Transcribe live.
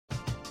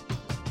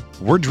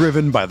We're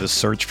driven by the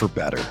search for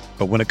better.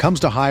 But when it comes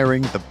to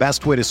hiring, the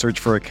best way to search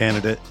for a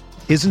candidate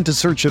isn't to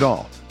search at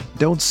all.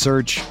 Don't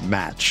search,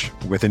 match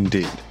with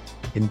Indeed.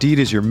 Indeed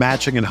is your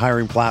matching and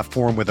hiring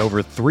platform with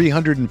over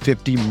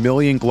 350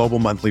 million global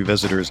monthly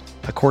visitors,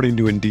 according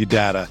to Indeed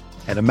data,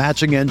 and a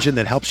matching engine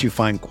that helps you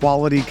find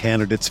quality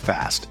candidates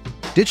fast.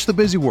 Ditch the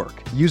busy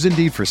work. Use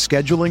Indeed for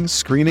scheduling,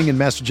 screening, and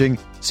messaging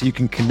so you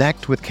can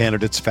connect with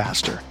candidates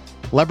faster.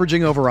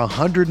 Leveraging over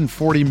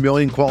 140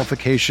 million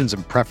qualifications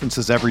and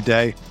preferences every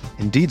day,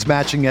 Indeed's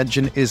matching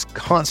engine is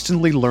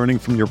constantly learning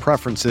from your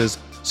preferences,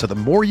 so the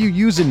more you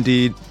use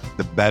Indeed,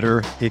 the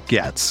better it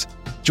gets.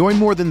 Join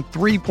more than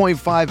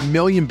 3.5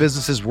 million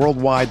businesses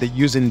worldwide that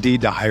use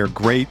Indeed to hire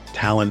great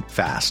talent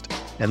fast.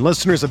 And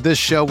listeners of this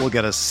show will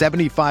get a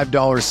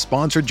 $75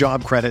 sponsored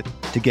job credit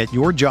to get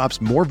your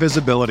jobs more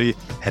visibility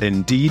at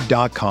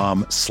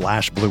Indeed.com/Blue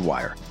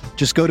Wire.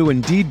 Just go to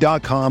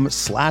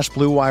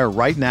Indeed.com/Blue Wire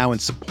right now and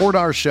support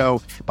our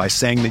show by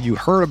saying that you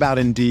heard about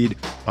Indeed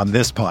on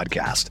this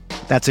podcast.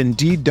 That's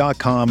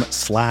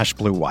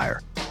Indeed.com/Blue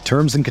Wire.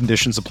 Terms and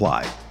conditions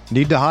apply.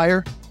 Need to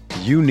hire?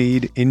 You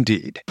need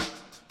Indeed.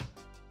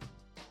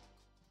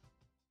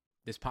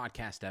 This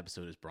podcast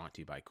episode is brought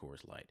to you by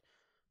Coors Light.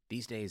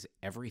 These days,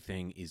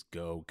 everything is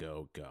go,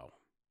 go, go.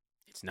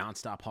 It's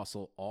nonstop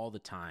hustle all the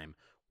time.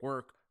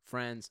 Work,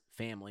 friends,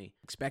 family,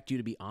 expect you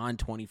to be on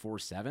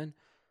 24/7.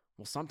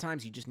 Well,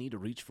 sometimes you just need to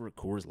reach for a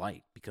Coors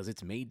Light because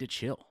it's made to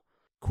chill.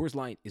 Coors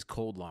Light is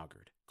cold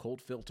lagered,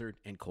 cold filtered,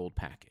 and cold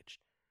packaged.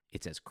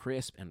 It's as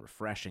crisp and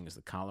refreshing as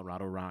the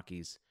Colorado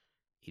Rockies.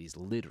 It is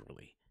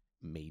literally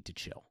made to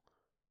chill.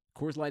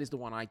 Coors Light is the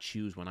one I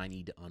choose when I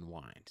need to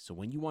unwind. So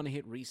when you want to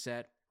hit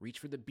reset, reach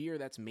for the beer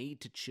that's made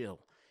to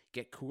chill.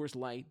 Get Coors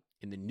Light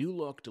in the new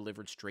look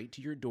delivered straight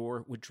to your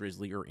door with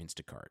Drizzly or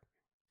Instacart.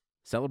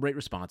 Celebrate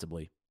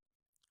responsibly.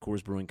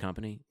 Coors Brewing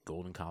Company,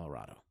 Golden,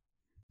 Colorado.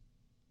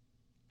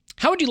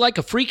 How would you like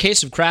a free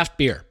case of craft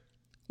beer?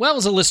 Well,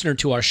 as a listener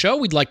to our show,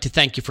 we'd like to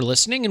thank you for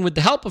listening, and with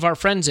the help of our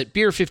friends at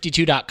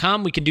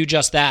beer52.com, we can do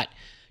just that.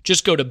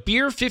 Just go to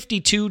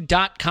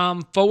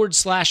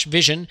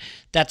beer52.com/vision.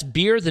 That's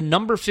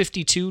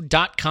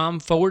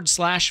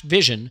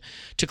beer52.com/vision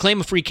to claim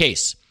a free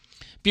case.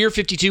 Beer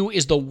 52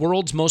 is the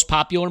world's most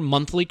popular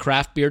monthly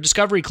craft beer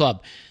discovery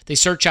club. They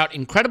search out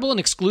incredible and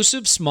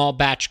exclusive small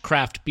batch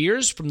craft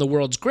beers from the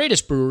world's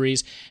greatest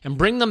breweries and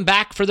bring them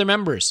back for their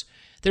members.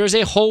 There is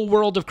a whole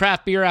world of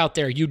craft beer out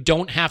there. You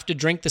don't have to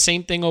drink the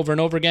same thing over and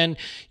over again.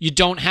 You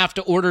don't have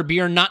to order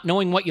beer not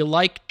knowing what you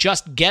like.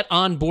 Just get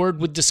on board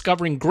with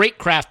discovering great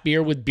craft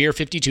beer with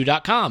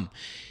beer52.com.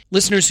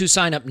 Listeners who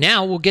sign up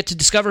now will get to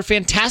discover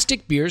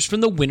fantastic beers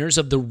from the winners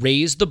of the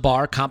Raise the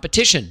Bar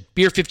competition.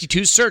 Beer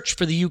 52's search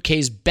for the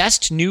UK's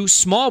best new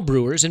small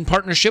brewers in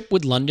partnership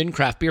with London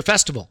Craft Beer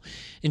Festival.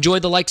 Enjoy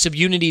the likes of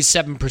Unity's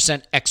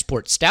 7%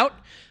 Export Stout,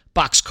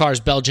 Boxcar's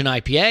Belgian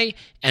IPA,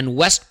 and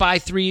West by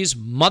 3's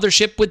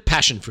Mothership with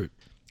Passion Fruit.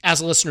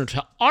 As a listener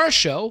to our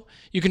show,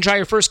 you can try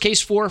your first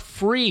case for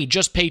free.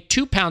 Just pay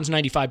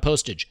 £2.95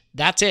 postage.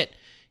 That's it.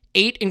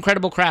 8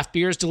 incredible craft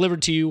beers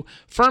delivered to you,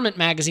 Ferment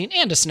Magazine,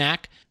 and a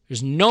snack.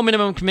 There's no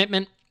minimum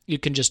commitment. You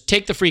can just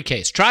take the free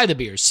case, try the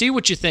beers, see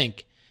what you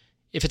think.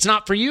 If it's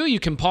not for you,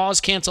 you can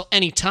pause, cancel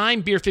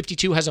anytime. Beer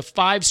 52 has a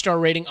 5-star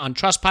rating on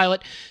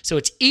Trustpilot, so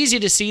it's easy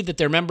to see that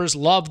their members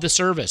love the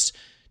service.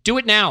 Do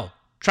it now.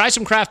 Try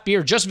some craft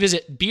beer. Just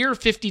visit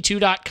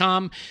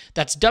beer52.com.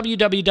 That's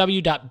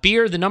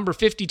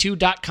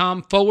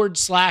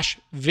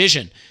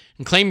www.beer52.com/vision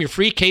and claim your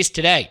free case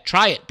today.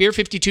 Try it.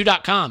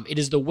 Beer52.com. It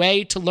is the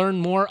way to learn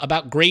more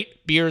about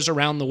great beers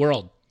around the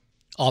world.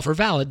 Offer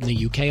valid in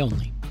the UK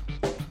only.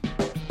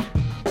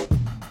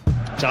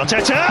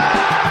 Arteta!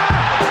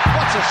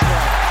 What a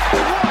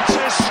strike! What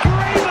a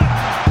screamer!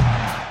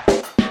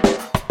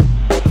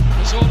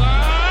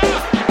 Zola!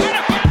 And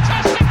a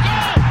fantastic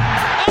goal!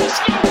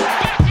 Arsenal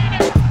back in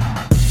it!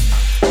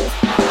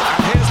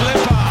 And here's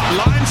Limpar,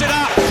 lines it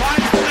up,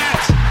 finds the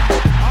net.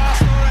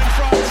 Arsenal in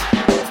front.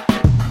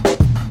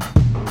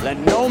 Let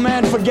no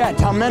man forget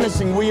how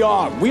menacing we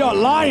are. We are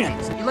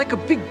lions. You're like a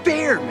big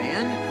bear,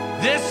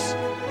 man. This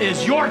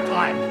is your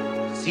time.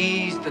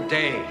 Seize the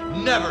day.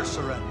 Never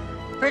surrender.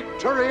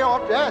 Victory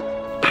or death.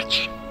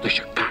 That's the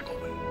Chicago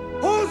way.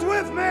 Who's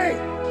with me?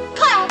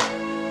 Clap!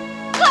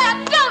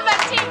 Clap! Don't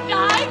let team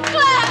die!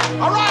 Clap!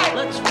 All right,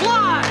 let's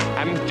fly.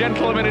 And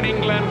gentlemen in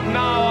England,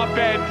 now a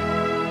bed.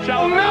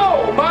 Shall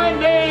know my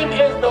name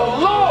is the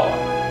Lord.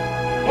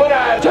 When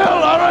I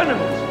tell our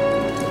enemies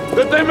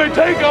that they may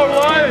take our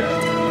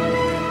lives,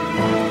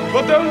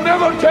 but they'll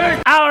never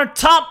take Our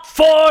top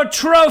 4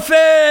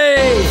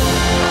 trophy!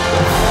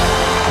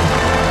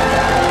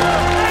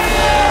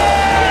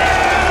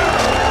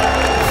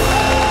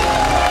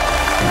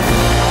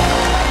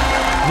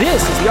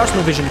 This is the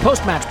Arsenal Vision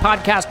post-match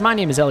podcast. My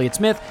name is Elliot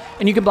Smith,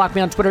 and you can block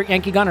me on Twitter,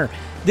 Yankee Gunner.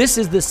 This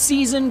is the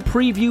season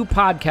preview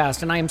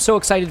podcast, and I am so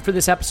excited for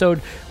this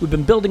episode. We've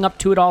been building up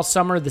to it all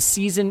summer. The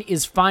season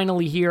is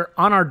finally here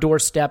on our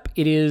doorstep.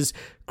 It is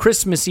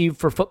Christmas Eve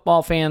for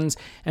football fans,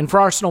 and for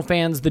Arsenal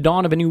fans, the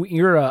dawn of a new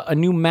era, a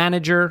new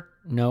manager,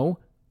 no,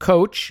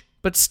 coach,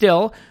 but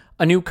still,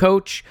 a new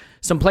coach,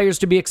 some players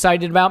to be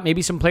excited about,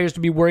 maybe some players to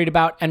be worried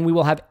about, and we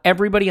will have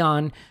everybody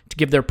on to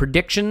give their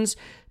predictions,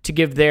 to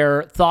give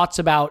their thoughts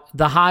about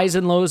the highs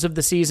and lows of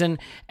the season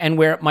and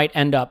where it might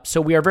end up.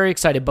 So we are very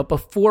excited. But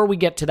before we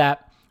get to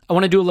that, I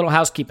want to do a little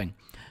housekeeping.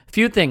 A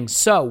few things.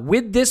 So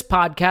with this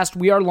podcast,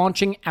 we are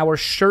launching our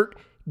shirt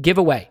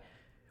giveaway.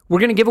 We're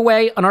going to give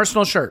away an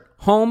Arsenal shirt.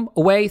 Home,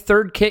 away,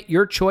 third kit,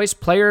 your choice,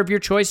 player of your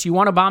choice. You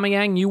want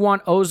Aubameyang, you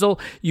want Ozil,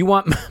 you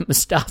want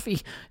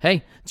Mustafi.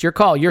 Hey, it's your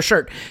call, your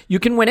shirt. You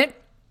can win it.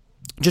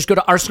 Just go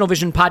to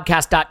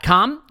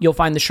arsenalvisionpodcast.com. You'll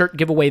find the shirt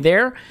giveaway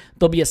there.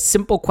 There'll be a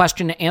simple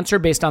question to answer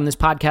based on this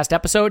podcast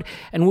episode,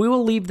 and we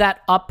will leave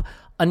that up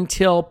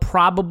until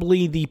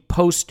probably the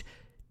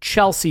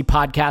post-Chelsea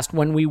podcast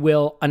when we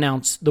will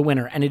announce the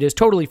winner. And it is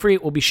totally free.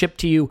 It will be shipped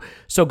to you.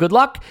 So good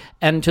luck.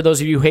 And to those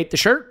of you who hate the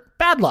shirt,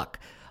 bad luck.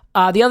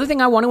 The other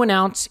thing I want to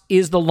announce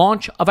is the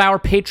launch of our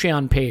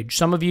Patreon page.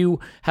 Some of you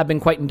have been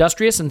quite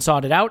industrious and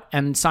sought it out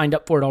and signed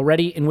up for it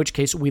already, in which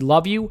case we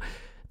love you.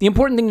 The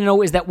important thing to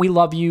know is that we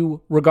love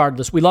you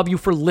regardless. We love you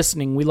for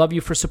listening. We love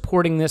you for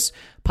supporting this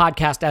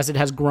podcast as it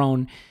has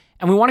grown.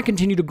 And we want to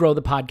continue to grow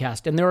the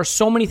podcast. And there are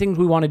so many things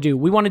we want to do.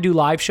 We want to do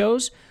live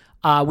shows.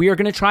 We are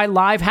going to try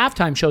live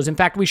halftime shows. In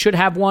fact, we should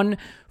have one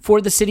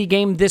for the City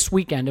game this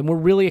weekend, and we're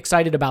really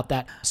excited about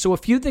that. So a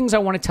few things I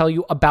want to tell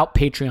you about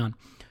Patreon.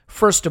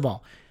 First of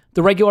all,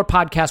 the regular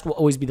podcast will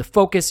always be the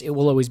focus. It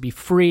will always be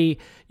free.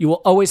 You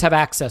will always have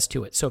access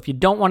to it. So if you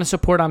don't want to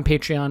support on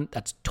Patreon,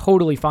 that's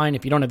totally fine.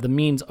 If you don't have the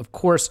means, of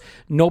course,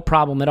 no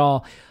problem at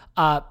all.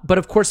 But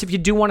of course, if you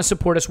do want to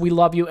support us, we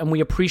love you and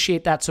we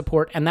appreciate that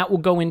support. And that will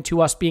go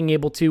into us being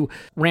able to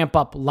ramp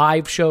up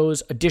live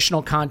shows,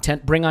 additional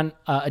content, bring on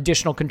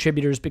additional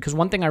contributors. Because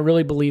one thing I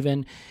really believe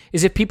in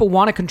is if people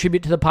want to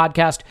contribute to the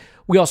podcast,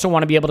 we also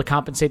want to be able to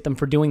compensate them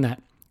for doing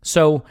that.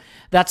 So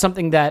that's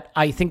something that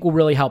I think will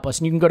really help us.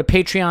 And you can go to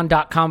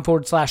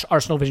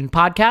patreon.com/Arsenal Vision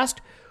Podcast,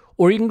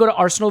 or you can go to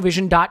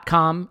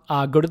arsenalvision.com,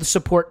 go to the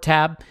support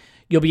tab.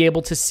 You'll be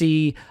able to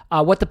see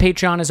what the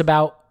Patreon is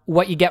about,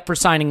 what you get for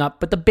signing up.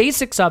 But the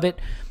basics of it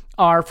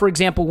are, for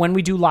example, when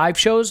we do live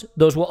shows,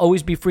 those will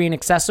always be free and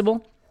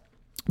accessible.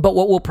 But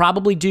what we'll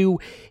probably do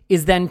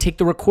is then take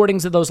the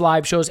recordings of those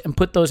live shows and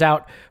put those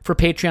out for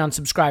Patreon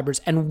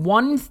subscribers. And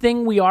one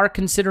thing we are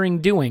considering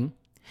doing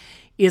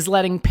is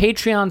letting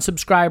Patreon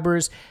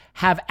subscribers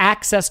have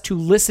access to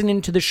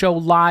listening to the show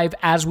live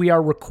as we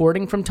are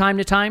recording from time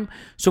to time.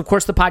 So, of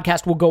course, the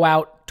podcast will go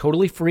out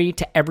totally free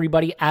to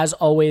everybody, as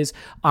always.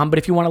 But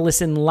if you want to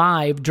listen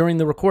live during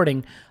the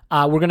recording,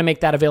 we're going to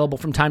make that available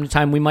from time to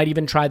time. We might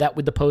even try that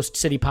with the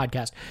Post-City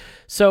podcast.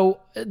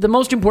 So the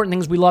most important thing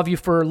is we love you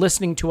for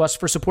listening to us,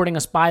 for supporting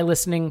us by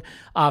listening,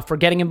 for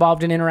getting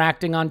involved and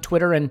interacting on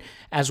Twitter. And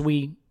as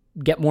we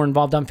get more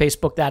involved on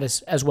Facebook, that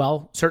is as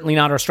well. Certainly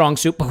not our strong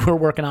suit, but we're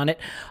working on it.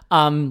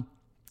 And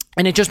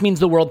it just means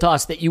the world to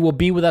us that you will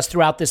be with us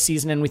throughout this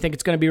season, and we think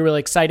it's going to be a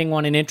really exciting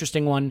one, an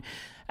interesting one.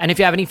 And if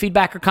you have any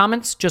feedback or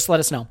comments, just let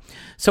us know.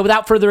 So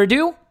without further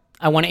ado,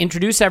 I want to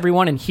introduce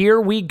everyone, and here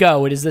we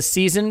go. It is the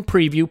Season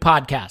Preview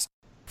Podcast.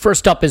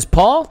 First up is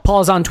Paul. Paul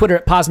is on Twitter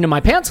at Pausing in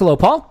My Pants. Hello,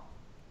 Paul.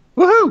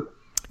 Woohoo!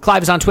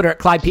 Clive is on Twitter at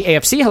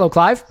ClivePAFC. Hello,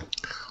 Clive.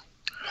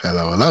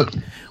 Hello.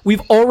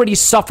 We've already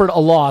suffered a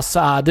loss.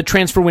 The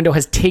transfer window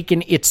has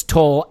taken its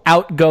toll.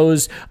 Out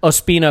goes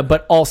Ospina,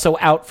 but also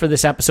out for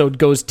this episode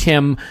goes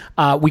Tim.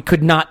 We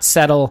could not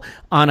settle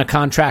on a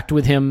contract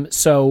with him.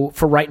 So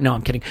no,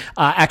 I'm kidding.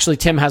 Actually,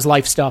 Tim has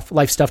life stuff.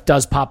 Life stuff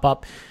does pop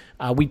up.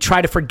 We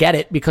try to forget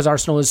it because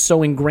Arsenal is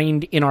so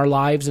ingrained in our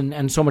lives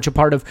and so much a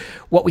part of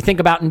what we think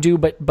about and do,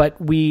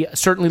 but we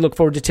certainly look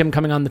forward to Tim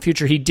coming on in the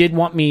future. He did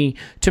want me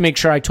to make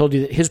sure I told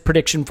you that his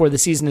prediction for the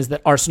season is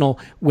that Arsenal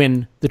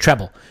win the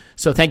treble.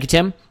 So thank you,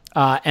 Tim,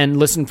 and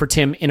listen for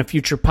Tim in a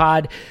future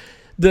pod.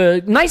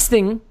 The nice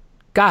thing,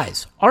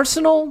 guys,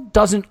 Arsenal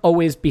doesn't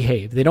always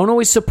behave. They don't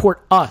always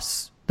support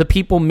us, the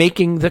people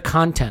making the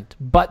content,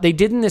 but they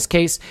did in this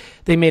case.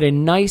 They made a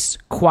nice,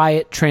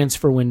 quiet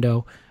transfer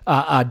window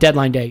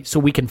deadline day so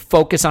we can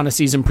focus on a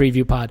season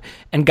preview pod,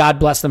 and God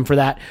bless them for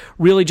that.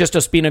 Really just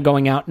Ospina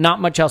going out,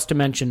 not much else to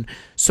mention.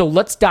 So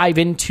let's dive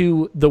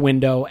into the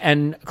window,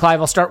 and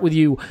Clive, I'll start with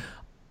you.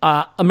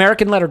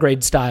 American letter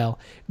grade style,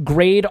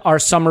 grade our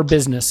summer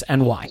business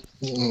and why.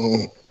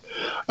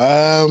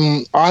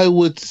 I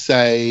would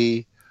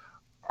say,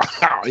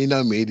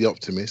 me, the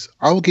optimist,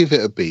 I will give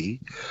it a B.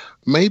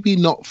 Maybe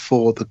not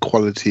for the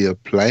quality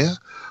of player,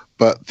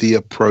 but the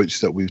approach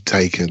that we've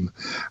taken.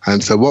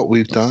 And so what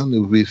we've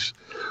done,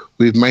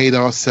 we've made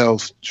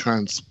ourselves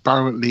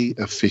transparently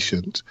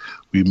efficient.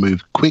 We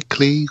moved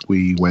quickly.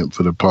 We went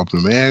for the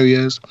problem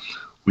areas.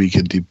 We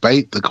can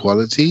debate the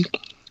quality,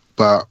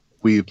 but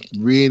we've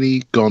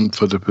really gone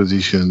for the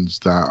positions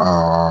that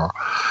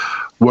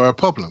were a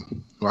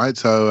problem. right?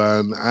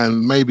 So,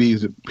 and maybe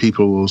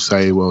people will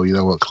say, well, you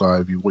know what,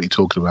 Clive, what are you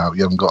talking about?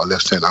 You haven't got a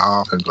left centre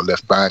half, you haven't got a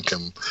left back,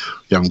 and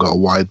you haven't got a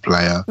wide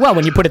player. Well,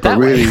 when you put it that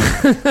way.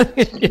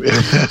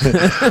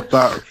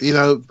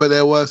 But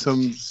there were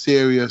some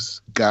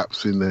serious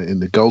gaps in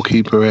the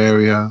goalkeeper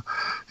area,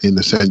 in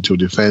the central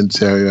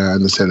defence area,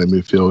 and the centre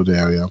midfield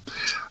area.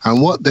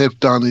 And what they've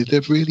done is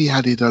they've really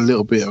added a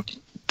little bit of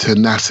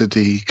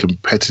tenacity,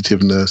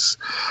 competitiveness,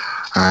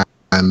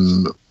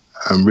 and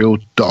real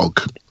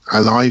dog.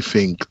 And I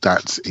think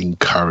that's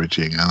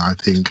encouraging. And I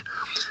think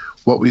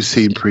what we've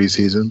seen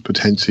pre-season,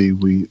 potentially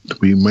we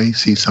may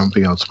see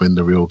something else when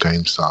the real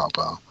games start.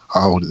 But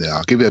I'll hold it there.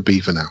 I'll give it a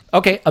B for now.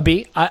 Okay, a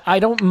B. I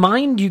don't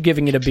mind you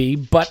giving it a B,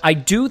 but I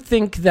do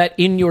think that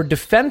in your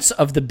defense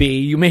of the B,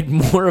 you made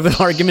more of an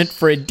argument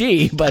for a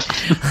D, but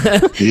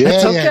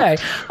that's okay.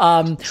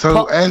 Yeah.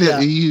 So,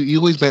 Elliot, you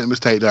always make the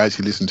mistake that I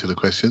actually listen to the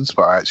questions,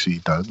 but I actually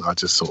don't. I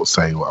just sort of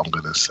say what I'm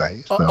going to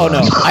say. No.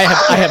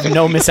 I have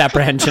no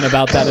misapprehension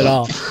about that at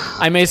all.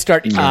 I may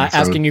start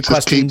asking you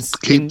questions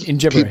in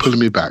gibberish. Keep pulling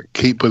me back.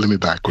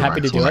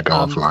 Happy to do it. Go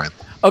offline.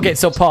 Okay,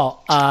 so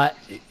Paul,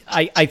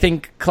 I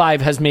think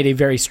Clive has made a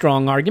very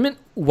strong argument.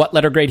 What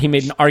letter grade he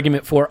made an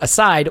argument for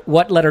aside,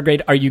 what letter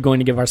grade are you going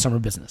to give our summer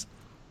business?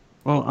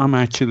 Well, I'm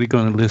actually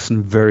going to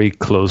listen very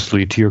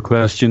closely to your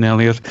question,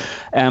 Elliot.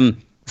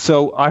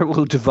 So I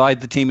will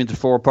divide the team into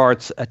 4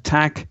 parts: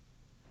 attack,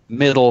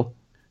 middle,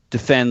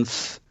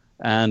 defense,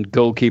 and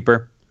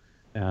goalkeeper.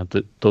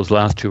 Those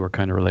last 2 are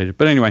kind of related.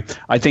 But anyway,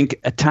 I think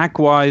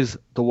attack-wise,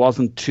 there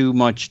wasn't too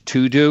much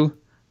to do,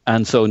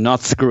 and so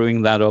not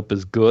screwing that up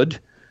is good.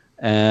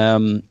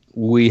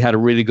 We had a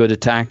really good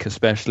attack,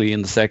 especially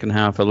in the second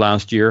half of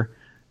last year.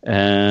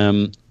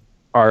 I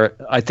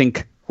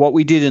think what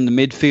we did in the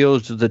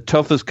midfield, the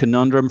toughest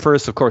conundrum for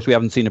us, of course, we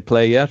haven't seen it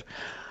play yet,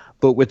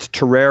 but with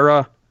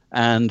Torreira,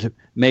 and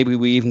maybe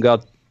we even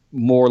got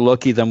more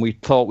lucky than we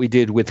thought we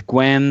did with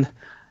Gwen,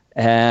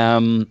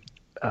 feel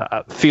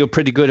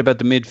pretty good about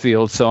the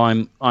midfield. So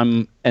I'm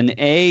an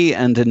A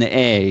and an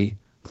A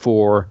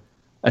for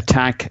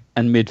attack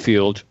and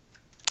midfield.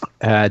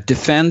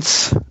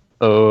 Defense...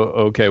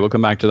 Oh, okay. We'll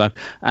come back to that.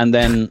 And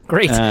then,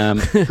 great.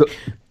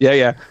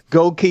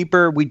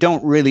 Goalkeeper, we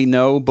don't really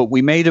know, but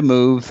we made a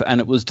move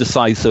and it was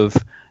decisive.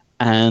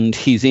 And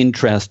he's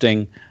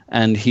interesting.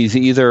 And he's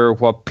either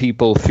what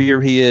people fear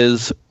he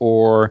is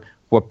or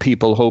what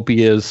people hope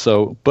he is.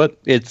 So, but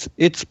it's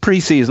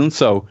preseason,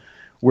 so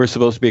we're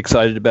supposed to be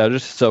excited about it.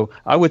 So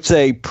I would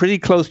say pretty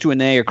close to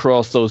an A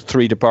across those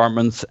 3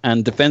 departments.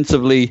 And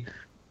defensively,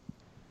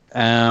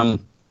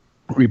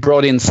 we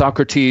brought in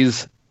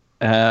Socrates.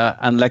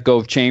 And let go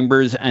of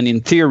Chambers. And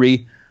in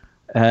theory,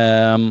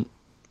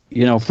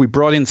 if we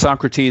brought in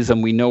Socrates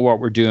and we know what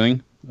we're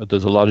doing,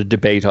 there's a lot of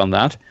debate on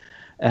that,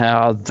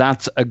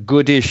 that's a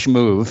goodish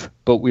move,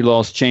 but we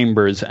lost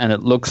Chambers, and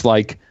it looks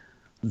like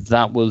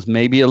that was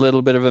maybe a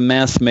little bit of a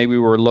mess. Maybe we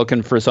were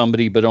looking for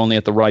somebody, but only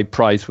at the right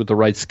price with the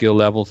right skill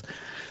levels.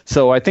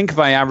 So I think if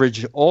I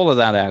average all of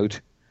that out,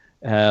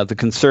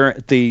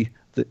 the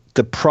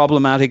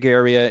problematic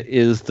area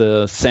is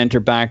the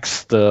centre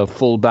backs, the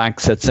full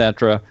backs,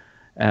 etc.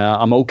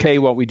 I'm okay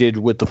what we did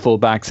with the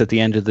fullbacks at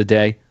the end of the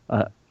day.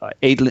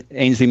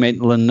 Ainsley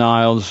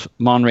Maitland-Niles,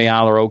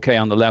 Monreal are okay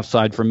on the left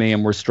side for me,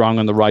 and we're strong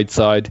on the right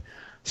side.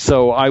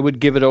 So I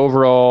would give it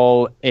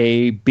overall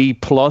a B+.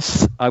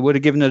 I would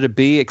have given it a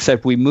B,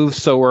 except we moved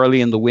so early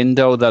in the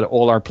window that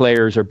all our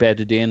players are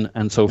bedded in,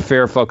 and so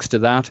fair fucks to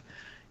that.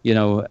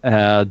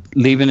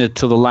 Leaving it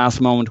to the last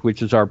moment,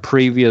 which is our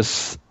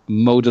previous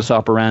modus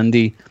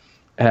operandi,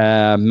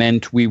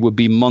 meant we would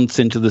be months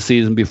into the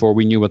season before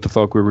we knew what the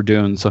fuck we were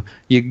doing. So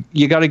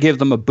you got to give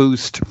them a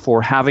boost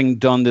for having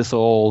done this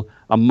all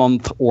a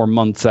month or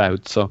months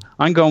out. So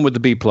I'm going with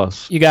the B+.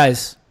 You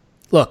guys,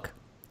 look,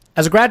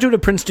 as a graduate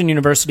of Princeton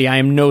University, I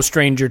am no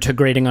stranger to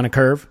grading on a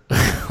curve.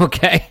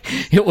 Okay?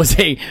 It was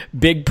a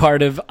big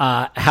part of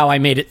how I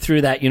made it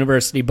through that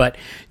university, but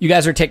you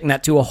guys are taking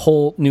that to a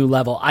whole new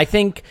level. I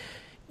think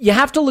you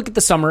have to look at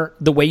the summer,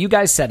 the way you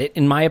guys said it,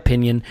 in my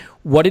opinion.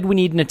 What did we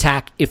need in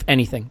attack, if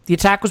anything? The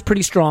attack was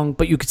pretty strong,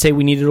 but you could say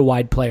we needed a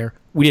wide player.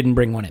 We didn't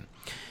bring one in.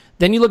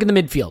 Then you look at the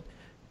midfield.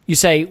 You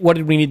say, what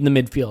did we need in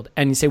the midfield?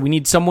 And you say, we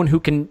need someone who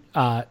can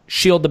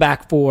shield the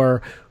back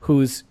four,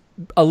 who's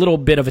a little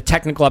bit of a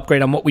technical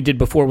upgrade on what we did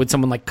before with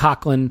someone like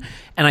Coughlin.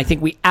 And I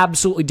think we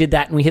absolutely did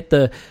that, and we hit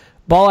the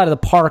ball out of the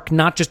park,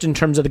 not just in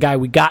terms of the guy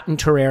we got in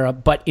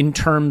Torreira, but in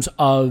terms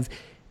of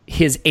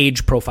his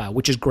age profile,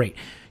 which is great.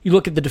 You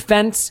look at the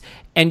defense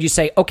and you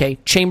say, okay,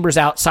 Chambers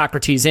out,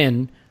 Socrates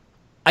in.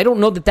 I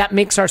don't know that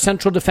makes our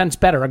central defense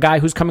better. A guy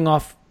who's coming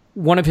off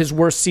one of his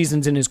worst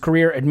seasons in his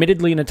career,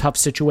 admittedly in a tough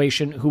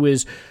situation, who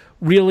is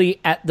really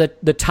at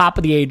the top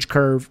of the age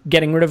curve,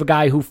 getting rid of a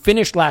guy who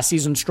finished last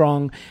season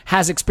strong,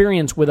 has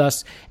experience with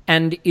us,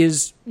 and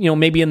is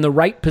maybe in the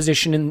right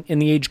position in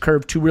the age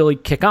curve to really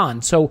kick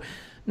on. So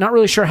not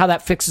really sure how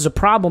that fixes a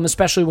problem,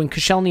 especially when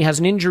Koscielny has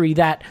an injury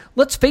that,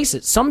 let's face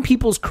it, some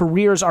people's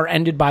careers are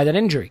ended by that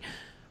injury.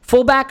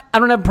 Fullback, I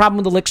don't have a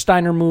problem with the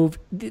Lichtsteiner move.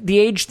 The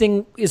age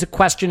thing is a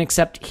question,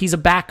 except he's a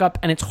backup,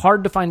 and it's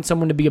hard to find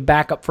someone to be a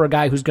backup for a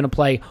guy who's going to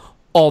play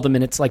all the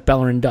minutes like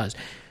Bellerin does.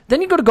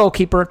 Then you go to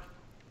goalkeeper,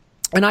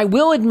 and I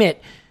will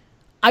admit,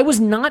 I was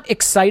not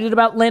excited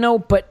about Leno,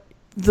 but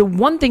the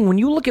one thing, when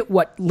you look at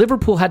what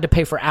Liverpool had to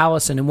pay for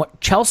Alisson and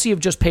what Chelsea have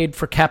just paid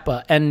for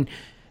Kepa, and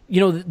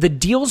the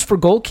deals for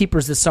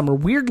goalkeepers this summer,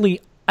 weirdly,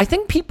 I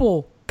think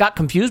people got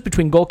confused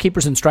between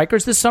goalkeepers and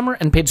strikers this summer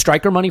and paid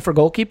striker money for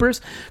goalkeepers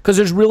because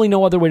there's really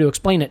no other way to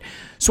explain it.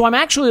 So I'm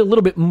actually a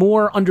little bit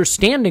more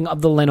understanding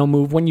of the Leno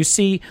move when you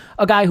see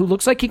a guy who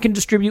looks like he can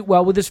distribute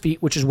well with his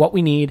feet, which is what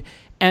we need,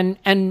 and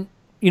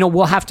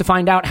we'll have to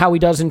find out how he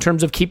does in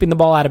terms of keeping the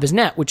ball out of his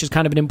net, which is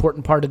kind of an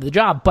important part of the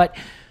job. But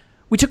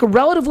we took a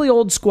relatively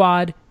old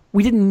squad.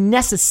 We didn't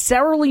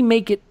necessarily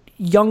make it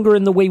younger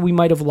in the way we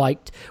might have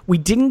liked. We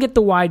didn't get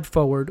the wide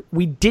forward.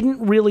 We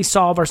didn't really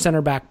solve our center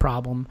back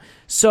problem.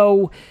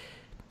 So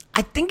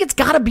I think it's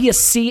got to be a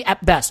C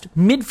at best.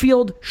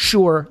 Midfield,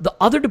 sure. The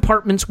other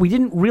departments, we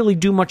didn't really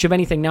do much of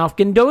anything. Now, if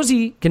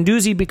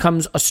Guendouzi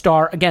becomes a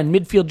star, again,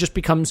 midfield just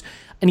becomes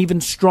an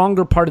even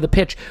stronger part of the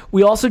pitch.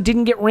 We also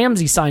didn't get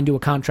Ramsey signed to a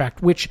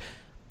contract, which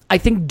I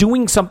think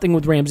doing something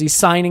with Ramsey,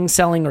 signing,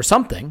 selling, or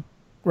something,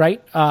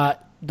 right?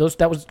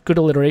 That was good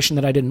alliteration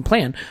that I didn't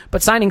plan.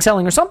 But signing,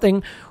 selling, or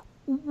something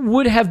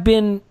would have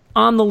been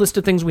on the list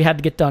of things we had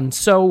to get done.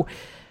 So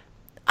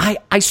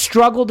I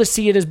struggle to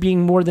see it as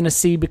being more than a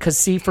C, because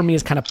C for me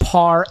is kind of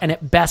par, and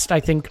at best I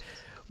think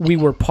we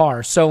were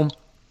par. So,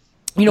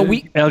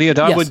 Elliot,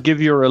 I would give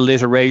your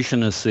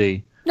alliteration a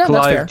C. No,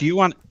 Clive, that's fair. do you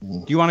want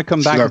to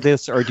come back to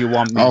this, or do you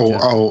want me to?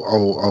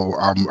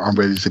 I'm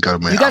ready to go,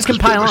 mate. You guys can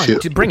pile on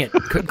to bring it.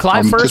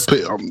 Clive first.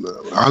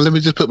 Let me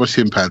just put my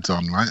shin pads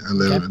on, right,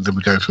 and then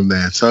we go from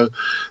there. So,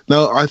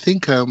 no, I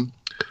think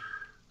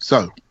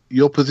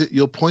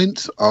your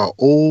points are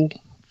all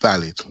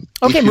valid.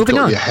 Okay, moving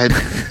on.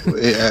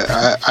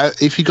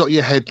 If you got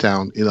your head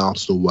down in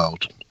Arsenal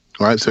world,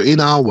 right? So in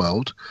our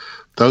world,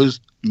 those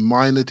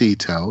minor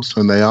details,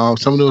 and they are,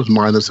 some of those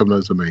minor, some of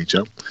those are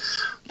major.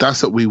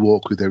 That's what we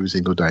walk with every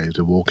single day as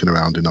we're walking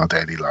around in our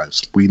daily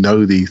lives. We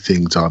know these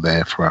things are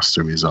there for us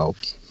to resolve,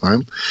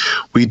 right?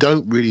 We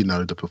don't really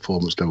know the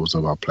performance levels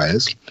of our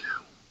players.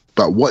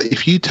 But what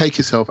if you take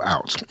yourself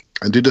out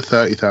and do the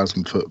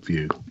 30,000-foot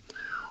view,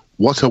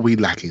 what are we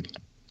lacking,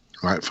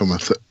 right?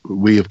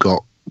 We have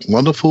got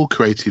wonderful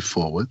creative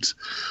forwards.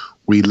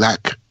 We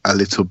lack a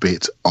little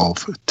bit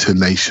of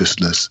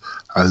tenaciousness,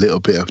 a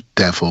little bit of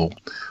devil,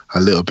 a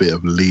little bit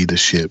of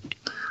leadership,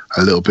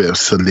 a little bit of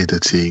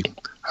solidity,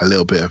 a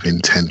little bit of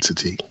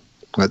intensity.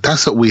 Right?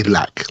 That's what we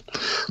lack.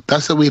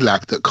 That's what we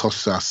lack that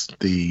costs us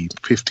the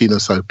 15 or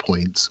so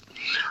points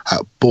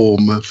at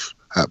Bournemouth,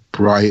 at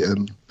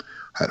Brighton,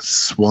 at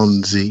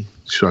Swansea.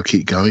 Should I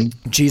keep going?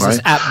 Jesus,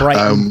 right? At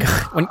Brighton.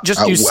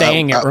 Just you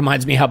saying it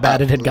reminds me how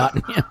bad it had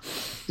gotten.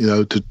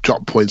 To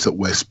drop points at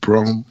West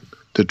Brom,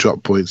 to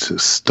drop points at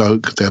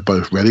Stoke. They're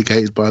both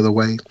relegated, by the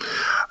way.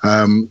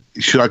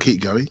 Should I keep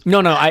going?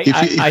 No.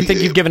 I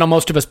think you've given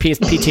most of us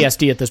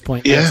PTSD at this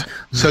point. Yeah. Yes.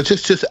 So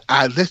just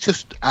add. Let's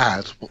just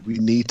add what we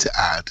need to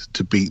add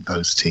to beat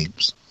those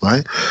teams,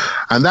 right?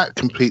 And that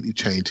completely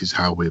changes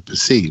how we're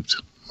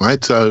perceived,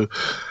 right? So,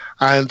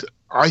 and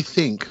I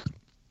think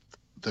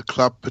the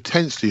club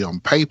potentially on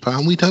paper,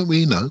 and we don't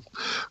really know,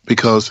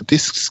 because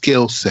this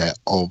skill set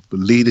of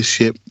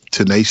leadership,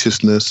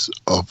 tenaciousness,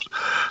 of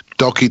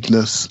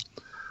doggedness,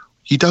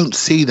 you don't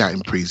see that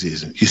in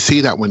pre-season. You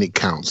see that when it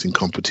counts in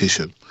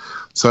competition.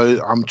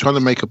 So I'm trying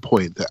to make a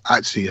point that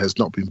actually has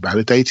not been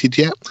validated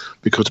yet,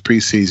 because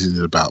pre-season is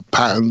about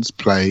patterns,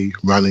 play,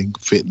 running,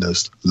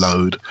 fitness,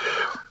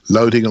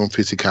 loading on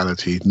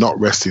physicality, not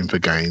resting for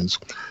games,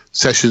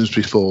 sessions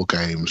before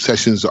games,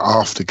 sessions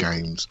after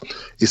games.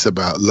 It's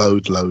about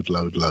load.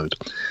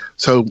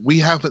 So we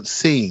haven't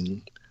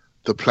seen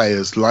the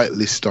players like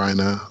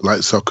Lichtsteiner,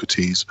 like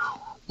Socrates,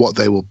 what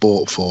they were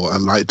bought for,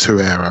 and like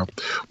Torreira,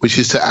 which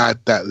is to add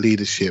that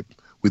leadership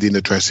within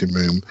the dressing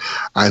room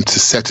and to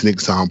set an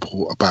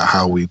example about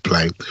how we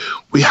play.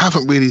 We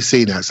haven't really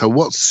seen that. So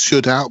what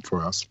stood out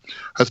for us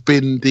has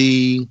been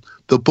the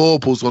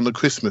baubles on the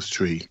Christmas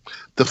tree,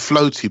 the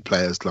floaty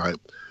players like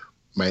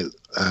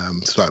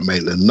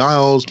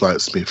Maitland-Niles, like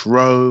Smith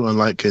Rowe, and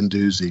like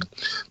Guendouzi.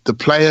 The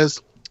players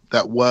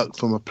that work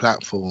from a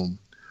platform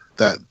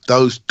that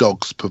those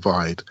dogs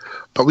provide.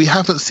 But we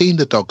haven't seen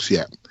the dogs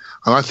yet.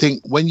 And I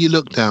think when you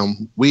look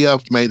down, we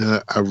have made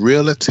a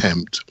real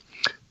attempt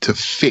to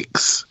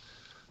fix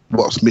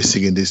what's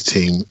missing in this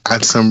team,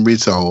 add some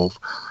resolve,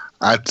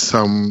 add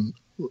some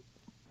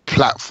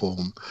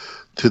platform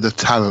to the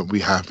talent we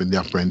have in the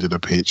upper end of the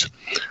pitch.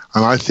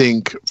 And I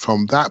think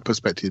from that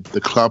perspective,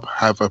 the club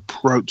have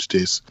approached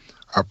this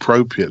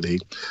appropriately.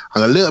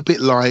 And a little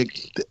bit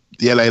like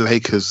the LA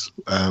Lakers,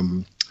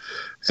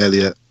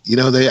 Elliot,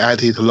 they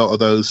added a lot of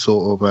those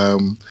sort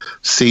of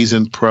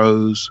seasoned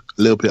pros,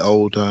 a little bit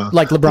older,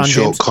 like LeBron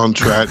short James.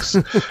 Contracts.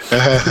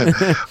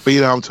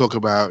 But I'm talking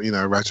about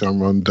Rajon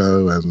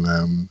Rondo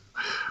and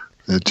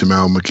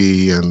Jamal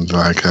McGee and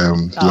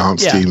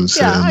Lance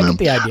Stevenson, I get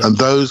the idea. and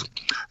those.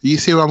 You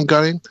see where I'm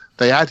going?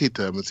 They added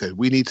them and said,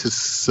 we need to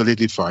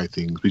solidify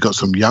things. We got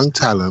some young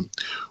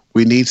talent.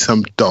 We need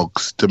some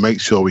dogs to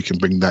make sure we can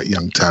bring that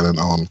young talent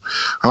on.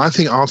 And I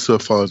think Arsenal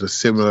follows a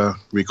similar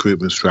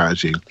recruitment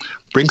strategy.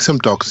 Bring some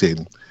dogs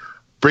in,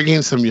 bring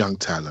in some young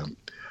talent,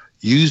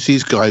 use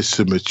these guys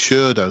to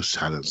mature those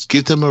talents,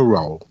 give them a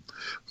role,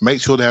 make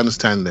sure they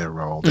understand their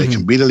role. They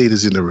can be the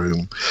leaders in the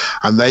room,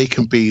 and they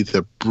can be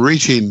the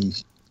bridging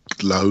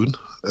loan,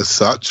 as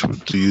such,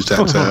 to use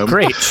that term.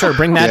 Great, sure,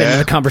 bring that into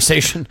the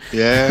conversation.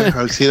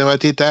 Yeah, see how I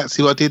did that?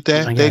 See what I did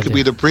there? They could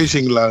be the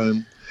bridging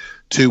loan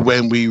to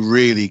when we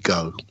really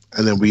go,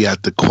 and then we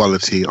add the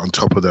quality on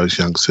top of those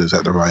youngsters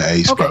at the right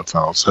age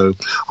profile. So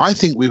I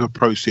think we've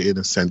approached it in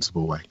a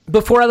sensible way.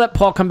 Before I let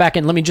Paul come back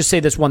in, let me just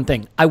say this one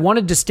thing. I want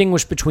to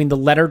distinguish between the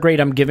letter grade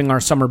I'm giving our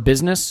summer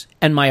business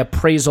and my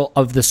appraisal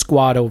of the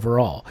squad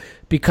overall,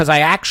 because I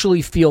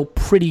actually feel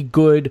pretty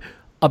good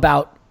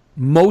about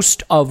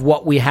most of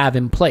what we have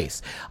in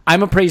place.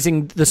 I'm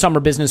appraising the summer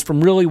business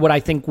from really what I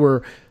think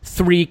were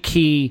three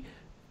key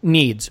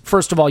needs.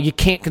 First of all, you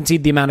can't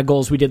concede the amount of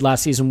goals we did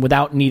last season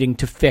without needing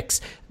to fix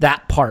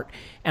that part.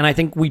 And I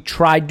think we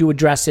tried to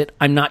address it.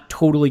 I'm not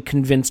totally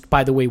convinced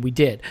by the way we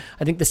did.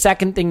 I think the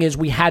second thing is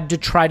we had to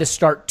try to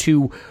start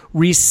to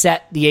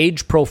reset the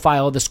age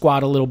profile of the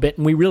squad a little bit.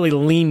 And we really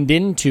leaned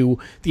into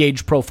the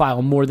age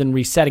profile more than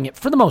resetting it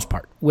for the most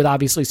part, with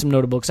obviously some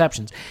notable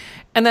exceptions.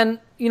 And then,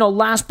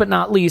 last but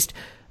not least,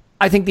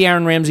 I think the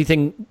Aaron Ramsey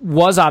thing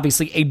was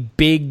obviously a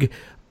big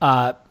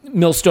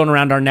millstone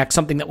around our neck,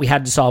 something that we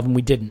had to solve and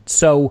we didn't.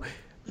 So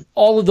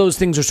all of those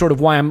things are sort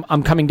of why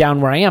I'm coming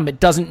down where I am. It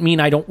doesn't mean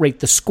I don't rate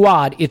the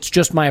squad. It's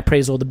just my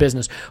appraisal of the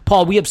business.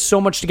 Paul, we have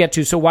so much to get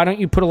to, so why don't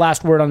you put a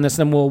last word on this,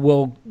 and then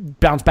we'll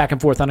bounce back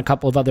and forth on a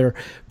couple of other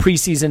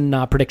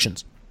preseason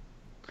predictions.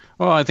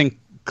 Well, I think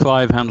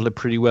Clive handled it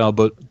pretty well,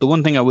 but the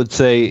one thing I would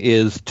say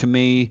is, to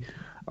me,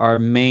 our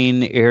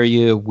main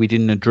area we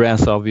didn't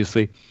address,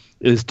 obviously,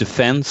 is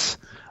defense,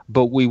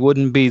 but we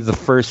wouldn't be the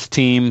first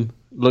team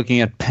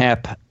looking at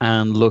Pep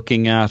and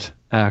looking at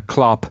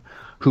Klopp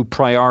who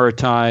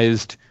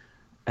prioritized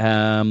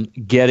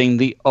getting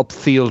the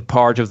upfield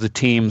part of the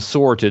team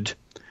sorted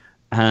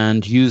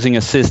and using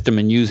a system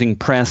and using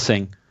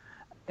pressing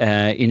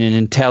in an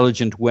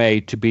intelligent way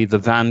to be the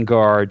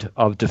vanguard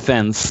of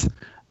defense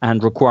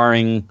and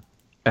requiring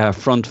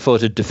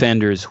front-footed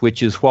defenders,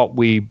 which is what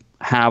we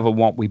have and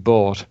what we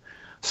bought.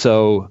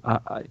 So,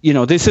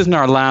 this isn't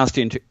our last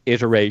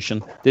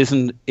iteration. This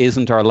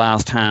isn't our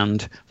last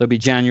hand. There'll be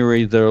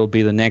January, there'll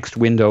be the next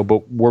window,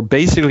 but we're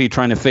basically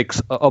trying to fix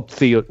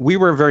upfield. We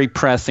were a very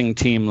pressing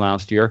team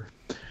last year.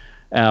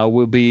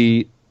 We'll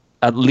be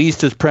at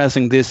least as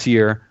pressing this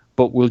year,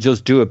 but we'll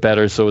just do it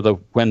better so that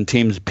when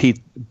teams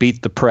beat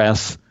the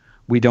press,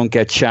 we don't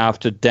get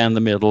shafted down the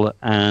middle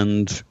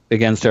and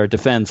against our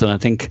defense. And I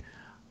think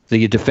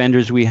the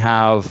defenders we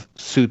have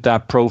suit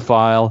that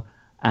profile,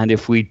 and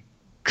if we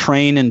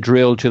train and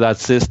drill to that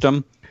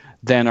system,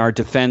 then our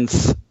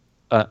defense,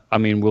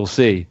 we'll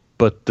see.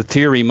 But the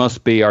theory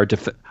must be our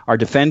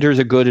defenders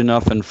are good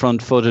enough and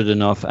front-footed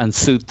enough and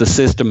suit the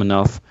system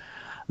enough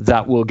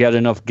that we'll get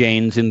enough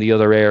gains in the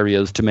other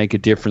areas to make a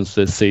difference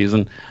this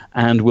season,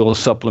 and we'll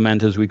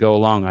supplement as we go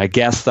along. I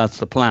guess that's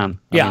the plan.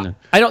 Yeah.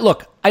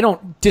 I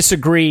don't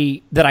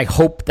disagree that I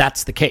hope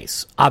that's the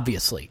case,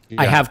 obviously.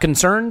 Yeah. I have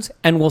concerns,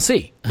 and we'll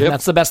see. Yep.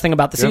 That's the best thing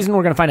about the season.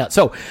 We're going to find out.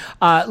 So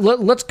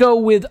let's go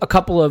with a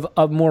couple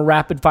of more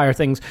rapid-fire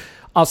things.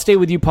 I'll stay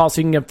with you, Paul,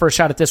 so you can get a first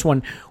shot at this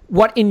one.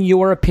 What, in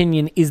your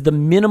opinion, is the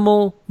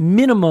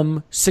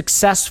minimum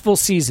successful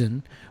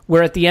season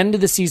where at the end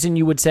of the season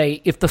you would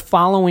say, if the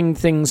following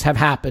things have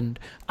happened,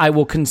 I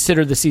will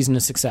consider the season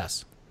a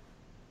success?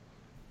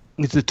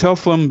 It's a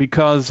tough one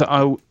because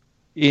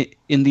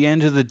in the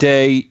end of the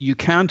day, you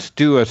can't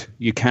do it.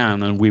 You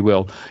can, and we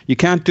will. You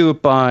can't do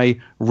it by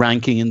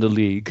ranking in the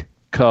league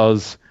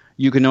because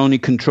you can only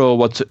control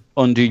what's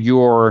under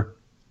your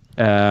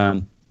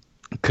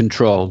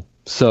control.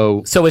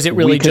 So is it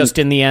really just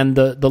in the end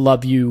the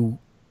love you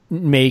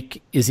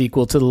make is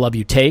equal to the love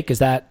you take? Is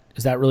that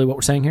really what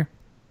we're saying here?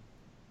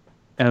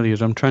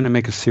 Elliot, I'm trying to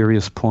make a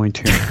serious point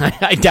here.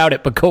 I doubt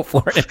it, but go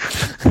for it.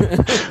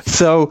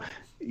 So,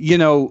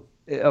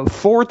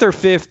 fourth or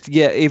fifth,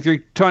 if you're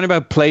talking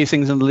about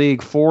placings in the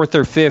league, fourth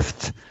or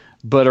fifth,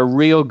 but a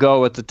real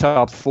go at the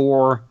top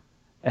four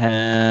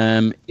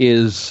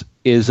is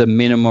a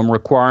minimum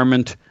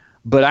requirement.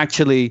 But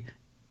actually,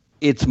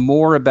 it's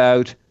more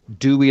about,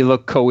 do we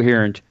look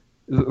coherent?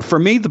 For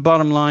me, the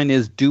bottom line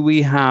is, do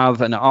we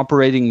have an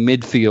operating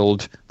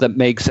midfield that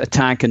makes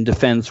attack and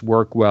defense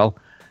work well?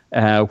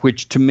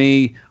 Which to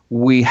me,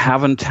 we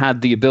haven't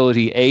had the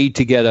ability, A,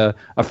 to get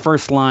a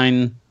first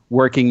line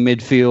working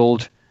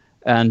midfield,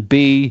 and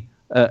B,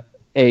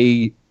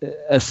 a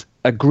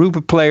group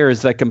of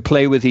players that can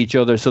play with each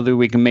other so that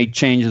we can make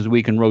changes,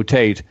 we can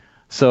rotate.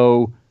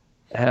 So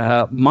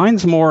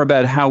mine's more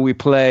about how we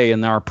play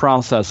and our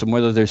process and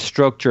whether there's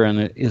structure,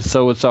 and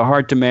so it's a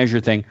hard to measure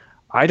thing.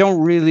 I don't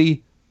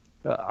really,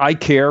 I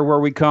care where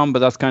we come, but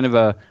that's kind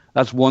of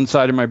that's one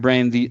side of my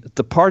brain.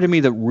 The part of me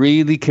that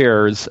really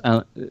cares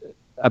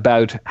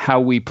about how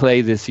we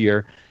play this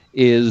year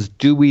is,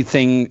 do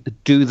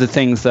the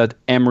things that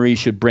Emery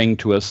should bring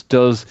to us?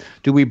 Do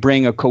we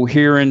bring a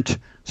coherent,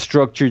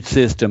 structured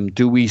system?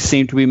 Do we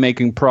seem to be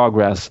making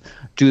progress?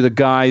 Do the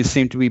guys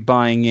seem to be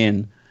buying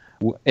in?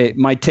 It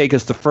might take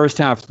us the first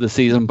half of the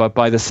season, but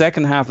by the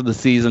second half of the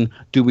season,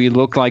 do we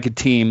look like a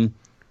team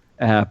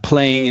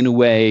playing in a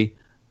way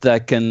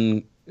that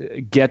can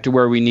get to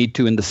where we need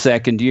to in the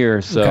second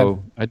year?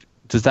 So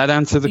does that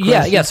answer the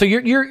question? Yeah. So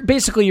you're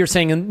basically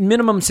saying a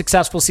minimum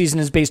successful season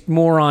is based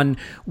more on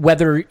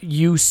whether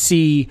you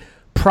see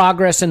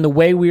progress in the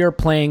way we are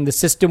playing, the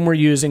system we're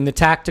using, the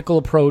tactical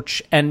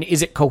approach, and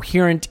is it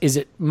coherent? Is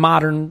it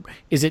modern?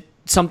 Is it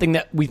something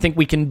that we think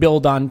we can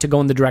build on to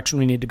go in the direction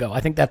we need to go? I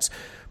think that's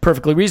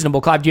perfectly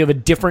reasonable. Clive, do you have a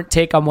different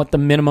take on what the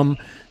minimum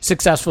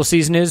successful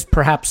season is?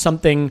 Perhaps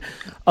something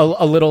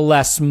a little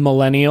less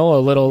millennial, a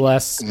little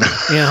less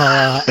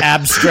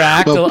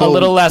abstract, a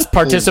little less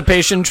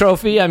participation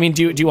trophy? I mean,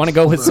 do you want to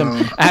go with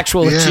some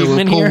actual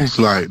achievement here?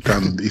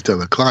 Paul's he's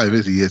done a Clive,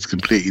 isn't he? He has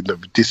completely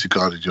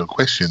disregarded your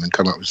question and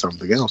come up with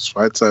something else,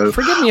 right? So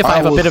forgive me if I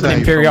have a bit of an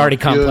inferiority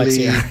complex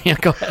here. Yeah,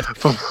 go ahead.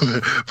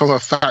 From a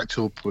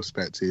factual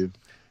perspective,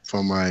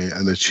 from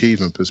an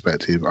achievement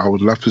perspective, I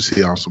would love to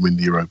see Arsenal win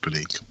the Europa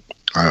League.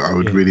 I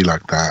would really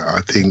like that.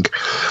 I think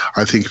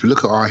if you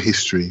look at our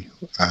history,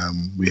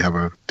 we have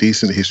a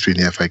decent history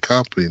in the FA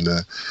Cup, in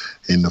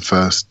the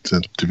first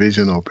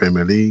division or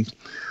Premier League,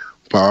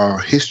 but our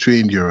history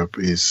in Europe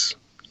is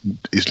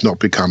not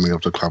becoming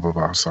of the club of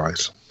our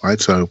size, right?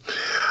 So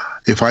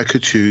if I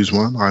could choose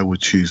one, I would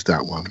choose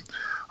that one.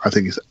 I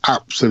think it's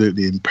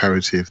absolutely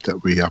imperative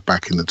that we are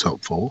back in the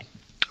top four.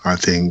 I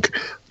think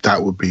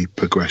that would be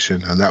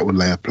progression, and that would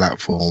lay a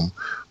platform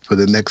for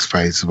the next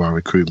phase of our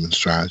recruitment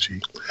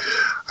strategy.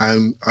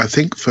 And I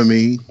think for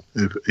me,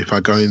 if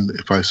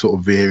I sort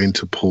of veer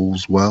into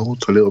Paul's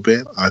world a little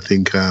bit, I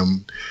think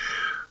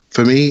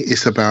for me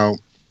it's about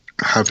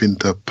having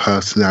the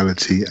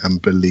personality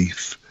and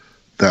belief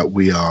that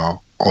we are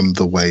on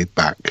the way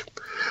back.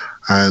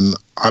 And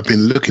I've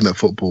been looking at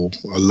football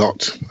a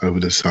lot over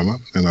the summer,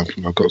 and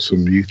I've got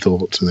some new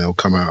thoughts, and they'll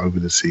come out over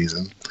the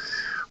season.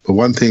 But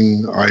one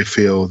thing I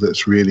feel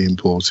that's really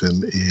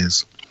important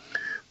is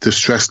the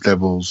stress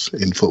levels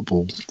in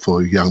football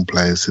for young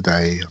players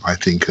today, I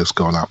think, has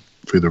gone up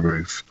through the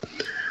roof.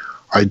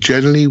 I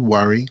generally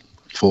worry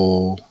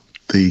for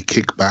the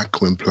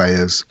kickback when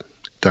players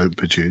don't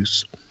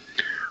produce.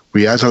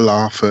 We had a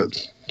laugh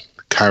at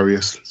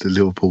Karius, the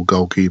Liverpool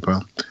goalkeeper,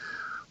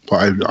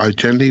 but I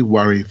generally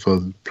worry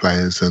for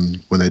players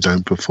and when they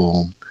don't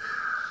perform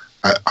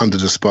under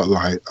the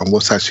spotlight and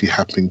what's actually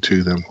happening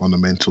to them on the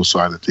mental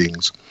side of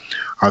things.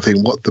 I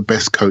think what the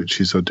best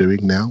coaches are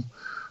doing now,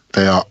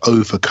 they are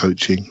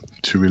over-coaching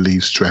to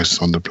relieve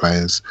stress on the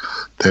players.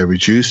 They're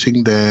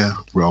reducing their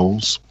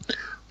roles.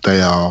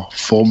 They are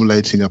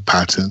formulating a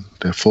pattern.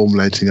 They're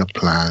formulating a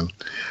plan.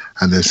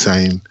 And they're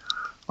saying,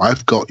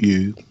 I've got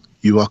you.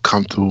 You are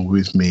comfortable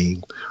with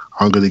me.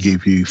 I'm going to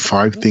give you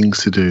 5 things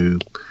to do,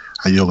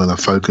 and you're going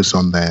to focus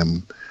on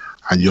them,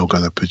 and you're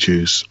going to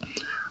produce.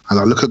 And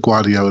I look at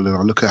Guardiola,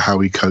 I look at how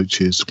he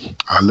coaches,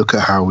 I look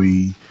at how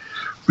he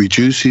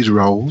reduces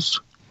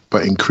roles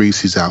but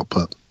increases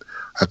output.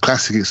 A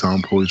classic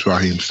example is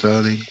Raheem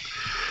Sterling.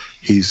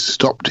 He's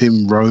stopped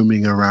him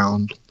roaming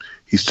around.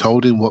 He's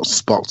told him what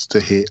spots to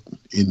hit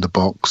in the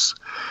box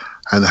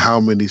and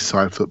how many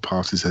side foot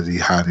passes has he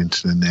had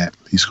into the net.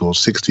 He scored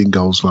 16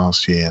 goals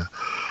last year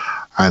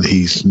and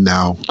he's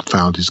now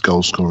found his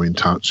goal scoring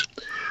touch.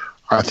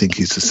 I think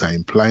he's the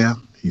same player.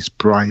 He's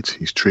bright,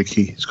 he's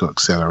tricky, he's got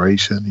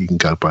acceleration, he can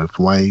go both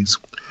ways.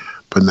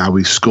 But now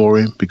he's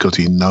scoring because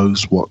he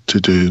knows what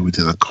to do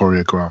within a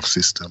choreographed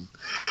system.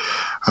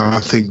 And I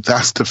think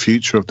that's the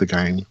future of the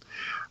game.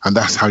 And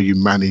that's how you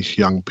manage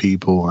young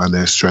people and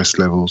their stress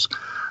levels.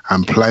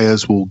 And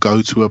players will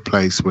go to a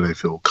place where they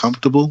feel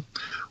comfortable,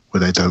 where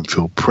they don't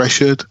feel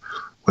pressured,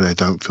 where they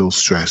don't feel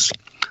stressed.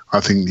 I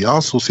think the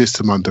Arsenal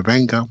system under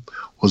Wenger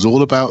was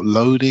all about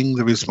loading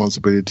the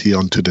responsibility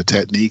onto the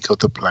technique of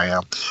the player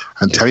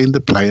and telling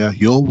the player,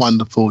 you're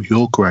wonderful,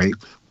 you're great,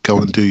 go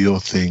and do your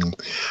thing.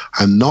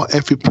 And not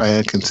every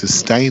player can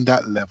sustain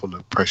that level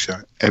of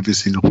pressure every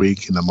single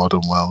week in the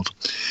modern world.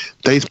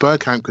 Dave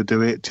Bergkamp could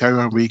do it, Thierry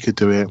Henry could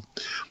do it,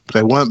 but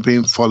they weren't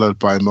being followed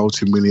by a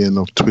multi-million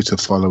of Twitter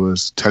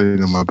followers telling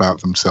them about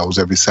themselves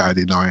every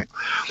Saturday night.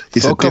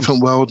 It's a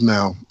different world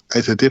now.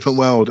 It's a different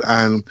world,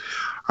 and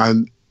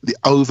the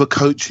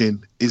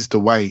overcoaching is the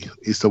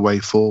way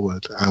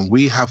forward. And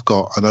we have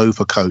got an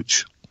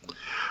overcoach.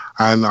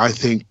 And I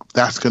think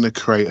that's going to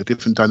create a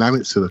different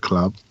dynamic to the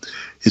club.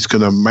 It's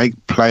going to make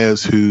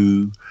players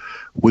who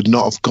would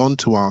not have gone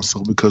to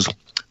Arsenal because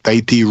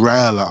they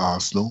derail at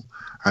Arsenal.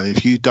 And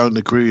if you don't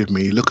agree with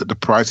me, look at the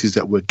prices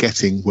that we're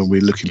getting when we're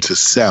looking to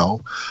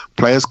sell.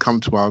 Players come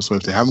to Arsenal,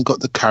 if they haven't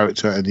got the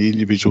character and the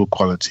individual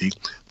quality,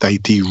 they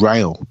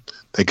derail.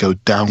 They go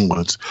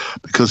downwards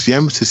because the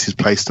emphasis is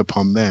placed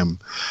upon them.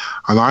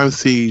 And I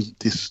see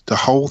the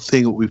whole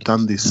thing that we've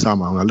done this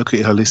summer, when I look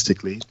at it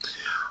holistically,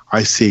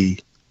 I see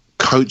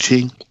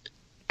coaching,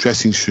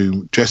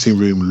 dressing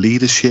room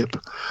leadership,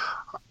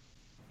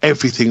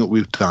 everything that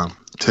we've done,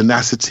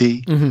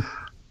 tenacity,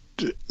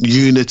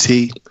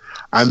 unity,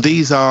 and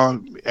these are.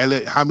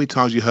 How many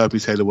times you heard me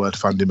say the word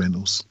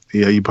fundamentals?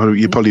 Yeah, you're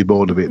probably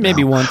bored of it.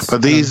 Maybe now. once.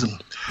 But these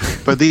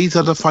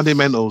are the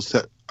fundamentals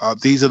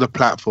these are the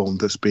platform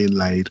that's being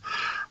laid.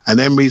 And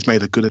Emery's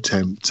made a good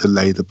attempt to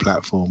lay the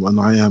platform, and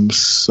I am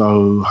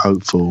so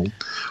hopeful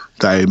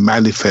that it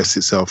manifests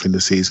itself in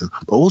the season,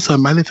 but also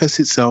manifests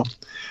itself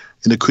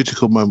in a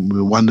critical moment.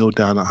 We're 1-0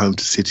 down at home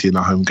to City in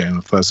our home game,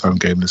 the first home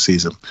game of the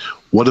season.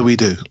 What do we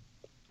do?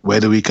 Where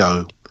do we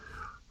go?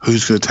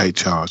 Who's going to take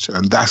charge?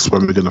 And that's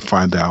when we're going to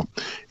find out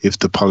if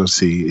the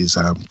policy is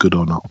good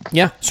or not.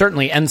 Yeah,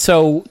 certainly. And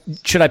so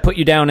should I put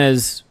you down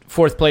as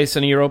 4th place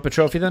in a Europa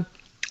trophy then?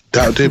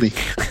 That'll do me.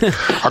 I could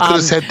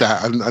have said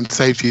that and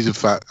saved you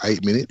for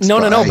 8 minutes. No,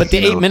 but the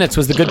 8 minutes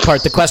was the good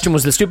part. The question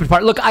was the stupid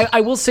part. Look,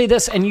 I will say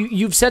this, and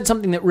you've said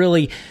something that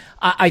really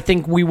I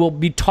think we will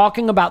be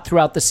talking about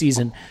throughout the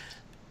season.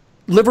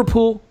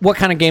 Liverpool, what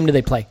kind of game do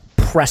they play?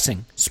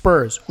 Pressing.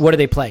 Spurs, what do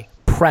they play?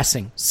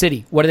 Pressing.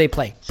 City, what do they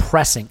play?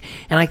 Pressing.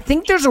 And I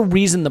think there's a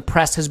reason the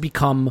press has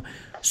become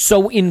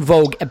so in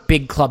vogue at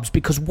big clubs,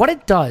 because what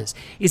it does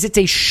is it's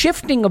a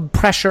shifting of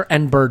pressure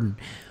and burden.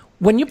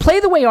 When you play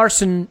the way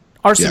Arsene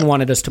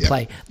wanted us to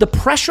play, the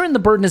pressure and the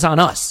burden is on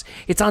us.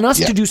 It's on us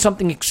to do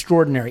something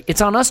extraordinary.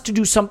 It's on us to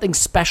do something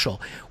special.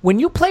 When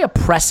you play a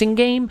pressing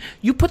game,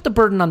 you put the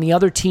burden on the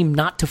other team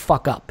not to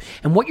fuck up.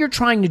 And what you're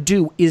trying to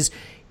do is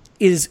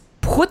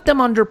put them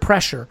under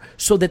pressure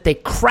so that they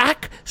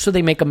crack, so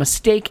they make a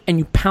mistake, and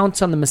you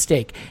pounce on the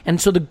mistake. And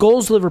so the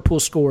goals Liverpool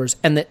scores,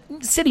 and that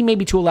City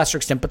maybe to a lesser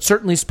extent, but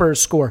certainly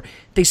Spurs score,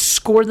 they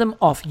score them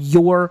off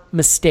your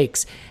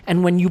mistakes.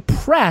 And when you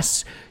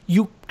press,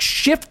 you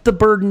shift the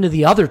burden to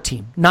the other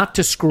team, not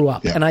to screw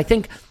up. Yeah. And I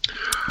think,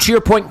 to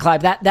your point,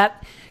 Clive,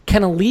 that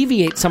can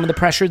alleviate some of the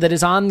pressure that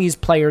is on these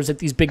players at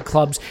these big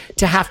clubs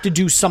to have to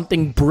do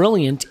something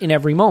brilliant in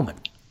every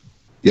moment.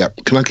 Yeah.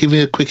 Can I give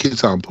you a quick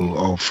example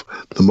of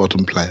the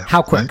modern player?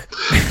 How quick?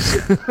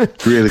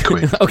 Right? Really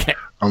quick. Okay.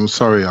 I'm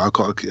sorry. I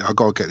got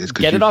to get this.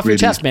 Get it off your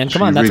chest, man.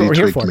 Come on. That's what we're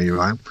here for. Me,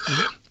 right?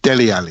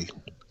 Dele Alli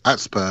at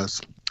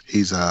Spurs.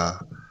 He's a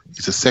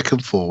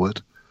second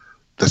forward.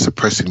 That's a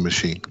pressing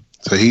machine.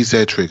 So he's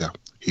their trigger.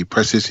 He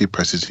presses.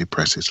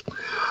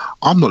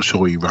 I'm not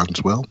sure he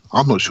runs well.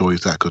 I'm not sure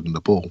he's that good in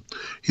the ball.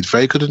 He's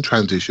very good in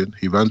transition.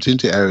 He runs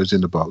into areas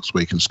in the box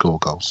where he can score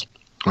goals.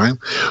 Right?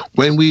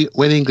 When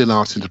England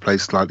asked him to play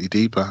slightly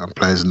deeper and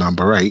play as a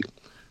number 8,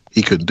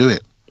 he couldn't do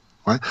it.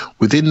 Right?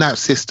 Within that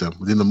system,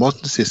 within the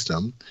modern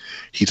system,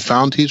 he'd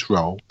found his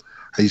role,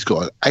 and he's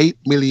got an £8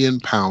 million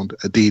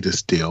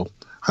Adidas deal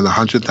and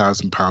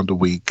 £100,000 a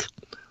week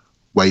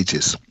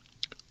wages.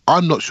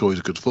 I'm not sure he's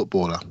a good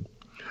footballer,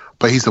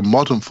 but he's a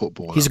modern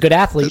footballer. He's a good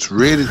athlete. It's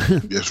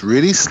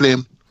really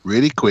slim,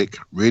 really quick,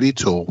 really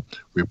tall,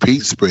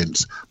 repeats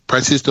sprints,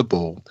 presses the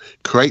ball,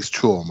 creates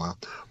trauma,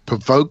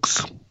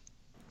 provokes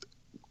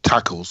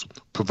tackles,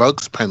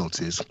 provokes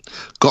penalties,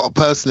 got a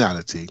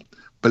personality,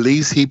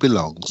 believes he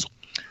belongs,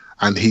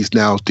 and he's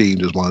now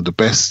deemed as one of the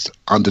best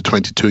under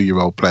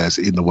 22-year-old players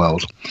in the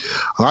world.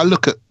 And I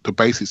look at the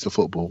basics of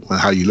football and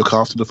how you look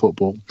after the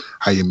football,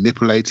 how you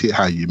manipulate it,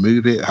 how you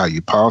move it, how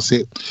you pass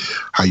it,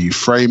 how you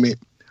frame it.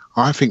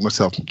 I think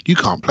myself, you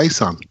can't play,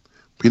 son.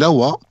 But you know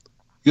what?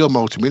 You're a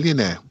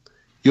multimillionaire.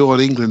 You're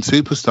an England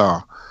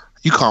superstar.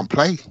 You can't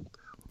play.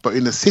 But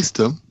in the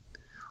system,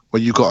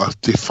 when you've got a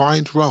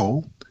defined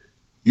role,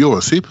 you're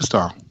a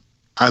superstar.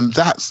 And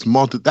that's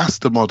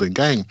the modern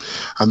game.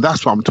 And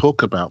that's what I'm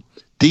talking about.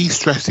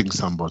 De-stressing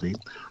somebody,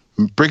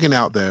 bringing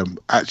out their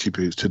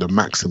attributes to the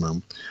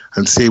maximum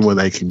and seeing where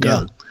they can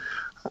go.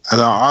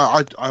 And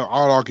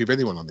I'll argue with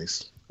anyone on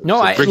this.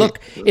 No,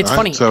 it's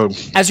funny. So,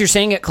 as you're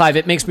saying it, Clive,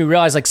 it makes me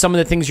realize like some of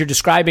the things you're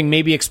describing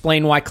maybe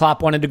explain why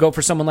Klopp wanted to go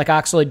for someone like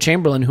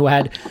Oxlade-Chamberlain, who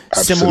had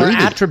similar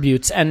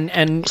attributes and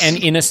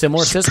in a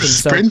similar system.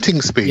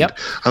 Sprinting speed. Yep.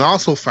 And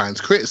Arsenal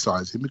fans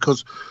criticise him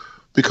because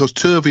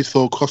 2 of his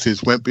 4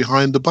 crosses went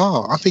behind the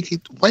bar. I think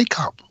he'd wake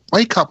up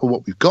at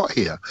what we've got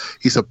here.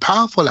 He's a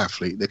powerful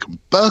athlete that can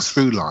burst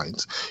through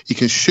lines. He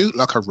can shoot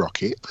like a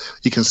rocket.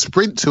 He can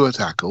sprint to a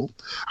tackle.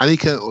 And he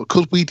can,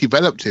 because we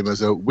developed him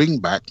as a wing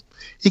back,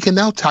 he can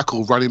now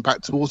tackle running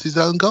back towards his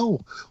own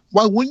goal.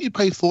 Why wouldn't you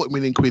pay 40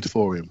 million quid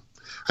for him?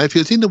 And if he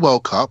was in the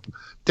World Cup,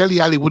 Dele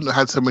Alli wouldn't have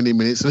had so many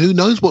minutes, and who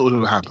knows what would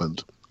have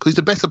happened, because he's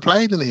a better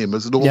player than him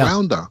as an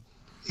all-rounder.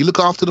 He look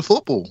after the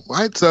football,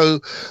 right? So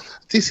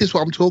this is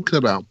what I'm talking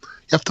about.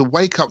 You have to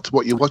wake up to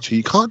what you're watching.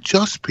 You can't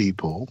judge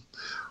people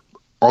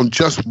on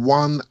just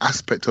one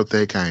aspect of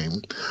their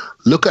game.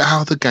 Look at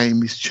how the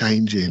game is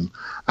changing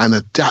and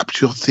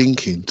adapt your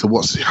thinking to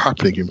what's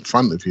happening in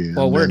front of you.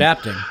 Well, we're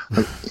adapting.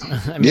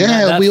 I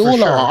mean, we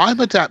all are. I'm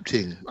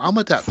adapting.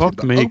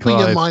 Fuck me, Clive.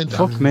 Your mind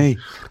Fuck me.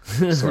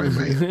 Sorry,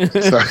 mate.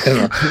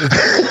 Sorry.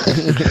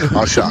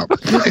 I'll shut up.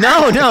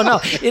 No.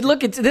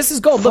 This is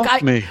gold. Look,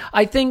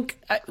 I think.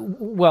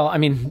 Well, I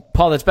mean,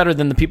 Paul, that's better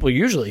than the people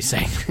usually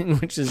say,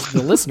 which is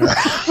the listener.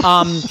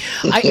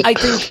 I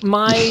think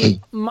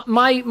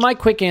my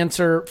quick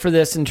answer for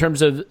this in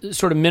terms of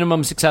sort of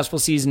minimum successful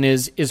season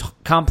is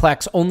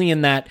complex only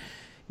in that,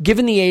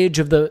 given the age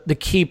of the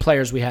key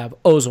players we have,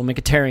 Ozil,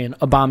 Mkhitaryan,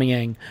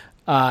 Aubameyang,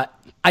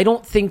 I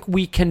don't think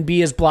we can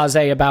be as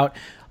blasé about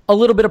a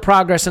little bit of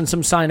progress and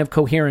some sign of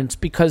coherence,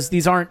 because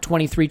these aren't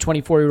 23,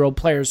 24-year-old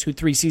players who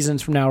 3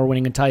 seasons from now are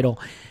winning a title.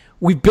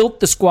 We've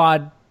built the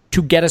squad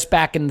to get us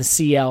back in the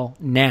CL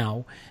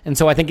now, and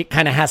so I think it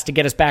kind of has to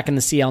get us back in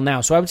the CL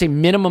now. So I would say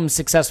minimum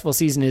successful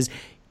season is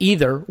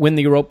either win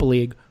the Europa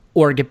League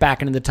or get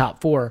back into the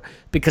top 4,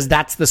 because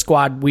that's the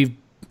squad we've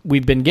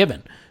been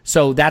given.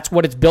 So that's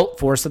what it's built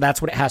for. So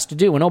that's what it has to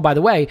do. And oh, by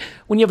the way,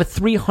 when you have a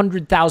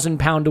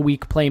 £300,000 a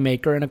week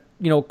playmaker and a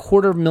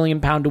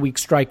 £250,000 a week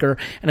striker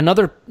and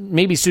another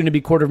maybe soon to be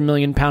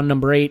 £250,000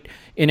 number 8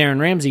 in Aaron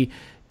Ramsey,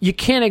 you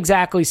can't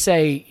exactly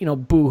say,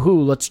 boo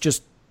hoo, let's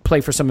just play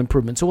for some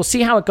improvement. So we'll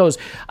see how it goes.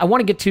 I want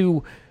to get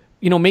to,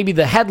 maybe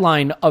the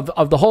headline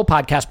of the whole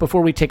podcast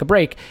before we take a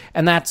break,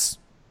 and that's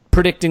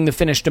predicting the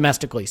finish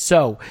domestically.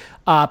 So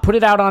put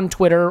it out on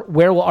Twitter.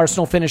 Where will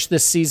Arsenal finish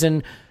this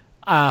season?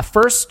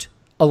 First,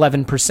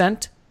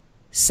 11%,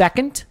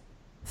 second,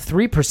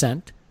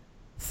 3%,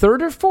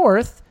 third or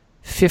fourth,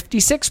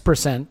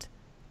 56%,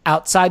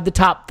 outside the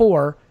top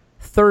 4,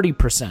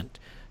 30%.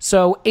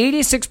 So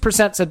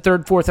 86% said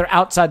third, fourth, or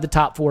outside the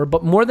top 4,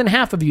 but more than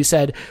half of you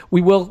said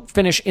we will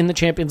finish in the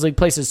Champions League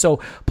places. So,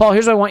 Paul,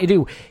 here's what I want you to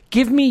do.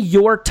 Give me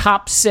your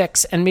top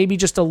 6 and maybe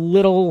just a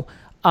little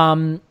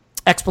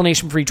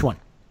explanation for each one.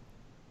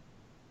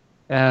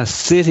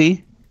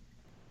 City,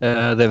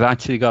 they've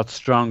actually got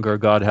stronger,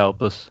 God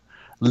help us.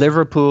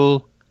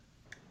 Liverpool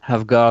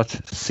have got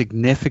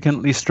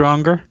significantly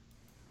stronger.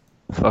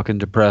 Fucking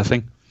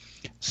depressing.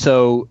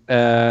 So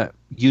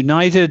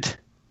United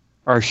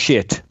are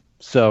shit.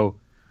 So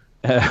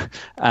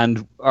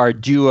and are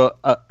due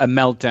a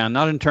meltdown,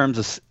 not in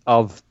terms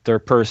of their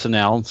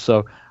personnel.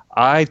 So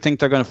I think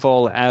they're going to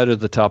fall out of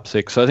the top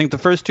 6. So I think the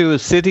first 2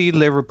 is City,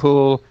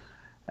 Liverpool.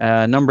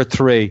 Number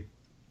 3,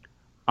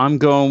 I'm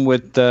going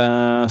with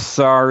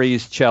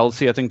Sarri's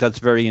Chelsea. I think that's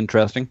very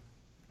interesting.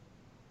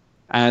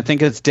 And I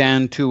think it's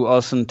down to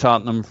us and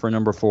Tottenham for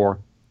number 4.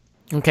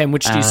 Okay,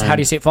 and how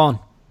do you see it falling?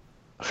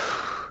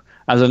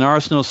 As an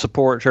Arsenal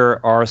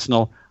supporter,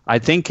 Arsenal. I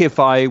think if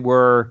I knew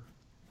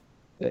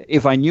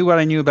what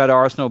I knew about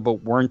Arsenal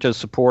but weren't a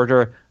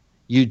supporter,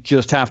 you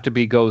just have to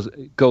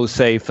go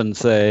safe and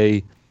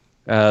say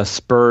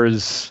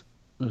Spurs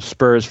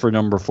for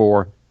number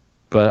 4.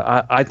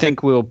 But I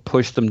think we'll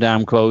push them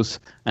down close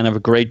and have a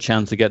great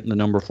chance of getting the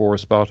number 4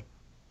 spot.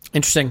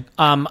 Interesting.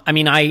 I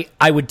mean, I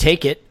would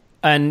take it.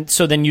 And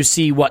so then you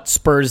see what,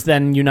 Spurs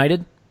then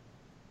United?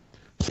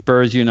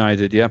 Spurs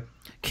United, yeah.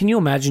 Can you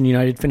imagine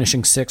United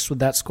finishing 6th with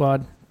that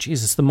squad?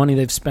 Jesus, the money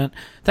they've spent.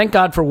 Thank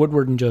God for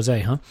Woodward and Jose,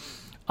 huh?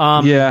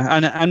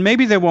 Yeah, and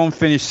maybe they won't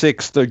finish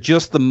 6th. They're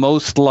just the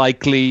most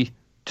likely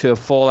to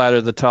fall out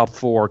of the top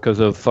 4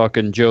 because of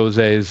fucking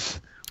Jose's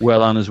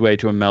well on his way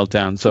to a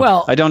meltdown.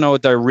 So I don't know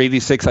if they're really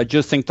 6th. I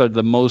just think they're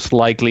the most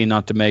likely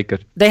not to make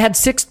it. They had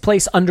 6th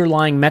place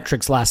underlying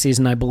metrics last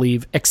season, I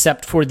believe,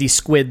 except for the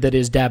squid that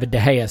is David De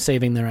Gea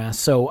saving their ass.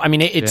 So, I mean,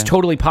 it's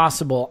totally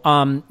possible.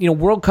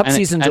 World Cup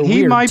seasons are weird, too.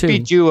 And he might be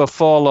due a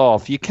fall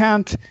off. You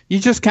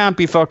just can't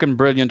be fucking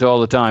brilliant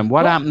all the time.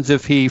 What happens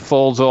if he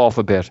falls off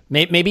a bit?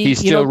 Maybe he's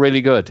still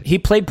really good. He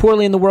played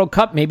poorly in the World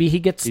Cup. Maybe he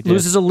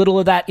loses a little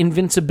of that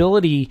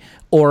invincibility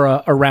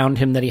aura around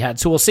him that he had.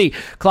 So we'll see.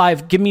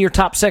 Clive, give me your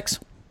top 6.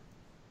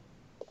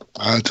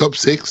 Top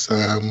 6.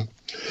 I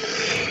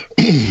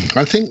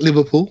think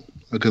Liverpool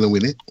are going to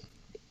win it.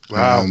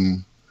 Wow.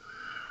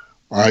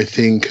 I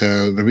think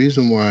the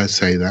reason why I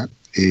say that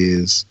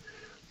is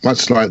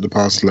much like the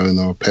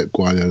Barcelona or Pep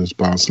Guardiola's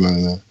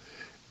Barcelona,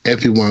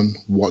 everyone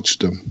watched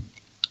them.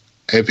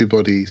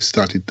 Everybody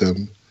studied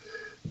them.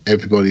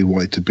 Everybody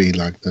wanted to be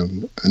like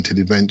them until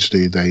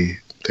eventually they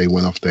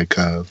went off their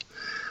curve.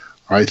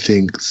 I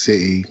think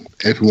City,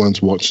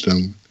 everyone's watched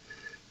them.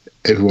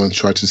 Everyone's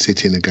tried to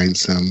sit in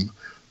against them.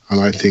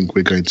 And I think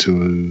we're going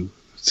to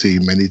see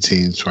many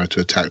teams try to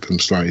attack them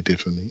slightly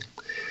differently.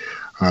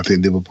 I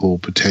think Liverpool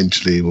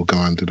potentially will go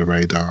under the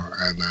radar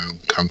and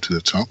come to the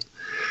top.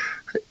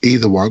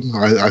 Either one.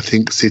 I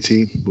think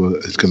City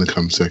is going to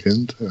come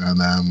second.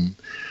 And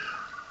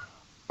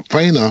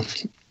fair enough,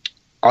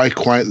 I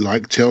quite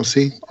like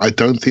Chelsea. I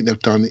don't think they've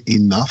done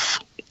enough.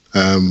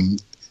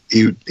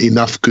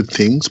 Enough good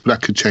things, but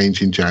that could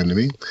change in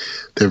January.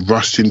 They've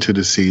rushed into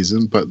the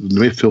season, but the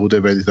midfield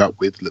they've ended up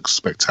with looks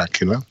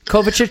spectacular.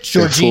 Kovacic,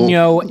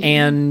 Jorginho,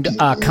 and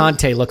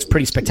Conte looks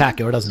pretty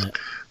spectacular, doesn't it?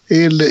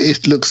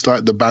 It looks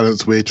like the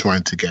balance we're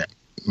trying to get,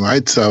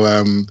 right? So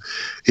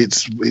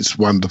it's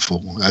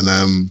wonderful.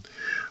 And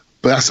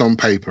But that's on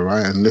paper,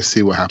 right? And let's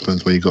see what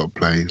happens when you got to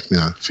play,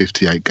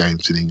 58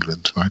 games in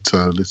England, right?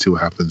 So let's see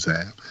what happens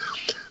there.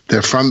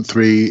 Their front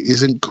three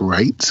isn't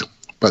great,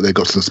 but they've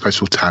got some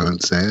special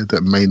talents there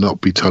that may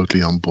not be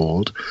totally on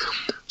board.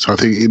 So I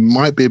think it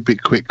might be a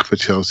bit quick for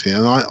Chelsea.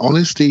 And I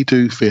honestly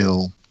do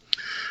feel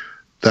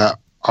that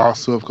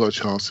Arsenal have got a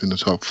chance in the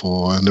top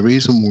four. And the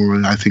reason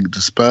why I think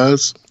the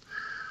Spurs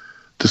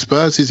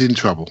is in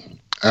trouble.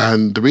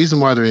 And the reason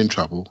why they're in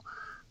trouble,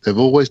 they've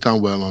always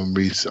done well on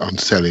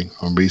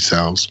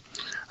resales.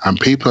 And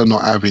people are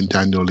not having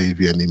Daniel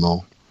Levy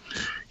anymore.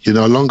 You're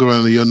no longer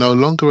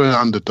an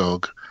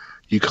underdog.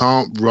 You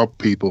can't rob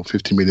people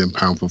 £50 million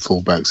for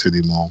fullbacks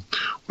anymore.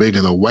 We're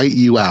going to wait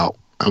you out,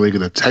 and we're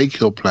going to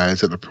take your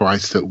players at the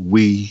price that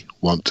we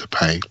want to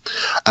pay.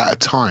 At a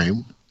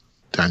time,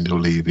 Daniel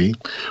Levy,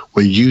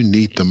 when you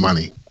need the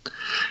money.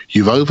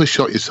 You've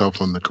overshot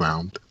yourself on the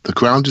ground. The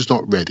ground is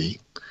not ready.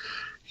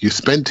 You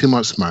spent too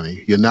much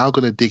money. You're now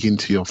going to dig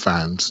into your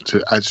fans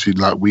to actually,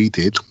 like we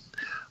did,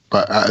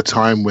 but at a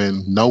time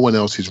when no one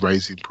else is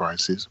raising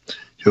prices.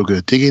 You're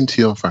going to dig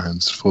into your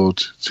fans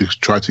to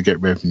try to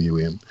get revenue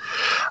in.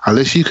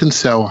 Unless you can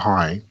sell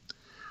high,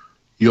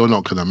 you're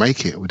not going to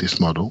make it with this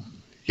model.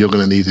 You're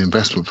going to need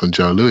investment from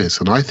Joe Lewis.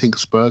 And I think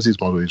Spurs'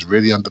 model is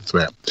really under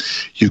threat.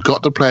 You've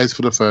got the players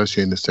for the first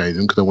year in the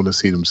stadium because they want to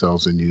see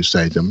themselves in a new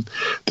stadium.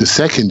 The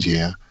second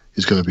year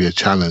is going to be a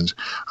challenge.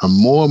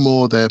 And more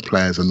of their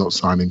players are not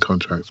signing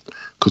contracts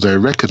because they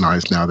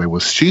recognise now they were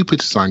stupid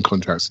to sign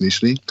contracts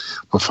initially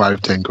for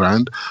 5-10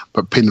 grand,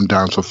 but pin them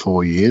down for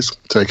 4 years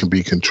so they can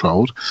be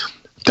controlled.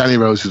 Danny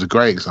Rose is a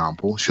great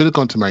example. Should have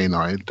gone to Man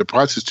United. The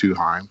price is too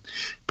high.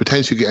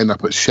 Potentially could end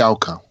up at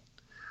Schalke.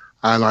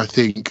 And I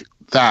think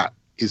that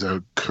is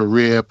a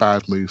career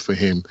bad move for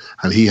him,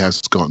 and he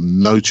has got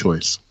no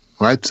choice,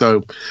 right?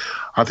 So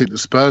I think the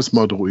Spurs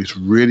model is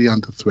really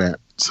under threat.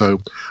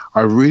 So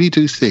I really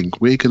do think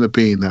we're going to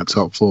be in that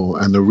top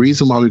four. And the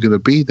reason why we're going to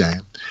be there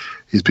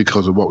is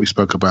because of what we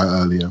spoke about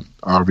earlier,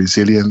 our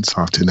resilience,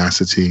 our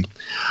tenacity,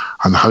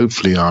 and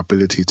hopefully our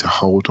ability to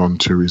hold on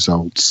to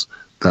results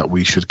that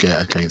we should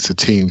get against the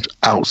teams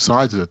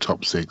outside of the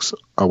top six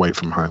away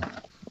from home.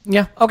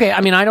 Yeah. Okay.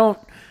 I mean, I don't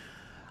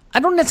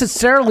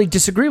necessarily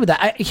disagree with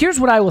that. Here's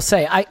what I will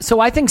say.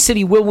 I think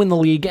City will win the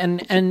league,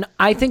 and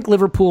I think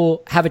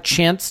Liverpool have a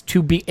chance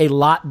to be a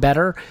lot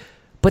better.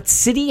 But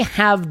City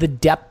have the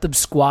depth of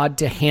squad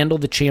to handle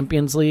the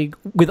Champions League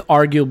with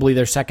arguably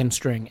their second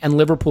string, and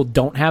Liverpool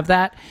don't have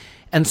that.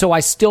 And so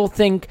I still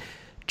think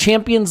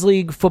Champions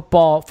League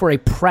football for a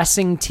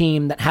pressing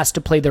team that has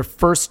to play their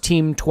first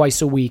team twice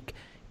a week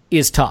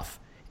is tough.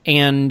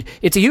 And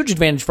it's a huge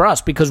advantage for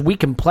us because we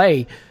can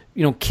play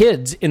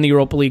kids in the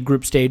Europa League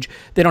group stage.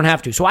 They don't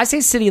have to. So I say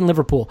City and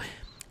Liverpool.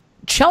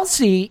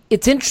 Chelsea,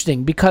 it's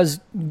interesting because,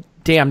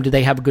 damn, do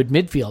they have a good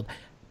midfield.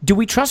 Do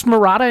we trust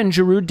Morata and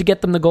Giroud to get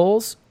them the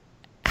goals?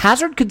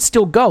 Hazard could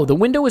still go. The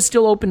window is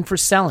still open for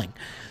selling.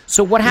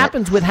 So what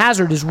happens with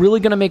Hazard is really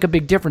going to make a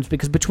big difference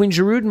because between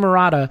Giroud and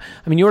Morata,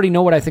 I mean, you already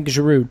know what I think of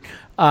Giroud.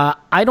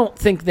 I don't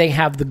think they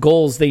have the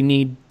goals they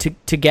need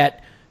to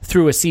get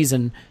through a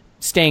season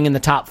staying in the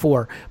top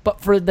four.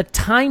 But for the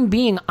time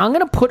being, I'm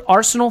going to put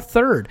Arsenal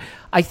third.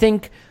 I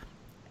think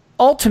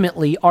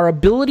ultimately our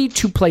ability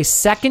to play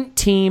second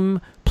team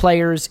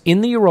players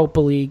in the Europa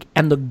League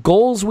and the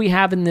goals we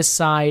have in this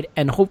side,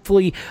 and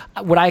hopefully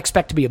what I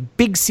expect to be a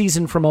big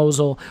season from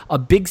Ozil, a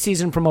big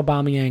season from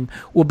Aubameyang,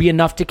 will be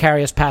enough to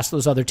carry us past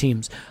those other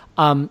teams.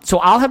 So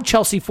I'll have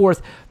Chelsea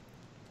fourth.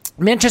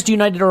 Manchester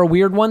United are a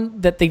weird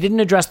one. That they didn't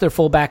address their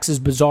fullbacks is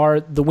bizarre.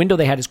 The window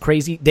they had is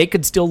crazy. They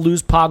could still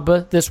lose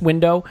Pogba this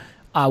window.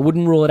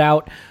 Wouldn't rule it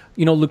out.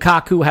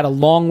 Lukaku had a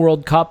long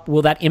World Cup.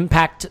 Will that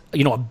impact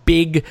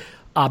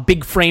a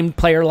big framed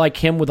player like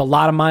him with a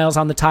lot of miles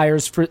on the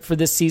tires for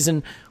this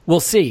season? We'll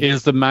see.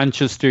 Is the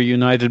Manchester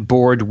United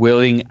board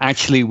willing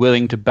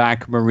to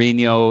back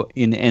Mourinho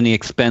in any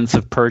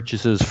expensive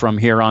purchases from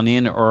here on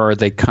in, or are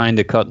they kind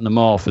of cutting them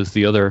off as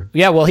the other?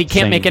 Yeah, well, he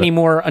can't make any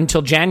more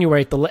until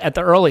January at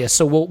the earliest,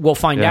 so we'll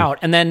find out.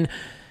 And then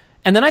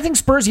I think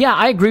Spurs,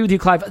 I agree with you,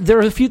 Clive. There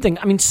are a few things.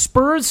 I mean,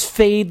 Spurs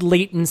fade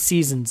late in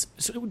seasons.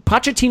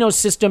 Pochettino's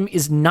system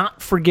is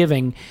not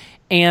forgiving,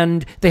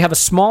 and they have a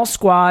small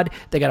squad.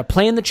 They got to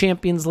play in the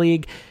Champions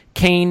League.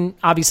 Kane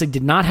obviously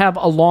did not have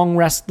a long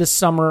rest this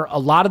summer. A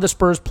lot of the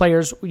Spurs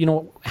players,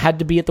 had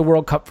to be at the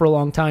World Cup for a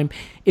long time.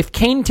 If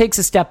Kane takes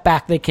a step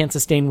back, they can't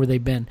sustain where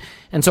they've been.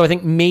 And so I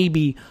think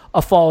maybe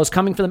a fall is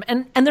coming for them.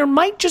 And there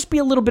might just be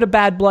a little bit of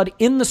bad blood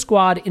in the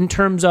squad in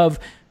terms of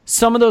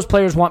some of those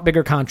players want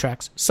bigger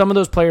contracts. Some of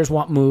those players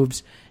want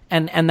moves.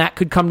 And that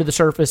could come to the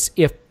surface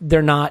if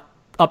they're not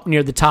up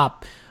near the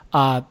top,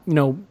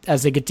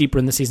 as they get deeper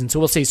in the season. So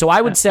we'll see. So I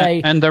would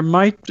say... And there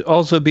might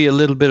also be a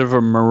little bit of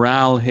a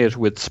morale hit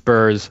with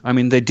Spurs. I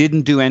mean, they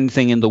didn't do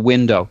anything in the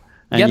window.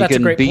 And that's a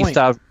great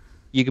point.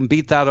 You can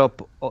beat that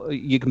up.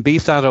 You can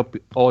beat that up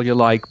all you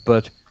like,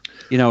 but...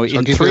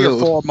 in 3 or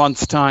 4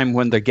 months' time,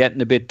 when they're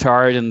getting a bit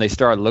tired and they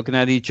start looking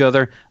at each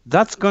other,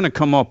 that's going to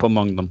come up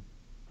among them.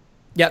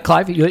 Yeah,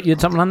 Clive, you had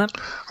something on that?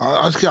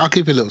 I'll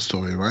give you a little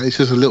story, right? It's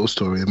just a little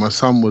story. My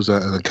son was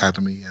at an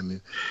academy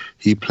and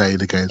he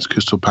played against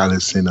Crystal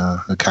Palace in an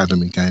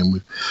academy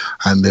game.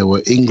 And there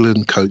were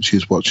England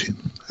coaches watching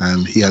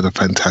and he had a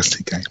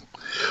fantastic game.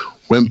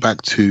 Went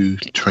back to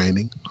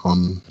training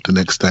on the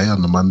next day,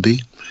 on the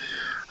Monday,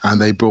 and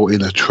they brought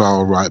in a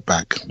trial right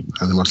back.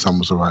 And then my son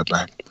was a right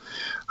back.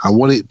 And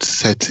what it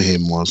said to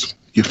him was,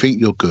 you think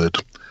you're good,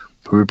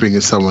 but we're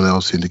bringing someone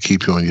else in to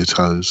keep you on your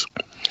toes.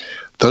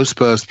 Those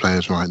Spurs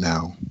players right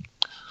now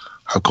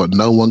have got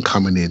no one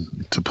coming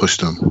in to push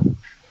them,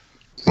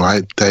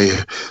 right?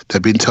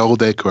 They've been told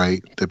they're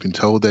great. They've been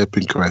told they've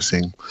been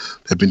progressing.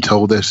 They've been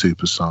told they're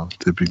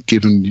superstars. They've been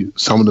given,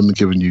 some of them are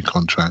given new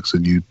contracts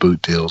and new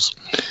boot deals.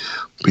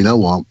 But you know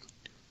what?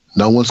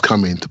 No one's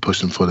coming in to push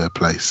them for their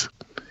place.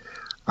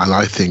 And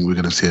I think we're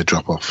going to see a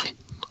drop-off.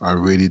 I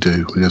really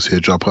do. We're going to see a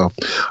drop-off.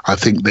 I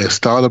think their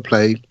style of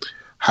play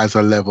has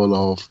a level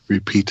of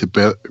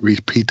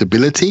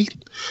repeatability.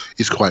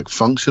 It's quite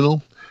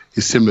functional.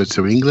 It's similar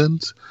to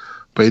England.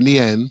 But in the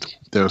end,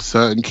 there are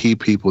certain key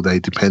people they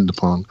depend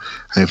upon.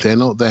 And if they're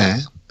not there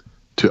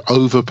to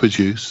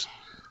overproduce,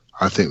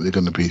 I think they're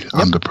going to be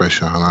under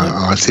pressure. And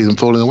I see them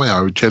falling away.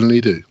 I generally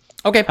do.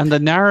 Okay. And the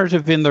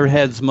narrative in their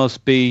heads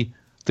must be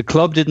the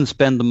club didn't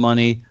spend the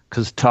money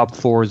because top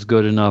four is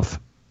good enough.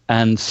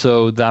 And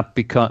so that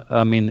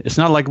it's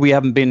not like we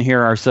haven't been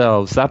here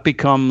ourselves. That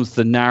becomes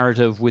the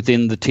narrative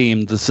within the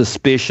team, the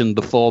suspicion,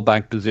 the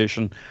fallback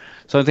position.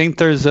 So I think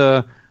there's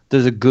a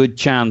good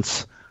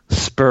chance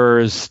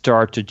Spurs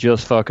start to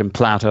just fucking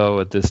plateau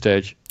at this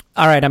stage.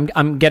 All right,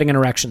 I'm getting an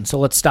erection, so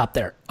let's stop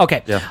there.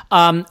 Okay, yeah.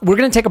 We're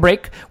going to take a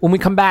break. When we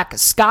come back,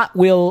 Scott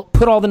will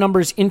put all the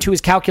numbers into his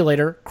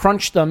calculator,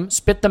 crunch them,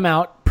 spit them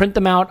out, print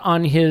them out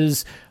on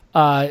his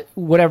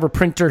whatever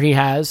printer he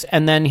has,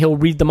 and then he'll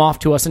read them off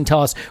to us and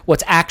tell us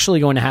what's actually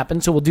going to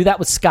happen. So we'll do that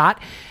with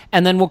Scott,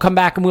 and then we'll come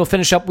back and we'll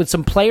finish up with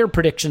some player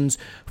predictions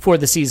for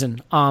the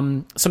season.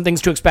 Some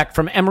things to expect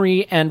from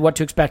Emery and what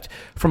to expect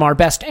from our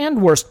best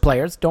and worst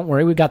players. Don't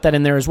worry, we got that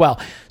in there as well.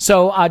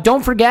 So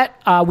don't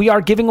forget, we are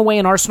giving away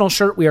an Arsenal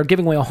shirt. We are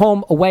giving away a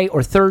home, away,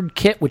 or third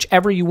kit,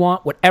 whichever you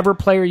want, whatever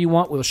player you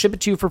want. We'll ship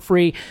it to you for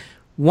free.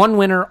 One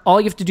winner. All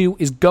you have to do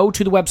is go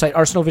to the website,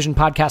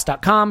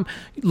 arsenalvisionpodcast.com,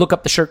 look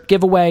up the shirt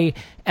giveaway,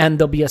 and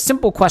there'll be a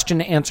simple question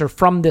to answer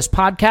from this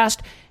podcast,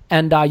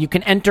 and you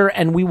can enter,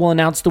 and we will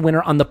announce the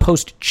winner on the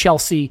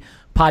post-Chelsea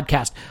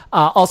podcast.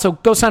 Also,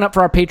 go sign up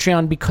for our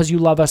Patreon because you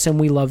love us and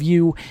we love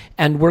you,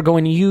 and we're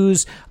going to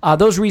use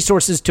those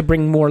resources to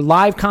bring more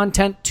live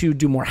content, to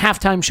do more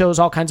halftime shows,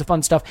 all kinds of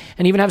fun stuff,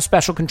 and even have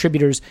special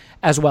contributors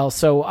as well.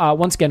 So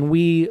once again,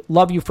 we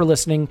love you for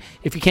listening.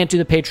 If you can't do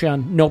the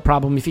Patreon, no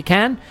problem. If you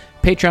can,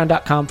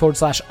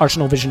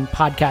 patreon.com/Arsenal Vision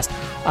Podcast.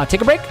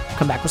 Take a break.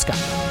 Come back with Scott.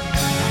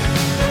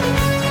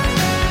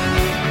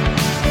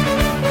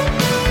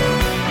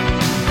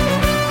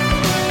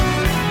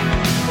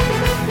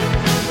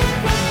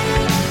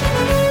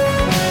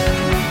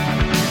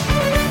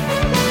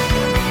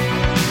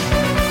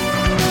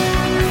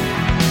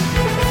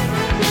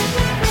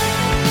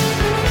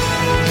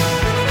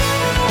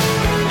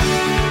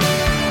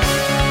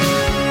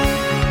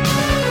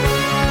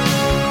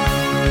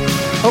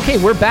 Okay,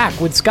 we're back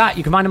with Scott.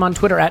 You can find him on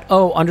Twitter at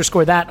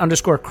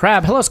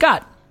 @O_that_crab. Hello,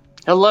 Scott.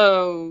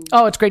 Hello.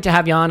 Oh, it's great to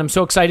have you on. I'm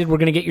so excited. We're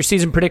going to get your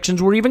season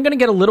predictions. We're even going to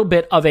get a little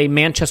bit of a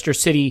Manchester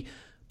City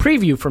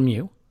preview from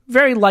you.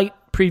 Very light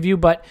preview,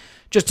 but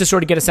just to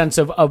sort of get a sense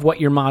of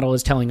what your model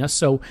is telling us.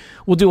 So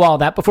we'll do all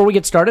that. Before we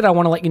get started, I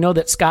want to let you know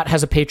that Scott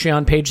has a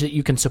Patreon page that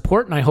you can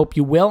support, and I hope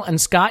you will. And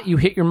Scott, you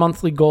hit your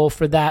monthly goal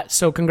for that,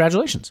 so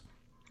congratulations.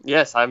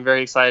 Yes, I'm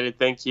very excited.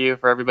 Thank you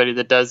for everybody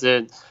that does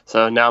it.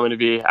 So now I'm going to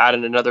be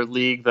adding another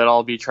league that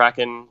I'll be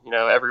tracking,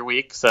 every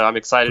week. So I'm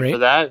excited for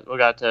that. We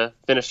got to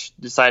finish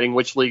deciding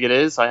which league it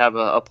is. I have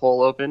a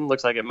poll open.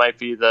 Looks like it might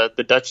be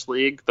the Dutch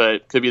league,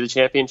 but could be the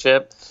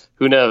championship.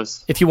 Who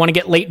knows? If you want to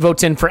get late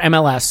votes in for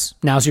MLS,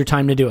 now's your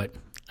time to do it.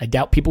 I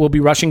doubt people will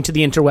be rushing to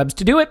the interwebs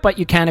to do it, but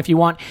you can if you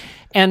want.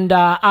 And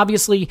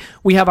obviously,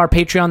 we have our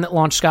Patreon that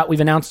launched, Scott. We've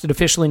announced it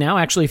officially now.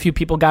 Actually, a few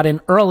people got in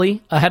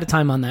early ahead of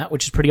time on that,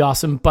 which is pretty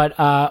awesome. But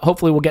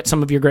hopefully we'll get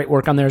some of your great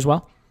work on there as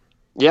well.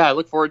 Yeah, I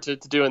look forward to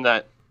doing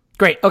that.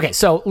 Great. Okay,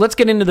 so let's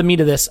get into the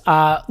meat of this.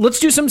 Let's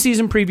do some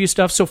season preview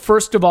stuff. So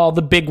first of all,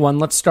 the big one.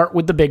 Let's start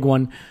with the big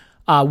one.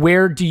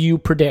 Where do you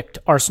predict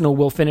Arsenal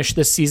will finish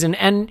this season?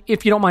 And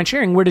if you don't mind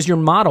sharing, where does your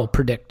model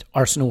predict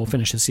Arsenal will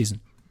finish this season?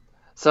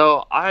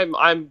 So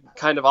I'm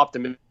kind of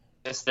optimistic.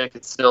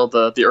 It's still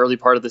the early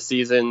part of the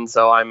season,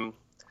 so I'm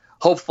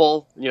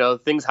hopeful.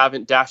 Things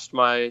haven't dashed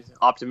my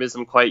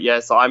optimism quite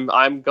yet, so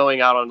I'm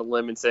going out on a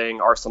limb and saying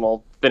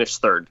Arsenal finish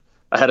third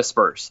ahead of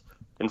Spurs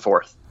in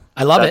fourth.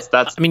 I love it.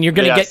 You're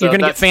going to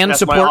get fan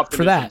support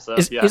for that. So,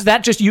 is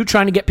that just you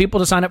trying to get people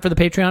to sign up for the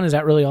Patreon? Is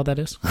that really all that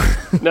is?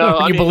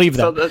 No, you believe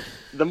that. So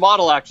the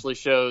model actually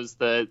shows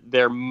that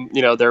their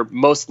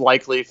most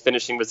likely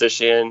finishing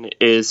position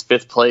is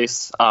fifth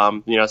place.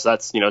 So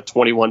that's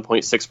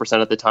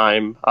 21.6% of the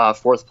time.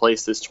 Fourth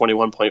place is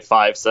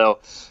 21.5. So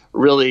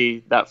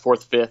really, that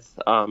fourth, fifth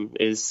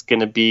is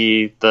going to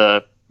be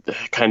the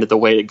kind of the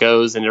way it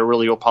goes, and it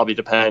really will probably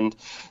depend.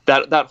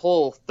 That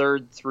whole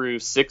 3rd through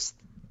 6th,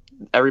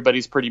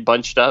 everybody's pretty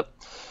bunched up,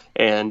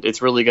 and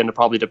it's really going to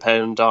probably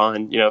depend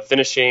on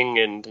finishing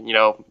and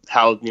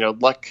how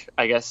luck,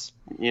 I guess,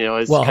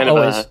 is kind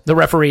of the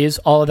referees,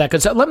 all of that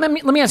good stuff. Let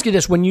me ask you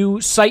this: when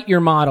you cite your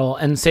model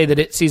and say that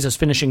it sees us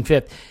finishing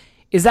 5th,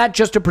 is that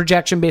just a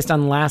projection based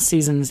on last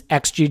season's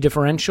XG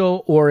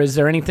differential, or is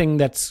there anything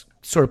that's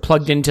sort of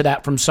plugged into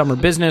that from summer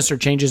business or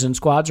changes in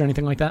squads or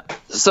anything like that?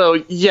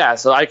 So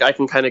I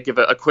can kind of give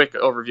a quick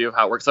overview of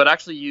how it works. So it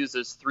actually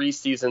uses 3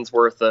 seasons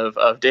worth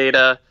of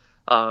data.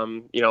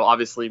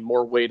 Obviously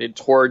more weighted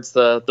towards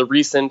the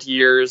recent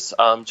years,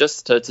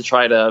 just to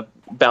try to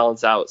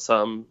balance out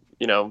some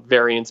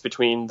variance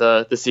between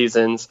the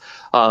seasons.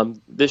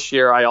 This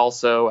year I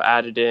also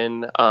added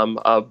in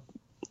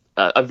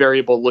a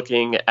variable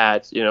looking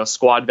at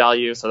squad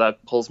value, so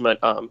that pulls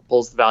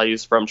the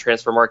values from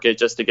Transfer Market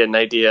just to get an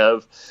idea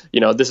of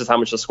this is how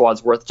much the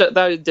squad's worth.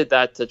 I did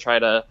that to try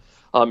to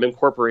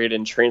incorporate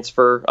in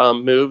transfer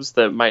moves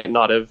that might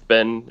not have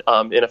been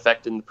in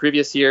effect in the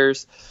previous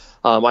years.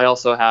 I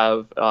also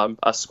have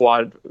a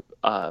squad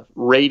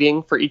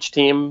rating for each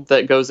team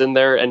that goes in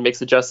there and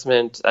makes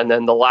adjustment. And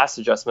then the last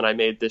adjustment I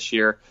made this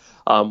year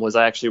was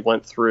I actually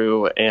went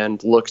through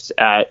and looked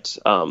at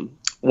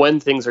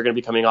when things are going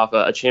to be coming off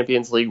a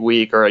Champions League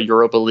week or a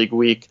Europa League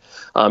week,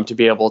 to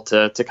be able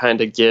to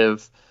kind of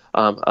give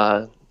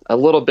a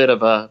little bit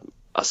of a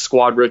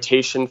squad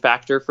rotation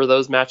factor for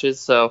those matches.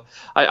 So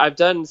I've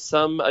done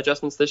some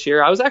adjustments this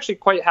year. I was actually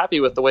quite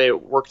happy with the way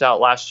it worked out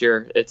last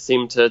year. It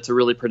seemed to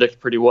really predict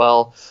pretty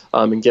well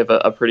and give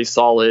a pretty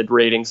solid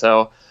rating.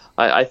 So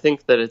I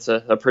think that it's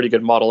a pretty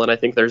good model, and I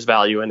think there's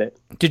value in it.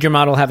 Did your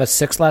model have a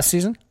 6 last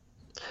season?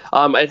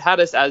 It had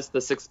us as the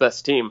 6th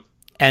best team.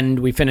 And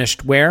we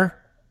finished where?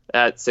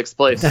 At 6th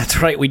place.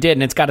 That's right, we did,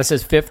 and it's got us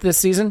as 5th this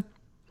season?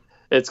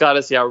 It's got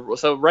us, yeah.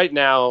 So right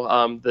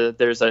now,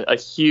 there's a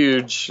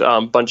huge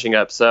bunching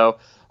up. So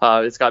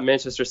it's got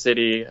Manchester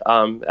City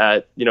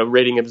at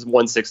rating of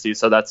 160,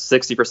 so that's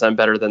 60%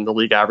 better than the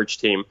league average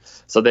team.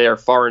 So they are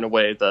far and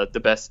away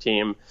the best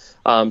team.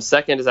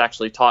 Second is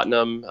actually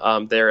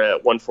Tottenham. They're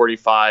at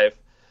 145.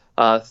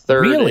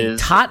 Third really? is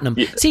Tottenham.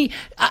 Yeah. See,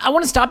 I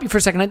want to stop you for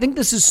a second. I think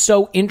this is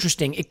so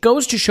interesting. It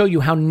goes to show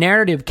you how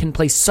narrative can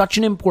play such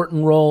an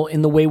important role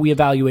in the way we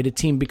evaluate a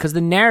team, because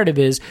the narrative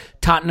is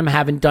Tottenham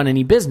haven't done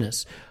any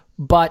business.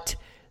 But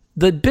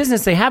the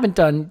business they haven't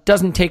done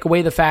doesn't take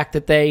away the fact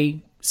that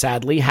they,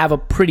 sadly, have a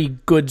pretty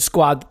good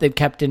squad that they've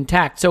kept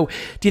intact. So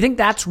do you think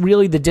that's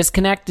really the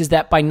disconnect, is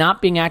that by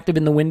not being active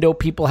in the window,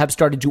 people have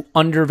started to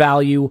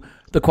undervalue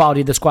the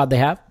quality of the squad they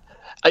have?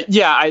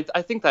 Yeah,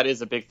 I think that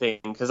is a big thing,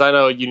 because I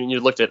know you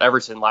looked at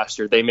Everton last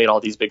year. They made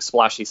all these big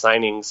splashy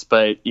signings,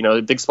 but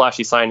big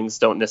splashy signings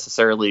don't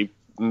necessarily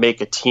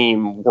make a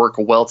team work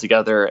well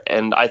together.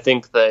 And I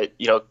think that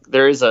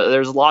there's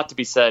a lot to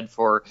be said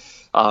for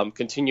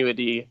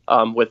continuity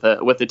with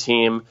a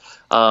team.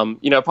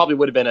 It probably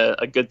would have been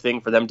a good thing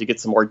for them to get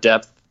some more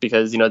depth,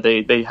 because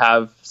they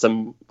have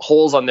some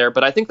holes on there,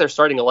 but I think their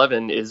starting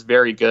 11 is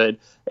very good.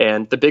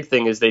 And the big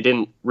thing is they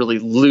didn't really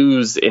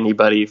lose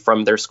anybody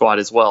from their squad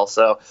as well.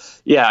 So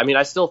yeah,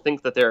 I still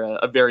think that they're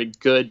a very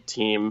good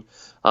team.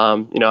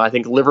 I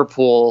think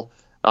Liverpool,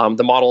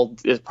 the model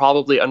is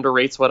probably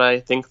underrates what I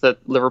think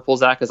that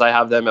Liverpool's at, because I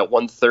have them at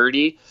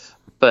 130,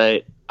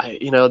 but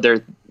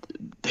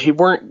they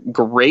weren't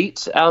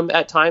great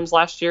at times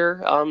last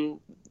year.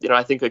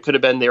 I think it could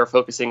have been they were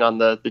focusing on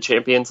the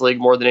Champions League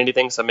more than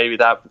anything, so maybe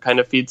that kind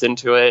of feeds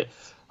into it.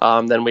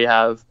 Then we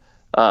have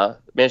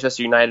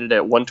Manchester United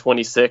at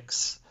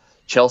 126,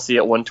 Chelsea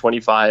at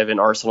 125, and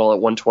Arsenal at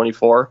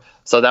 124.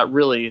 So that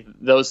really,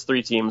 those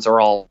 3 teams are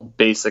all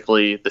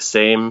basically the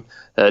same.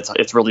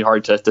 It's really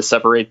hard to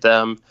separate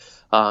them.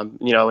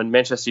 In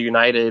Manchester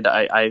United,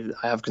 I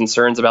have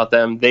concerns about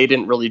them. They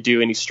didn't really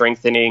do any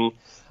strengthening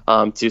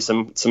to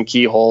some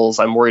key holes.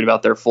 I'm worried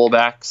about their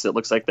fullbacks. It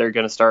looks like they're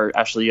going to start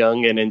Ashley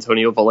Young and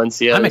Antonio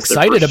Valencia. I'm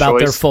excited about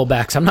their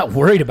fullbacks. I'm not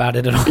worried about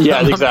it at all.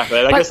 Yeah, exactly.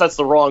 I guess that's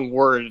the wrong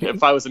word.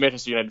 If I was a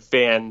Manchester United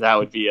fan, that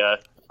would be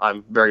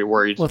I'm very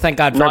worried. Well, thank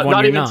God for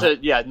everyone you're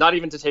not. Not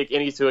even to take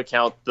into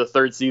account the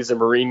third season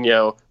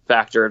Mourinho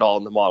factor at all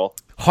in the model.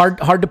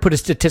 Hard to put a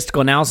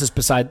statistical analysis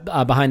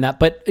behind that.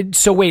 But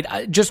so wait,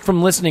 just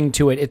from listening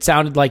to it, it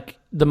sounded like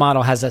the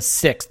model has a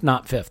 6th,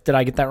 not 5th. Did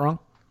I get that wrong?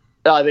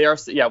 They are.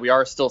 Yeah, we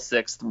are still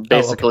 6th,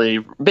 basically.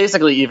 Okay.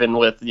 Basically, even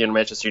with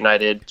Manchester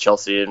United,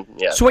 Chelsea, and So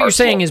what Arsenal. You're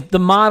saying is the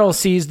model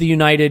sees the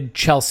United,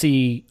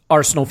 Chelsea,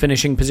 Arsenal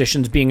finishing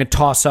positions being a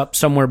toss-up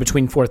somewhere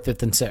between 4th,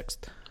 5th, and 6th.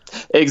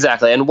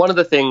 Exactly, and one of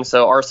the things.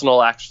 So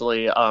Arsenal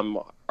actually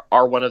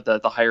are one of the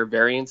higher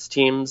variance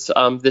teams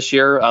this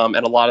year, and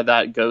a lot of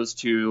that goes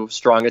to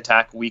strong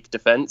attack, weak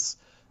defense.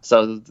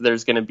 So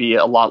there's going to be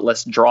a lot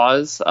less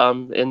draws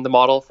in the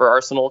model for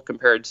Arsenal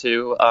compared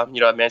to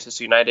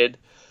Manchester United.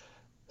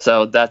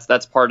 So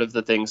that's part of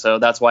the thing. So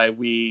that's why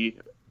we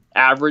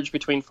average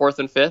between 4th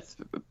and 5th,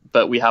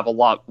 but we have a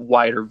lot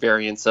wider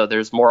variance. So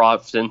there's more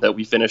often that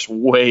we finish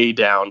way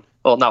down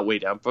well, not way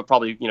down, but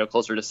probably,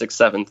 closer to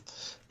 6th,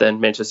 7th than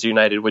Manchester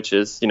United, which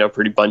is,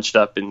 pretty bunched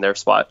up in their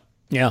spot.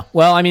 Yeah.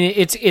 Well, I mean,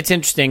 it's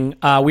interesting.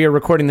 We are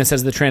recording this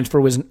as the transfer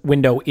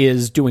window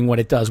is doing what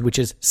it does, which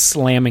is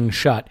slamming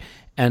shut,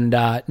 and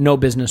no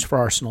business for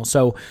Arsenal.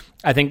 So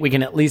I think we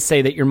can at least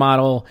say that your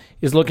model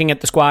is looking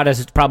at the squad as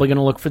it's probably going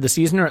to look for the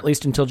season, or at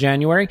least until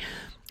January.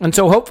 And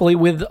so hopefully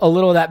with a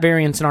little of that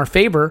variance in our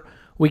favor,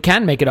 we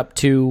can make it up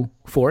to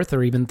 4th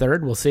or even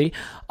 3rd. We'll see.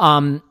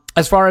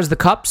 As far as the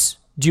cups,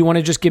 do you want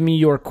to just give me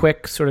your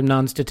quick sort of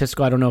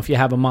non-statistical, I don't know if you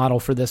have a model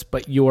for this,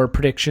 but your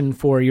prediction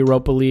for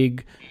Europa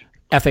League,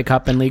 FA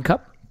Cup, and League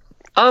Cup?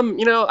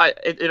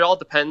 It all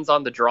depends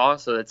on the draw.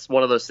 So it's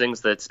one of those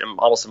things that's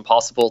almost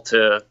impossible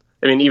to.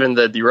 I mean, even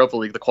the Europa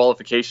League, the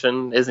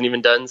qualification isn't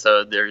even done,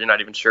 so you're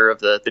not even sure of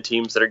the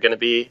teams that are going to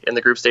be in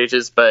the group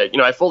stages. But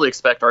I fully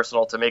expect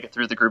Arsenal to make it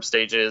through the group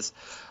stages,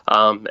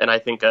 and I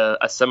think a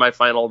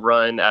semifinal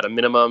run at a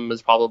minimum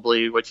is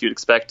probably what you'd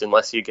expect,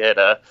 unless you get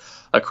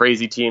a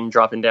crazy team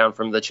dropping down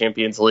from the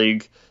Champions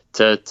League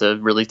to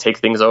really take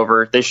things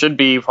over. They should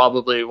be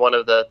probably one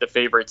of the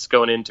favorites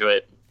going into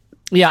it.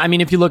 Yeah, I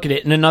mean, if you look at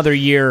it, in another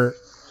year,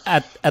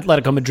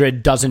 Atletico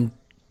Madrid doesn't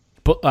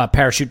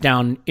parachute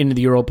down into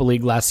the Europa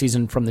League last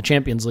season from the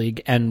Champions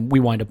League, and we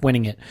wind up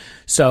winning it.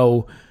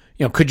 So,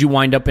 could you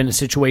wind up in a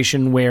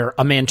situation where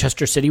a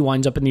Manchester City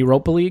winds up in the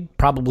Europa League?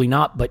 Probably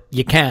not, but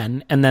you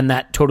can, and then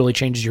that totally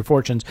changes your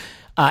fortunes.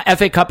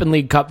 FA Cup and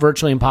League Cup,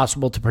 virtually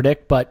impossible to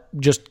predict, but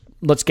just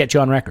let's get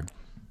you on record.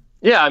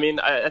 Yeah, I mean,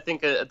 I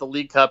think at the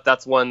League Cup,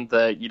 that's one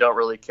that you don't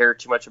really care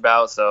too much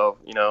about. So,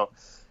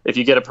 if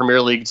you get a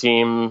Premier League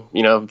team,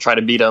 try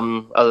to beat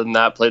them. Other than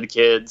that, play the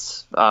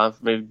kids.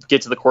 Maybe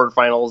get to the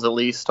quarterfinals at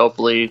least.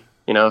 Hopefully,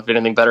 if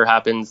anything better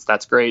happens,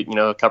 that's great.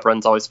 Cup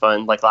run's always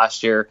fun. Like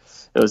last year,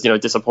 it was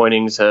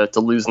disappointing to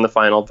lose in the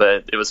final,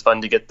 but it was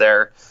fun to get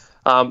there.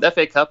 The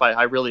FA Cup,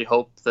 I really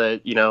hope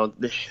that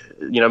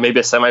maybe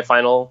a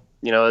semifinal.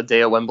 A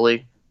day at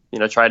Wembley.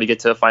 Try to get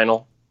to a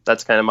final.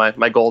 That's kind of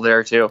my goal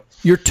there too.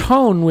 Your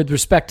tone with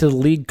respect to the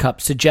League Cup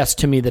suggests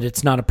to me that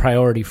it's not a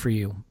priority for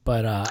you,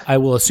 but I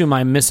will assume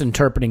I'm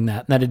misinterpreting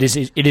that it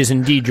is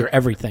indeed your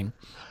everything.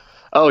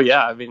 Oh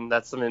yeah, I mean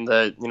that's something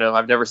that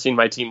I've never seen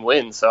my team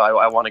win, so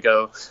I want to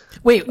go.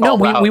 Wait, no,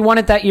 we won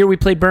it that year. We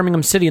played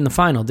Birmingham City in the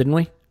final, didn't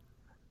we?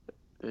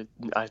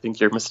 I think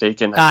you're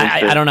mistaken.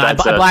 I don't know. I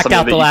blacked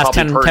out the last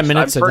 10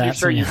 minutes of that. I'm pretty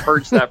sure you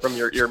purged that from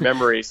your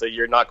memory, so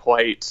you're not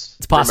quite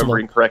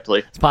remembering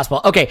correctly. It's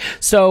possible. Okay,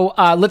 so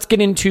let's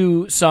get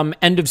into some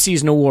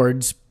end-of-season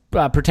awards.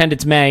 Pretend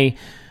it's May.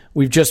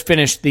 We've just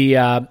finished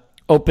the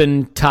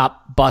open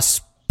top bus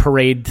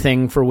parade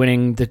thing for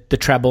winning the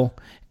treble,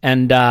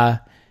 and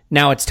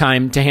now it's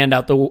time to hand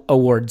out the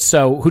awards.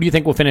 So who do you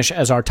think will finish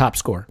as our top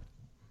scorer?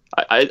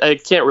 I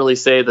can't really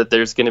say that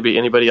there's going to be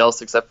anybody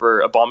else except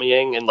for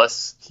Aubameyang,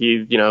 unless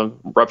he,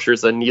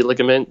 ruptures a knee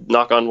ligament,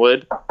 knock on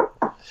wood.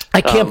 I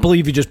can't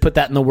believe you just put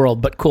that in the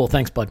world, but cool.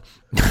 Thanks, bud.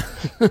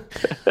 All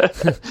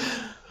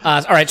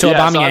right, so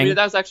Aubameyang. So, I mean,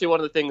 that was actually one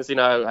of the things,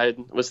 I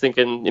was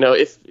thinking,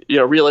 if,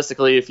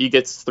 realistically, if he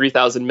gets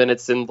 3,000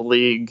 minutes in the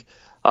league,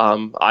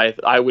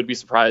 I would be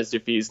surprised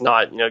if he's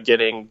not,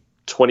 getting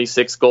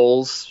 26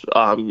 goals.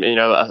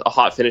 A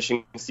hot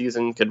finishing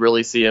season could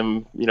really see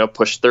him,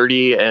 push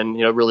 30 and,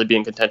 really be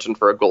in contention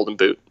for a golden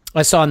boot.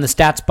 I saw in the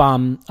Stats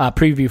Bomb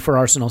preview for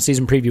Arsenal,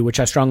 season preview, which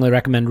I strongly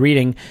recommend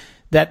reading,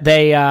 that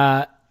they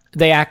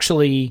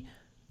actually,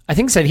 I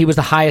think, said he was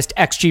the highest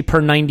XG per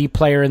 90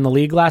 player in the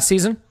league last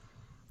season.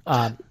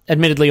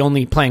 Admittedly,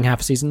 only playing half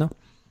a season, though.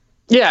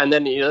 Yeah, and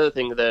then the other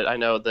thing that I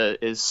know that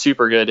is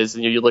super good is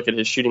you look at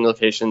his shooting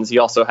locations. He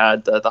also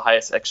had the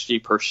highest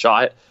XG per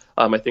shot.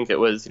 I think it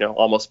was,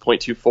 almost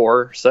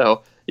 0.24.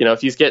 So,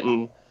 if he's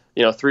getting,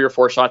 3 or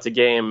 4 shots a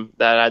game,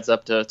 that adds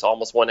up to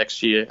almost 1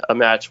 XG a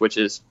match, which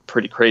is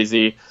pretty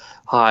crazy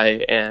high.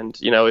 And,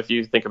 if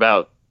you think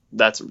about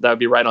that would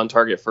be right on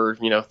target for,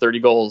 30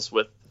 goals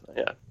with,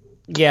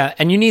 Yeah,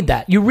 and you need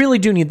that. You really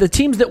do need. The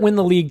teams that win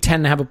the league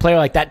tend to have a player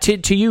like that.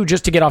 To you,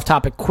 just to get off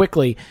topic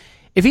quickly,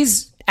 if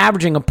he's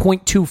averaging a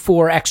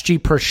 0.24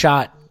 XG per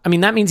shot, I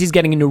mean, that means he's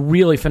getting into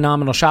really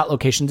phenomenal shot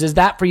locations. Is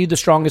that for you the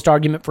strongest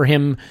argument for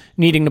him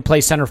needing to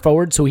play center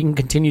forward so he can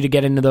continue to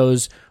get into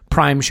those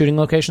prime shooting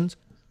locations?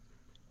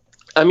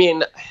 I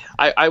mean,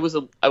 I was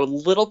a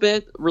little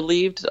bit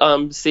relieved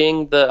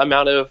seeing the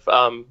amount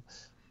of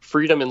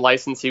freedom and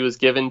license he was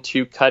given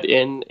to cut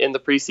in the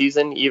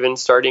preseason, even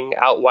starting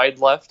out wide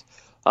left.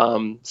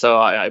 So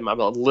I'm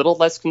a little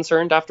less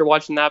concerned after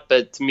watching that,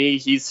 but to me,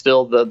 he's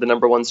still the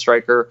number one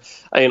striker.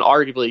 I mean,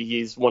 arguably,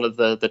 he's one of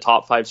the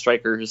top 5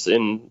 strikers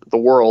in the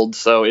world.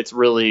 So it's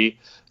really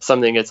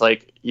something. It's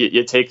like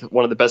you take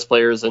one of the best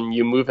players and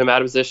you move him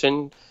out of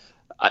position.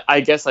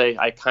 I guess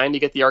I kind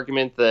of get the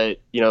argument that,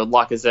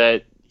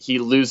 Lacazette, he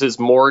loses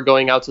more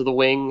going out to the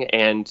wing,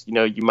 and,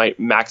 you might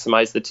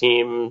maximize the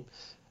team,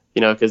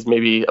 because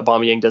maybe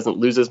Aubameyang doesn't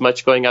lose as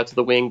much going out to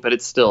the wing, but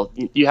it's still,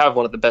 you have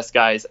one of the best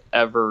guys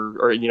ever,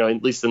 or,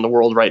 at least in the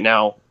world right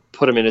now,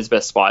 put him in his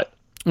best spot.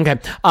 Okay.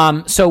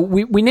 So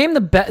we named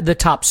the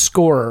top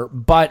scorer,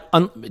 but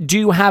do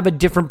you have a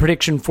different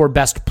prediction for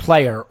best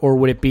player, or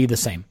would it be the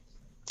same?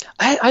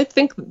 I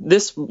think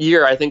this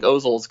year,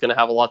 Ozil's going to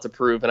have a lot to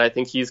prove, and I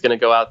think he's going to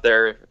go out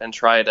there and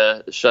try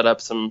to shut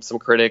up some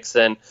critics.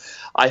 And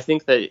I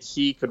think that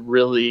he could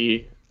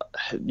really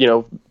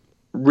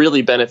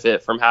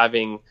benefit from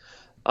having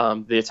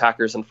the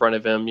attackers in front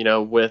of him,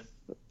 with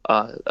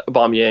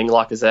Aubameyang,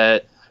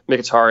 Lacazette,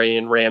 Mkhitaryan,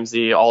 and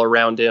Ramsey all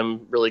around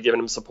him, really giving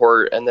him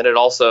support. And then it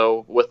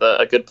also with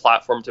a good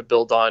platform to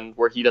build on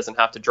where he doesn't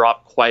have to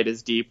drop quite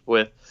as deep,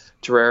 with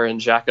Torreira and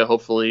Xhaka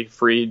hopefully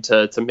freed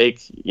to make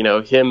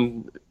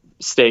him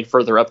stay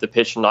further up the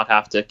pitch and not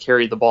have to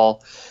carry the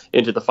ball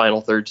into the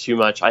final third too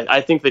much. I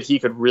think that he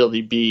could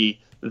really be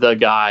the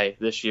guy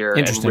this year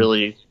and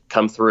really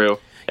come through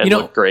and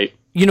look great.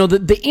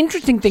 The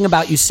interesting thing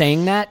about you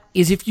saying that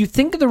is if you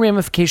think of the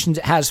ramifications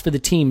it has for the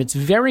team, it's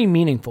very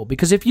meaningful,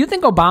 because if you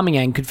think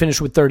Aubameyang could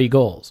finish with 30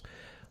 goals,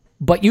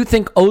 but you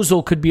think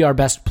Ozil could be our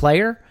best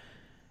player,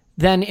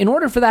 then in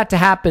order for that to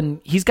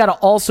happen, he's got to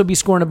also be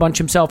scoring a bunch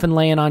himself and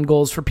laying on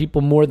goals for people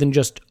more than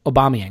just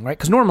Aubameyang, right?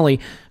 Because normally,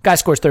 guy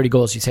scores 30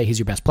 goals, you say he's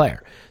your best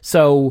player.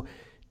 So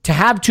to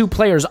have two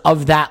players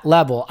of that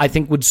level, I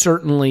think would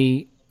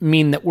certainly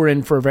mean that we're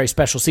in for a very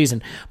special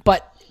season.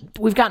 But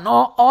we've gotten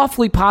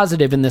awfully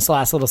positive in this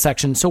last little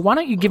section, so why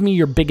don't you give me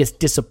your biggest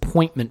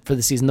disappointment for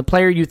the season, the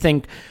player you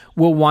think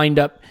will wind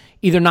up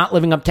either not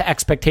living up to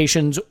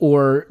expectations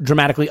or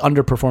dramatically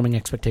underperforming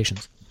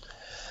expectations?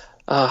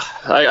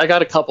 I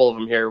got a couple of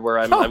them here where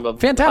I'm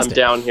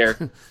down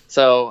here.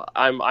 So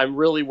I'm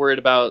really worried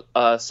about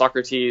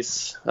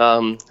Socrates,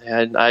 and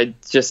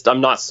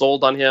I'm not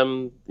sold on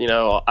him.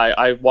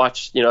 I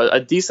watched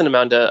a decent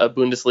amount of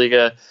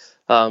Bundesliga.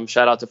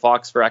 Shout out to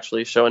Fox for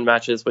actually showing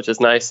matches, which is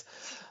nice.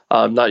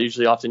 Not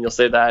usually often you'll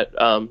say that.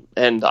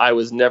 And I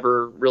was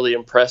never really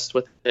impressed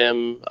with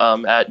him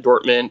at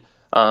Dortmund.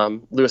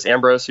 Louis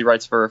Ambrose, who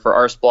writes for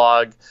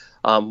Arsblog,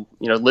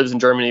 lives in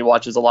Germany,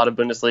 watches a lot of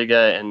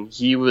Bundesliga, and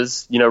he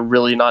was,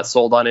 really not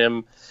sold on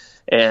him.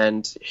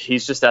 And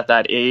he's just at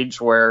that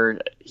age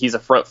where he's a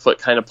front foot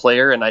kind of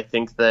player. And I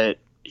think that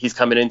he's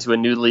coming into a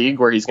new league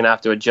where he's going to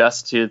have to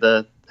adjust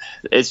to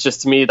it's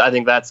just, to me, I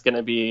think that's going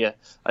to be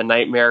a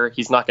nightmare.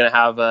 He's not going to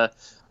have a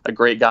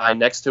great guy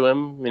next to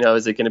him.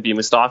 Is it going to be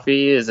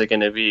Mustafi? Is it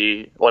going to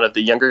be one of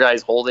the younger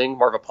guys holding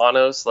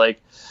Mavropanos?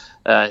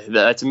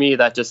 To me,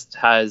 that just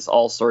has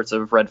all sorts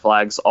of red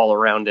flags all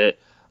around it.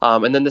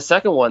 And then the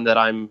second one that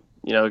I'm,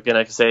 going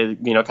to say,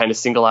 kind of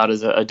single out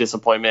as a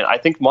disappointment, I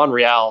think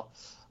Monreal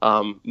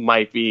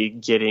might be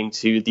getting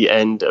to the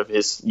end of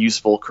his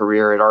useful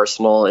career at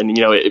Arsenal. And,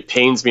 it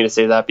pains me to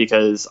say that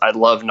because I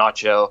love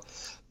Nacho,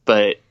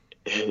 but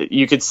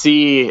you could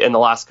see in the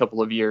last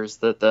couple of years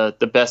that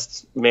the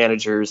best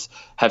managers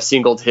have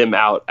singled him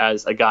out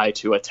as a guy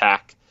to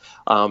attack.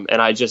 And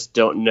I just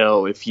don't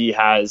know if he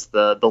has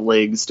the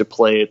legs to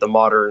play the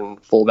modern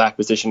fullback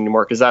position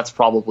anymore, because that's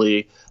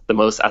probably the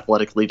most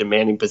athletically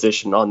demanding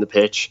position on the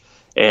pitch.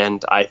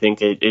 And I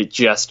think it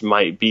just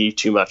might be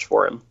too much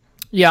for him.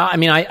 Yeah,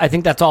 I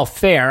think that's all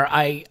fair.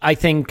 I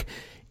think,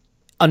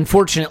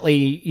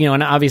 unfortunately,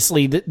 and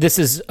obviously this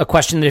is a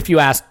question that if you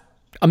asked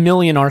a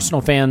million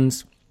Arsenal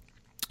fans,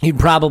 you'd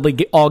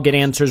probably all get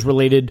answers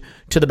related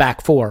to the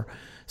back four.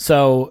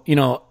 So,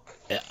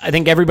 I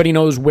think everybody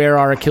knows where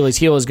our Achilles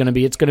heel is going to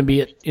be. It's going to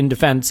be in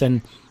defense.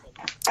 And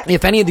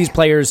if any of these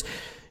players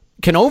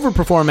can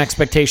overperform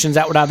expectations,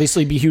 that would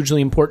obviously be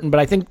hugely important.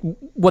 But I think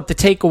what the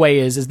takeaway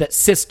is that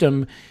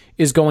system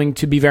is going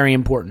to be very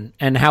important,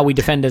 and how we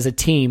defend as a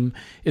team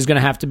is going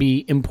to have to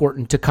be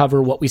important to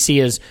cover what we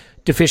see as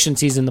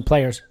deficiencies in the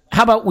players.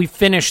 How about we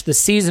finish the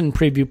season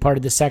preview part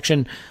of this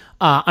section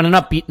on an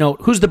upbeat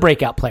note? Who's the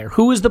breakout player?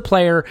 Who is the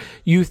player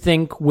you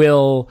think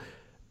will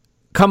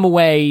come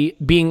away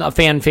being a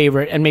fan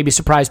favorite and maybe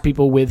surprise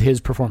people with his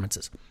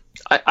performances?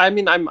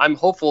 I'm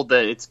hopeful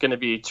that it's going to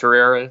be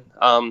Torreira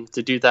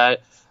to do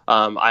that.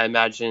 I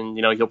imagine,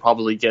 he'll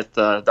probably get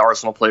the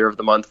Arsenal Player of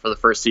the Month for the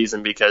first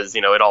season because,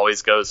 it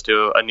always goes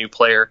to a new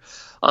player.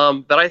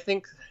 But I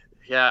think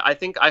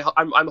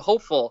I'm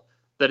hopeful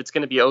that it's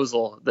going to be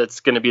Ozil that's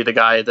going to be the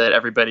guy that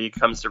everybody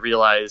comes to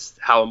realize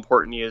how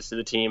important he is to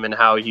the team and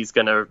how he's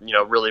going to,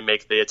 really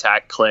make the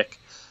attack click.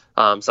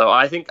 So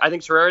I think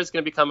Torreira is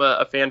going to become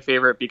a fan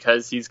favorite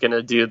because he's going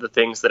to do the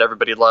things that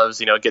everybody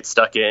loves, get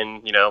stuck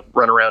in,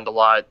 run around a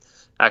lot,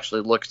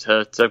 actually look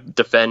to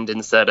defend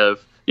instead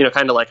of,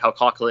 kind of like how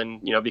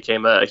Coughlin,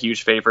 became a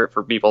huge favorite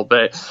for people.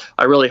 But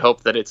I really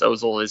hope that it's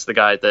Ozil is the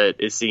guy that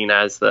is seen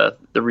as the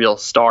real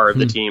star of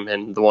the team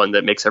and the one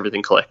that makes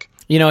everything click.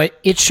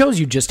 It shows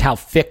you just how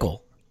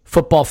fickle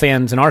football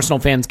fans and Arsenal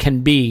fans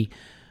can be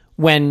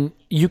when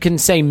you can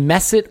say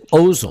Mesut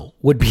Ozil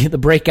would be the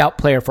breakout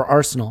player for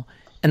Arsenal,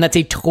 and that's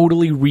a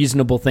totally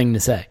reasonable thing to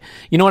say.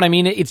 You know what I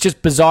mean? It's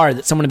just bizarre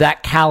that someone of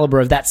that caliber,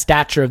 of that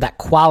stature, of that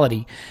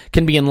quality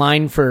can be in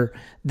line for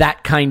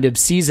that kind of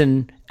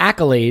season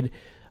accolade.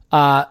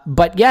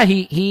 But yeah,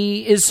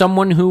 he is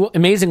someone who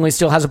amazingly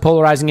still has a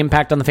polarizing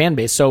impact on the fan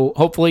base. So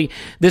hopefully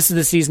this is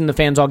the season the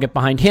fans all get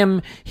behind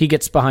him. He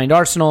gets behind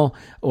Arsenal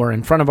or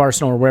in front of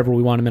Arsenal or wherever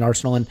we want him in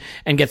Arsenal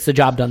and gets the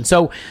job done.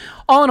 So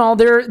all in all,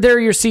 they're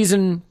your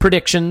season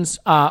predictions.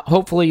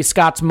 Hopefully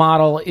Scott's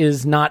model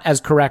is not as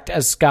correct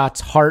as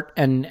Scott's heart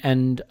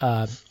and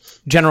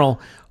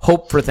general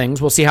hope for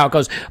things. We'll see how it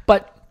goes.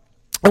 But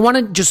I want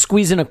to just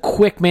squeeze in a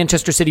quick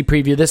Manchester City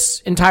preview.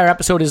 This entire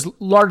episode is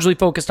largely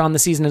focused on the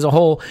season as a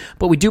whole,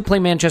 but we do play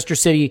Manchester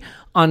City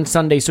on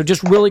Sunday. So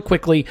just really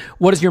quickly,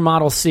 what does your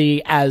model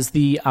see as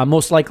the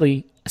most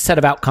likely set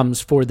of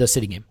outcomes for the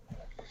City game?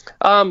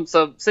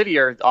 So City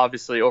are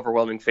obviously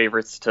overwhelming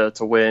favorites to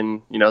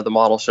win. The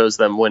model shows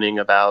them winning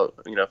about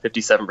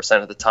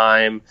 57% of the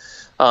time.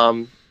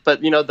 But,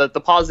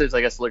 the positives,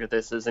 I guess, to look at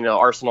this is,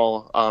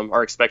 Arsenal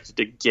are expected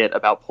to get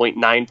about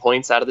 0.9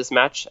 points out of this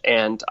match.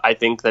 And I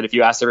think that if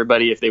you asked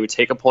everybody if they would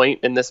take a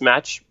point in this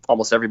match,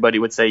 almost everybody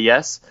would say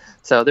yes.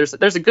 So there's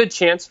a good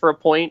chance for a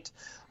point.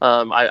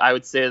 I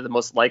would say the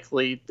most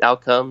likely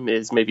outcome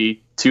is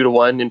maybe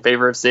 2-1 in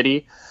favor of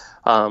City.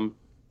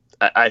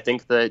 I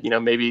think that,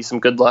 maybe some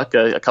good luck,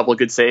 a couple of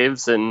good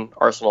saves, and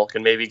Arsenal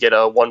can maybe get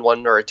a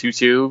 1-1 or a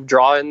 2-2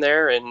 draw in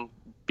there and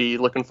be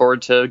looking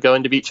forward to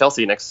going to beat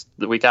Chelsea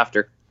the week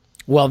after.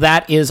 Well,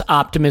 that is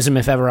optimism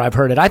if ever I've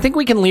heard it. I think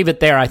we can leave it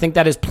there. I think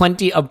that is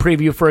plenty of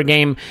preview for a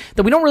game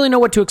that we don't really know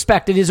what to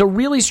expect. It is a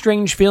really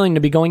strange feeling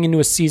to be going into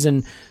a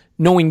season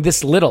knowing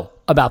this little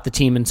about the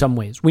team in some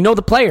ways. We know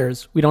the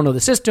players. We don't know the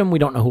system. We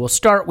don't know who will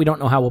start. We don't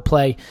know how we'll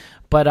play.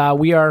 But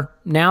we are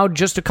now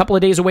just a couple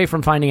of days away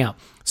from finding out.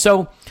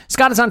 So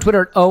Scott is on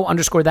Twitter at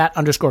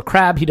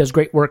O_that_crab. He does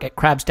great work at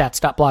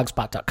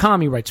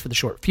crabstats.blogspot.com. He writes for the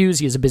Short Fuse.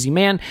 He is a busy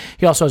man.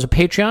 He also has a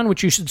Patreon,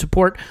 which you should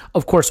support,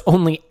 of course,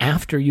 only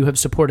after you have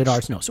supported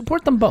ours. No,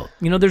 support them both.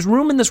 There's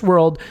room in this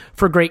world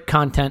for great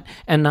content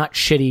and not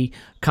shitty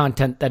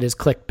content that is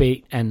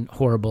clickbait and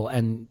horrible.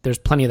 And there's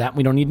plenty of that.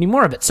 We don't need any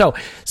more of it. So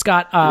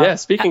Scott,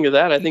 speaking of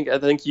that, I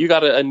think you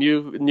got a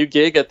new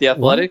gig at The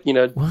Athletic.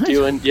 What?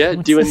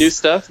 Doing new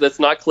stuff that's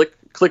not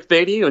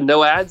clickbaity and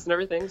no ads and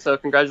everything. So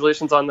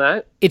congratulations on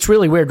that. It's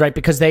really weird, right?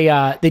 Because they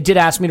did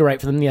ask me to write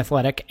for them, The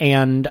Athletic,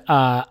 and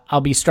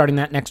I'll be starting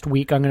that next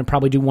week. I'm going to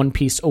probably do one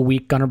piece a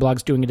week.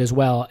 Gunnerblog's doing it as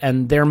well,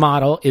 and their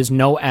model is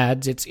no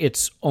ads.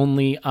 It's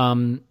only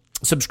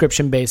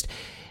subscription based.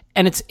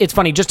 And it's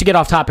funny, just to get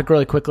off topic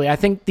really quickly, I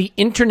think the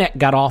internet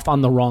got off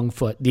on the wrong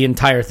foot, the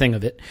entire thing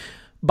of it,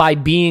 by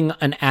being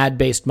an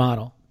ad-based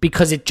model,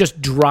 because it just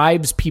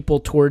drives people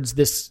towards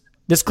this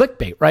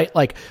clickbait, right?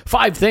 Like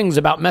 5 things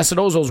about Mesut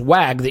Ozil's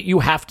WAG that you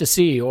have to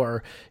see,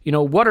 or,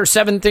 what are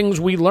 7 things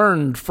we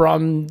learned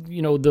from,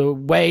 the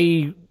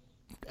way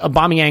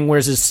Aubameyang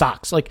wears his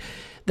socks. Like,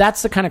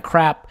 that's the kind of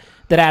crap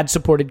that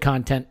ad-supported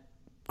content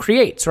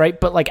creates, right?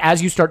 But like,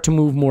 as you start to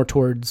move more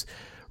towards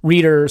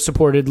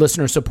reader-supported,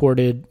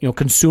 listener-supported,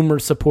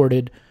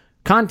 consumer-supported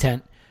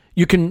content,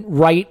 you can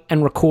write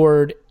and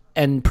record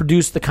and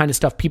produce the kind of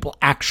stuff people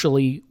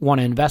actually want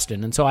to invest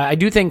in. And so I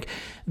do think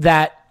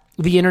that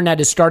the internet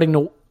is starting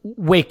to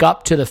wake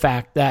up to the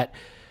fact that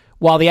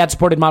while the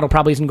ad-supported model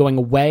probably isn't going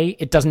away,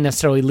 it doesn't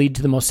necessarily lead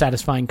to the most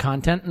satisfying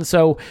content. And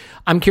so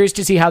I'm curious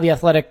to see how The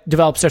Athletic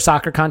develops their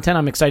soccer content.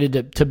 I'm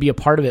excited to be a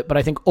part of it. But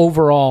I think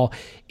overall,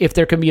 if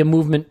there can be a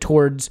movement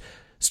towards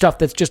stuff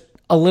that's just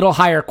a little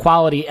higher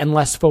quality and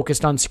less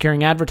focused on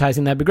securing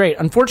advertising, that'd be great.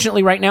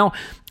 Unfortunately, right now,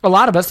 a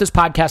lot of us, this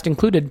podcast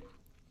included,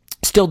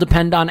 still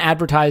depend on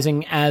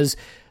advertising as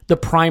the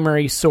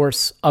primary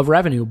source of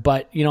revenue.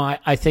 But,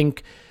 I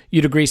think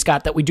you'd agree,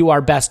 Scott, that we do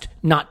our best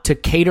not to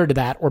cater to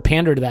that or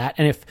pander to that.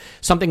 And if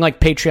something like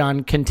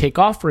Patreon can take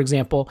off, for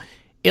example,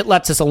 it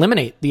lets us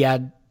eliminate the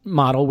ad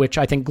model, which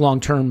I think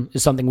long-term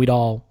is something we'd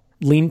all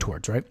lean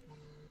towards, right?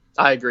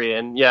 I agree.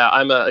 And yeah,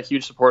 I'm a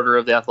huge supporter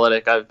of The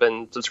Athletic. I've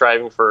been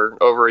subscribing for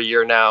over a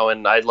year now,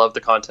 and I love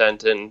the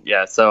content. And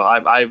yeah, so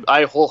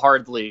I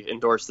wholeheartedly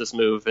endorse this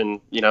move,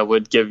 and,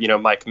 would give,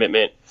 my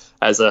commitment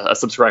as a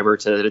subscriber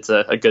to that it's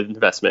a good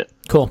investment.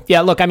 Cool.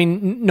 Yeah, look, I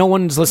mean, no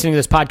one's listening to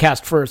this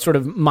podcast for sort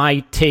of my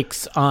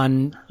takes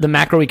on the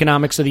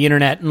macroeconomics of the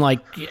internet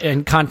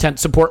and content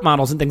support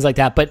models and things like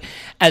that. But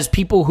as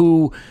people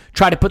who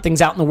try to put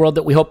things out in the world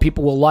that we hope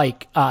people will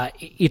like,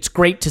 it's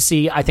great to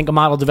see, I think, a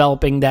model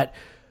developing that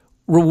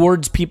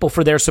rewards people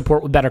for their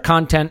support with better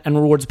content and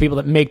rewards people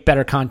that make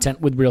better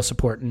content with real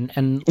support. And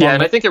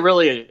I think it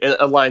really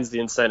aligns the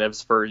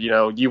incentives for,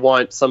 you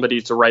want somebody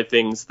to write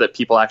things that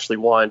people actually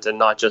want and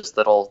not just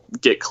that'll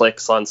get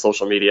clicks on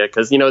social media.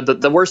 Because,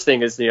 the worst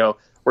thing is,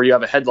 where you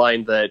have a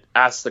headline that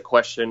asks the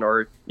question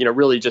or,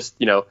 really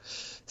just,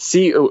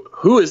 see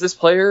who is this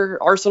player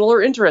Arsenal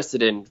are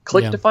interested in?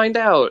 Click to find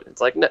out.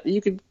 It's like,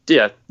 you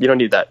don't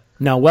need that.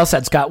 No, well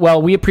said, Scott. Well,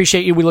 we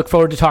appreciate you. We look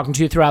forward to talking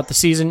to you throughout the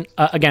season.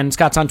 Again,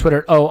 Scott's on Twitter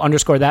at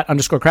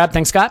O_that_crab.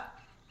 Thanks, Scott.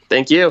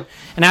 Thank you.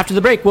 And after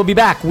the break, we'll be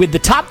back with the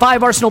top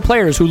 5 Arsenal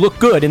players who look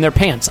good in their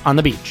pants on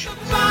the beach.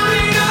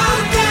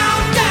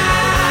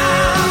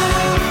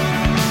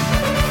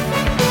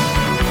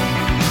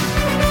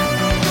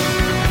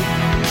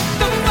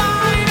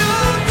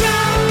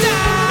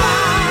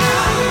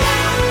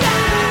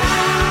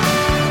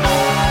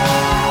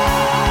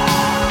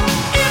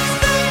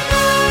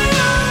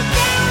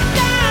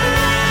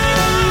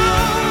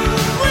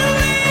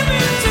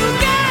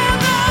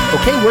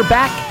 Okay, we're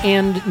back,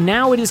 and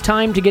now it is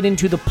time to get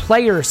into the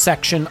player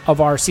section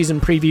of our season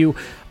preview.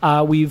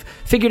 We've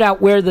figured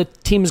out where the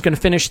team is going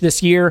to finish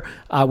this year.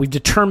 We've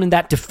determined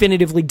that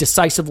definitively,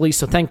 decisively,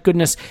 so thank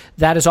goodness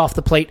that is off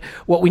the plate.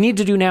 What we need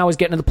to do now is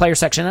get into the player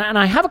section, and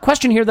I have a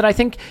question here that I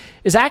think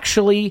is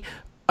actually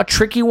a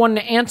tricky one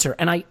to answer,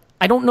 and I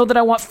don't know that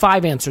I want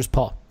 5 answers,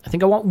 Paul. I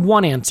think I want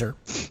 1 answer.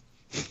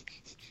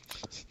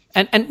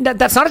 And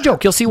that's not a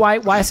joke. You'll see why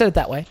I said it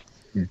that way.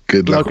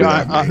 Good luck with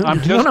that,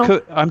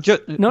 mate. I'm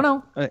just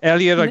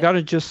Elliot, I got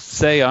to just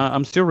say,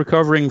 I'm still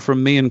recovering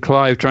from me and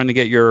Clive trying to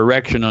get your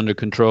erection under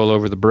control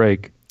over the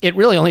break. It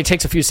really only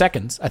takes a few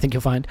seconds, I think you'll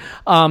find.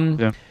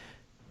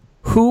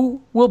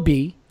 Who will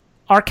be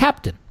our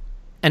captain?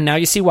 And now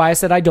you see why I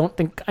said I don't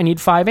think I need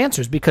 5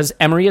 answers, because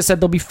Emery has said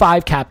there'll be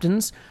 5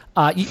 captains.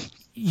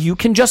 You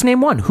can just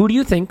name one. Who do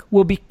you think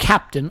will be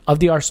captain of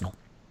the Arsenal?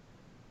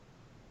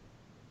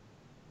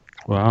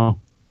 Wow.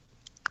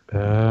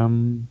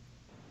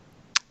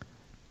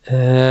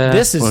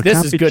 This is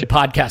good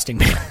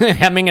podcasting.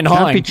 Hemming and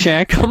hawing.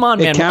 Come on,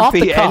 man. Off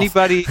the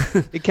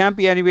cuff. It can't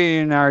be anybody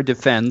in our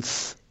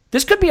defense.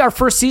 This could be our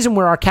first season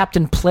where our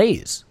captain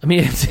plays. I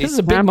mean, this is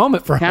a big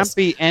moment for us. It can't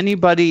be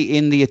anybody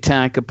in the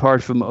attack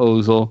apart from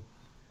Ozil,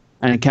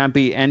 and it can't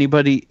be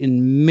anybody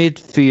in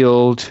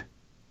midfield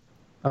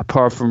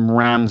apart from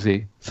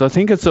Ramsey. So I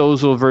think it's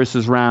Ozil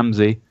versus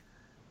Ramsey,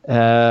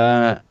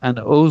 and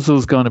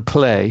Ozil's going to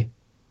play.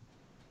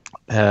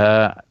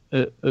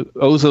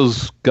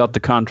 Ozil's got the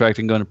contract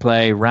and going to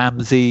play.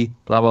 Ramsey,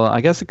 blah, blah, blah. I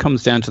guess it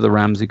comes down to the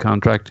Ramsey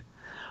contract.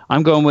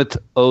 I'm going with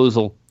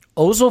Ozil.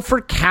 Ozil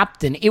for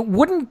captain. It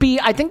wouldn't be,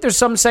 I think there's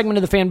some segment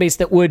of the fan base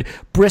that would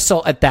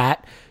bristle at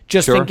that,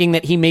 just thinking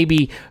that he may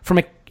be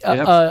from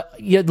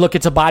look,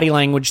 it's a body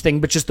language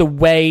thing, but just the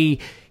way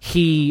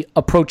he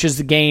approaches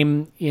the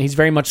game, he's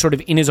very much sort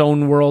of in his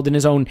own world, in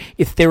his own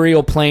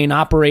ethereal plane,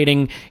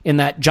 operating in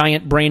that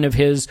giant brain of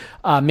his,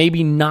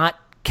 maybe not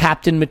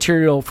captain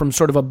material from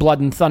sort of a blood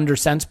and thunder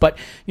sense, but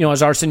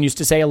as Arsene used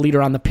to say, a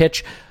leader on the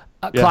pitch.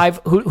 Clive,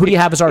 who do you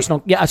have as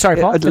Arsenal? Yeah, sorry,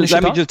 Paul.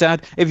 Let me just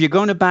add: if you're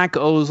going to back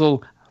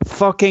Ozil,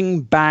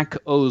 fucking back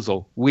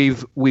Ozil.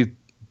 We've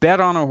bet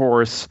on a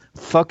horse.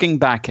 Fucking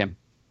back him.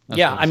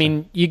 I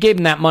mean, you gave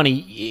him that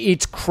money.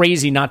 It's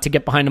crazy not to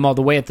get behind him all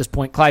the way at this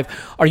point. Clive,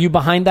 are you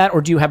behind that, or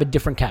do you have a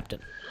different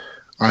captain?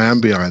 I am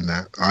behind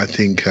that. I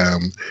think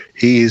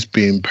he is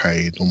being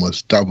paid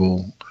almost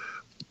double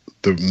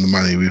the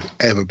money we've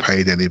ever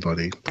paid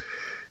anybody.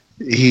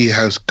 He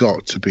has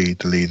got to be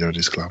the leader of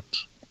this club,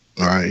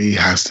 right? He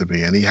has to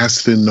be, and he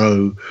has to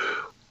know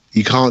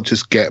you can't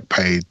just get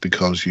paid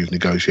because you've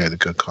negotiated a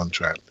good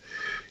contract.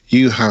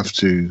 You have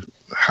to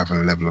have a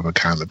level of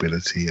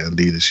accountability and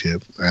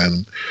leadership,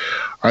 and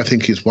I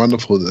think it's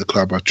wonderful that the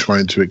club are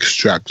trying to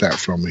extract that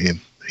from him.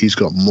 He's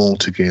got more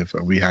to give,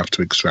 and we have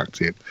to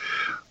extract it.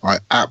 I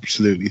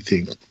absolutely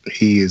think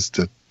he is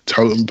the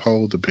totem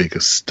pole, the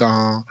biggest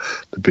star,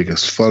 the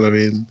biggest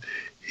following.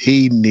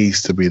 He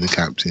needs to be the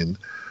captain.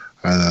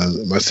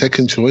 My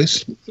second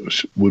choice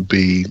would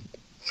be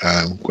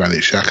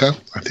Granit Xhaka.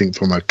 I think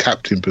from a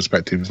captain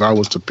perspective, if I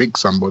was to pick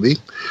somebody,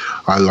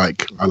 I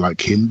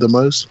like him the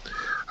most.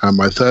 And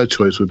my third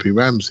choice would be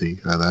Ramsey.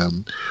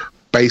 And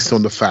based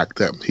on the fact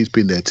that he's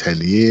been there 10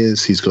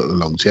 years, he's got the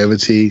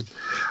longevity.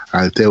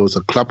 If there was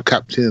a club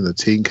captain and a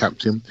team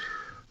captain,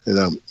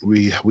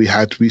 we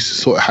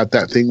sort of had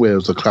that thing where it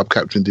was the club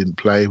captain didn't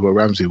play. Well,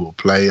 Ramsey will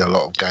play a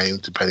lot of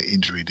games,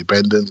 injury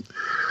dependent.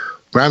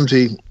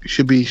 Ramsey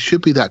should be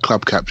that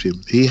club captain.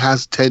 He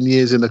has 10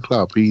 years in the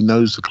club. He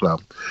knows the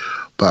club.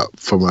 But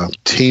from a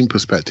team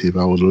perspective,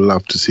 I would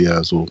love to see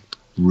Ozil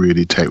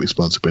really take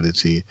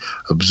responsibility,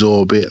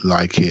 absorb it,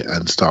 like it,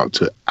 and start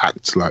to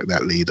act like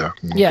that leader.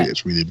 I think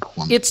it's really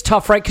important. It's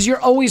tough, right? Because you're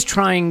always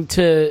trying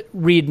to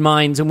read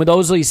minds. And with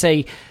Ozil, you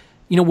say,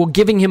 we're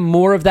giving him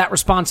more of that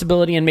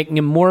responsibility and making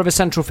him more of a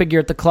central figure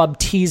at the club,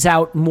 tease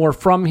out more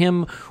from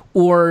him,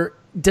 or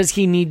does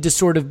he need to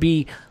sort of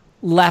be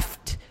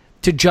left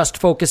to just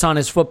focus on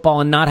his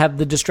football and not have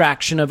the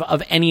distraction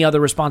of any other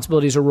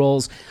responsibilities or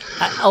roles?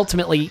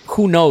 Ultimately,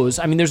 who knows?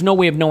 I mean, there's no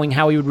way of knowing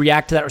how he would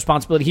react to that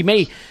responsibility. He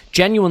may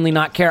genuinely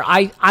not care.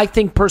 I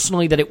think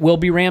personally that it will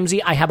be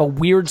Ramsey. I have a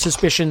weird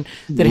suspicion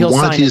that he'll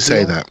sign. Why do you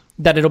say that?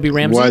 That it'll be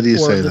Ramsey? Why do you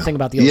say that? Thing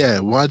about the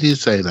why do you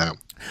say that?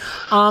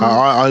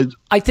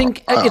 I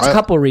think it's a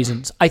couple of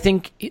reasons. I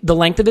think the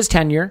length of his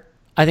tenure,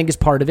 I think, is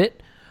part of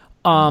it.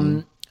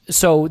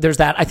 So there's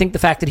that. I think the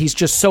fact that he's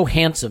just so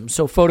handsome,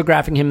 so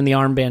photographing him in the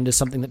armband is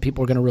something that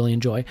people are going to really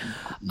enjoy.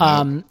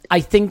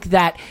 I think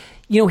that,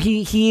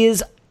 he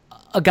is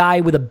a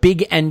guy with a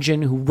big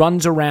engine who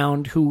runs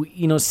around, who,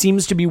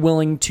 seems to be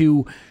willing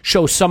to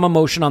show some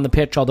emotion on the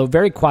pitch, although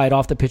very quiet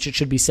off the pitch, it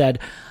should be said.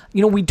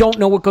 We don't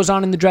know what goes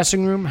on in the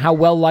dressing room, how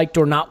well-liked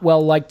or not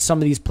well-liked some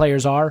of these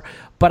players are,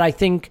 but I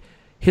think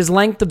his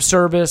length of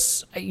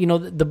service,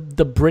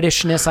 the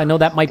Britishness, I know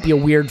that might be a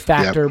weird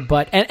factor,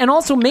 but and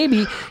also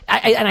maybe,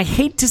 I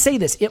hate to say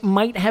this, it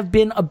might have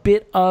been a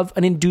bit of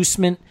an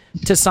inducement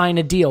to sign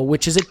a deal,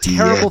 which is a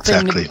terrible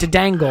thing to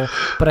dangle,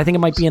 but I think it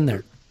might be in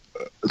there.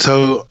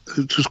 So,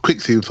 just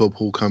quickly before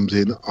Paul comes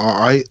in,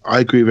 I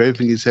agree with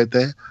everything he said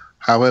there.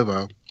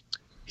 However,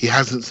 he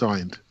hasn't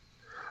signed.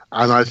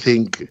 And I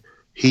think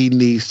he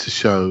needs to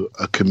show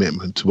a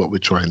commitment to what we're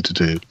trying to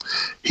do.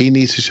 He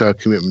needs to show a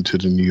commitment to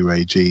the new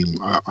regime.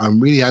 I'm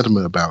really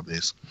adamant about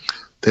this.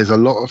 There's a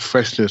lot of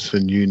freshness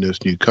and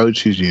newness, new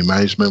coaches, new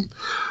management.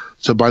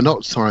 So by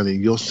not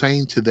signing, you're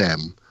saying to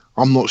them,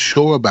 I'm not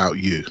sure about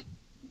you.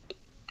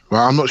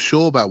 Right? I'm not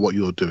sure about what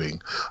you're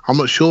doing. I'm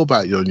not sure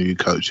about your new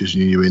coaches,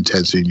 new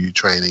intensity, new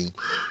training,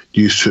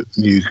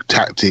 new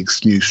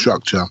tactics, new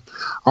structure.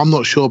 I'm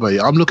not sure about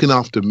you. I'm looking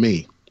after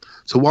me.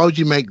 So why would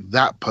you make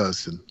that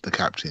person the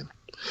captain?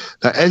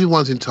 Now,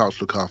 everyone's entitled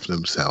to look after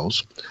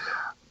themselves,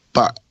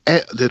 but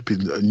there's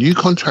been a new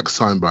contract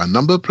signed by a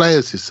number of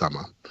players this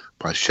summer,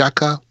 by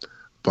Xhaka,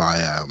 by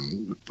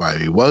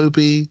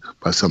Iwobi,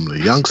 by some of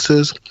the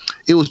youngsters.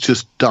 It was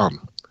just done.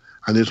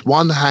 And there's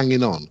one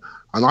hanging on.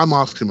 And I'm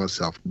asking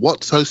myself,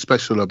 what's so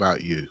special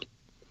about you?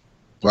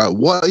 Right?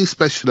 What is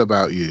special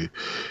about you?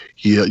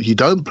 You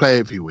don't play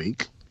every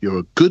week. You're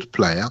a good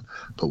player.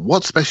 But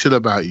what's special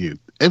about you?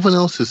 Everyone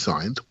else is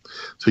signed.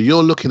 So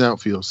you're looking out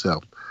for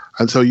yourself.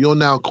 And so you're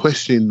now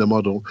questioning the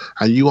model.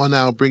 And you are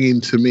now bringing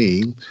to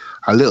me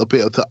a little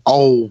bit of the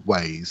old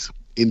ways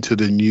into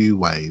the new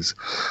ways.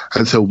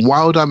 And so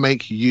why would I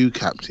make you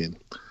captain?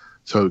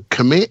 So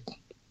commit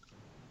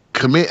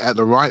at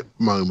the right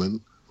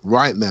moment,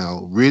 right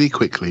now, really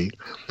quickly,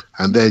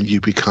 and then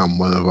you become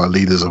one of our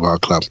leaders of our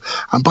club.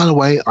 And by the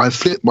way, I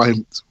flip my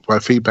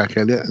feedback,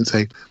 Elliot, and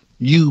say,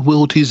 you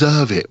will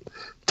deserve it.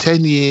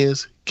 10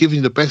 years,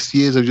 giving the best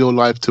years of your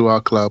life to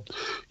our club,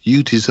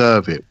 you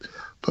deserve it.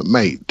 But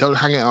mate, don't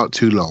hang it out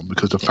too long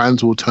because the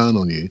fans will turn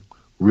on you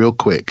real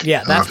quick.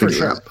 Yeah, that's for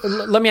sure.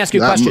 Let me ask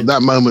you a question.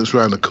 That moment's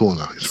around the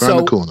corner. It's around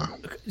the corner.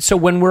 So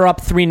when we're up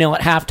 3-0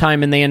 at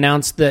halftime and they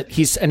announce that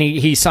he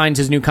signs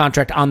his new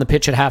contract on the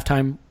pitch at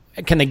halftime,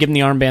 can they give him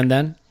the armband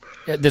then?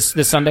 This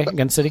Sunday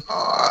against City?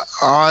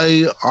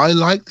 I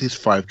like this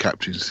 5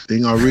 captains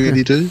thing. I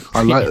really do.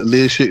 I like the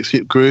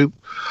leadership group.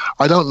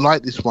 I don't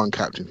like this one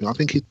captain thing. I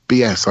think it's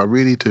BS. I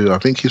really do. I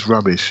think it's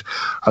rubbish.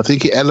 I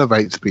think it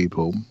elevates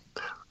people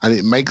and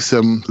it makes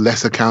them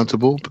less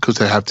accountable because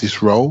they have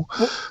this role.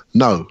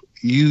 No,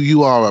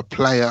 you are a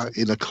player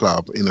in a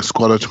club, in a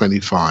squad of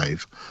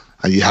 25,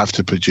 and you have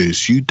to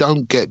produce. You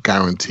don't get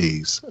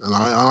guarantees. And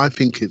I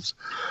think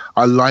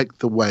I like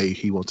the way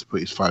he wants to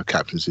put his 5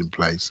 captains in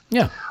place.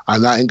 Yeah.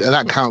 And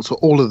that counts for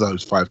all of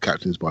those 5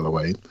 captains, by the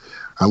way.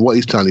 And what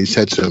he's done, he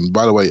said to them,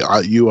 by the way,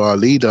 you are a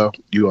leader,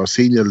 you are a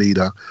senior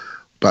leader,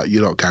 but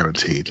you're not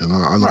guaranteed. And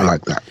I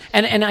like that.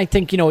 And I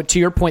think, to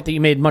your point that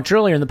you made much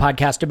earlier in the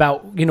podcast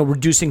about,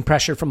 reducing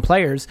pressure from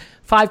players,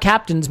 5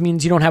 captains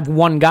means you don't have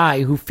one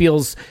guy who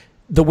feels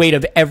the weight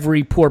of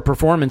every poor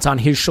performance on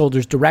his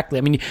shoulders directly.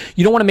 I mean,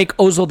 you don't want to make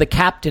Ozil the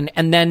captain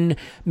and then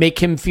make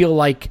him feel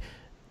like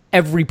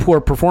every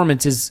poor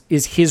performance is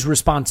his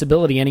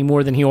responsibility any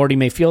more than he already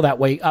may feel that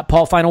way.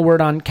 Paul, final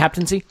word on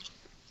captaincy?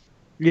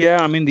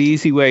 Yeah, I mean, the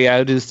easy way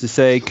out is to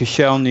say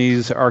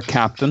Koscielny's our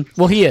captain.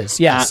 Well, he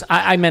is, yes.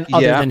 I meant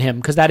other than him,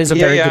 because that is a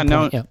very good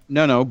point.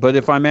 No, but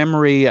if I'm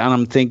Emery and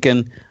I'm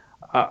thinking,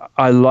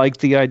 I like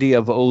the idea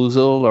of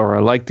Ozil or I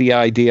like the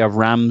idea of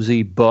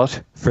Ramsey,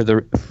 but for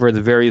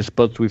the various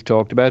buts we've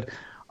talked about,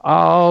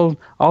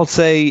 I'll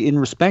say in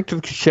respect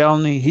of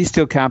Koscielny, he's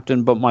still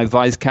captain, but my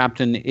vice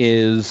captain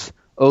is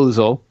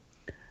Ozil,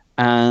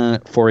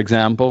 for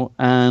example,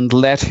 and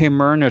let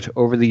him earn it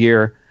over the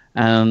year.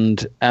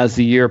 And as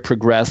the year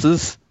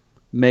progresses,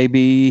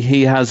 maybe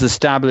he has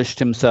established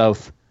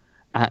himself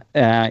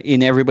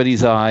in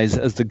everybody's eyes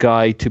as the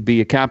guy to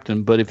be a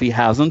captain. But if he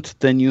hasn't,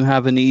 then you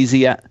have an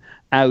easy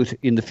out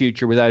in the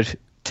future without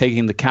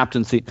taking the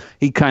captaincy.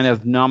 He kind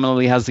of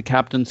nominally has the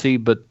captaincy,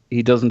 but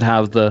he doesn't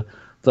have the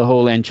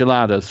whole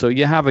enchilada. So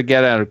you have a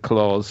get-out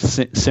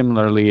clause.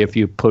 Similarly, if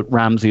you put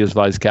Ramsey as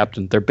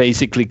vice-captain, they're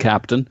basically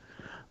captain,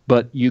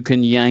 but you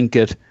can yank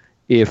it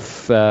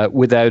if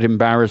without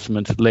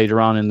embarrassment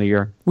later on in the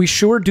year. We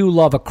sure do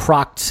love a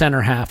crocked center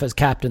half as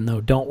captain,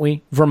 though, don't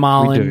we?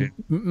 Vermaelen,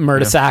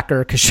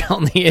 Mertesacker,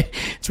 Koscielny.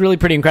 It's really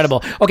pretty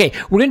incredible. Okay,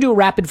 we're going to do a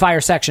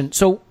rapid-fire section.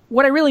 So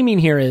what I really mean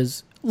here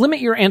is limit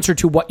your answer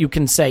to what you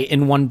can say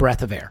in one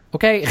breath of air,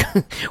 okay?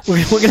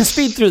 we're going to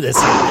speed through this.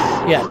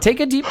 Yeah,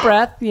 take a deep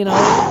breath,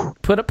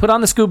 put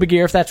on the scuba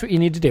gear if that's what you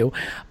need to do.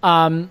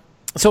 So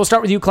we'll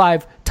start with you,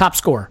 Clive. Top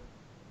scorer.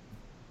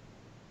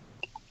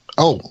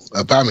 Oh,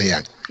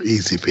 Aubameyang.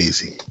 Easy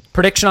peasy.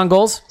 Prediction on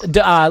goals?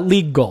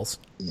 League goals.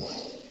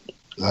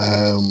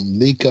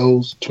 League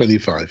goals,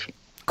 25.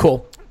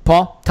 Cool.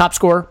 Paul, top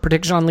scorer,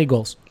 prediction on league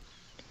goals.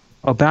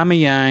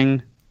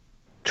 Aubameyang,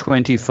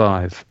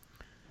 25.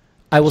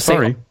 I will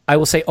say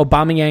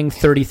Aubameyang,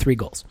 33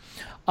 goals.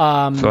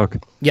 Fuck.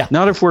 Yeah.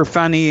 Not if we're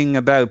fannying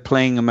about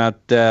playing him at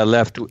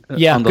left on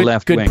the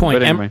left wing. Good point.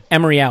 But anyway.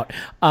 Emery out.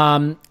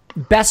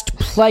 Best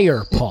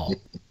player, Paul.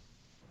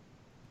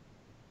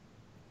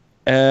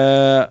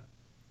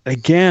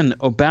 Again,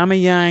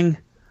 Aubameyang,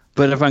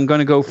 but if I'm going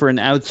to go for an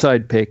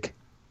outside pick,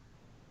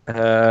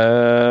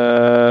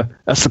 a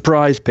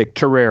surprise pick,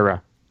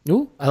 Torreira.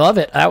 Ooh, I love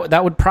it.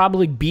 That would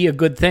probably be a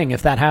good thing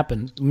if that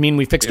happened. I mean,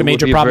 we fixed a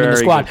major would be a problem in the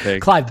very squad. good thing,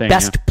 Clive,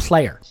 best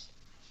player.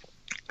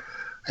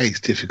 Hey, it's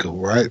difficult,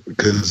 right?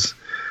 Because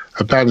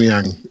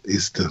Aubameyang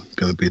is going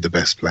to be the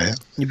best player.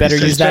 You better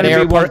use that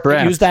air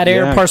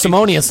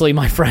parsimoniously,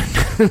 my friend.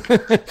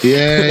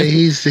 Yeah,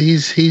 he's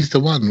the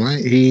one,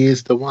 right? He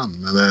is the one.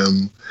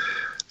 And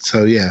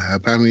so yeah,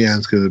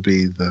 Aubameyang's going to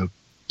be he's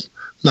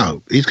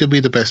going to be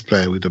the best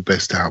player with the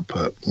best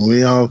output.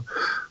 We are.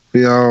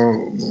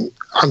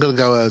 I'm going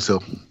to go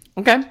Ozil.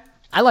 Okay,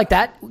 I like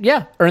that.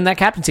 Yeah, earn that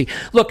captaincy.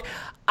 Look,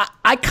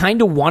 I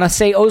kind of want to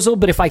say Ozil,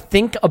 but if I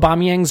think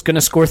Aubameyang's going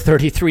to score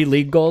 33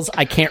 league goals,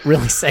 I can't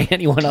really say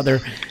anyone other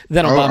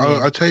than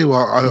Aubameyang. I'll tell you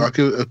what, I'll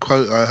give a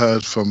quote I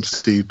heard from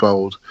Steve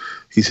Bold.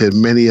 He said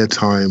many a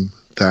time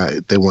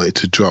that they wanted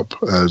to drop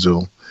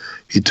Ozil.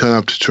 He'd turn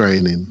up to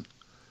training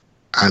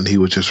and he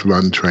would just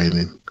run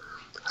training.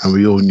 And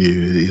we all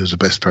knew he was the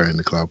best player in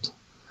the club.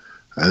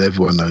 And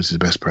everyone knows he's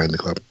the best player in the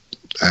club.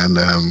 And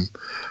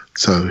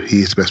so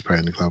he is the best player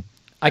in the club.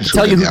 I can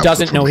tell you who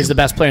doesn't know he's the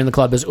best player in the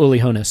club is Uli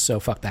Hoeneß, so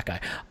fuck that guy.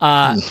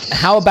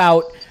 How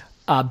about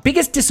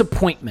biggest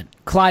disappointment?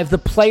 Clive, the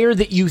player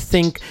that you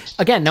think...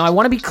 Again, now I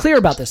want to be clear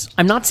about this.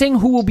 I'm not saying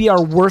who will be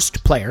our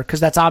worst player, because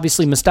that's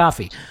obviously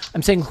Mustafi.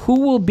 I'm saying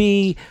who will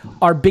be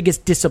our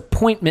biggest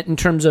disappointment in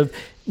terms of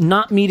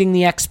not meeting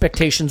the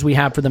expectations we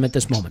have for them at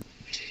this moment.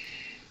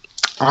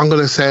 I'm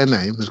going to say a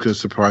name that's going to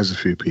surprise a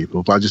few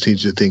people, but I just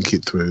need you to think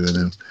it through.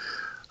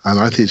 And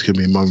I think it's going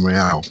to be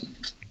Monreal.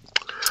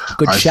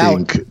 Good shout.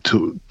 I think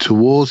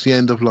towards the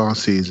end of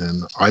last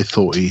season, I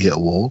thought he hit a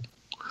wall.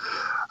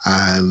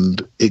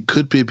 And it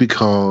could be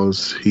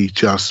because he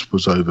just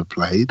was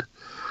overplayed.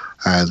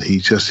 And he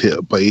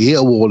hit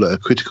a wall at a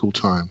critical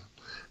time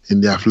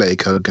in the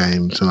Atletico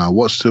games. And I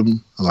watched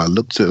them and I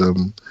looked at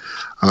them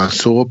and I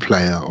saw a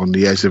player on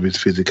the edge of his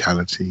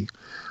physicality.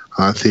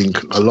 And I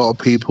think a lot of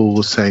people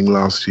were saying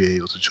last year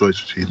it was a choice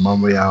between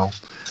Monreal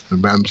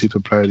and Ramsey for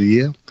Player of the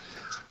Year.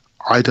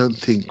 I don't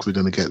think we're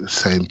going to get the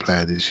same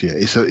player this year.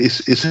 It's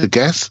a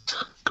guess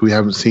because we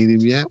haven't seen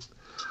him yet,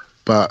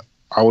 but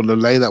I want to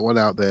lay that one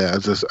out there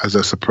as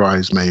a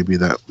surprise, maybe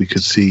that we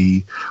could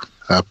see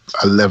a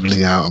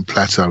leveling out and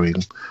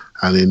plateauing.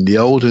 And in the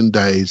olden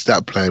days,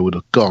 that player would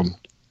have gone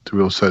to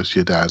Real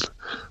Sociedad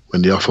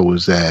when the offer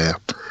was there.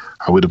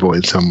 I would have brought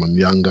in someone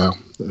younger,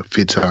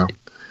 fitter,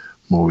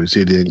 more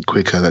resilient,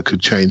 quicker, that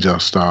could change our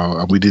style,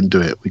 and we didn't do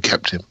it. We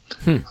kept him.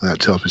 And that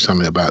tells me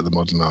something about the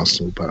modern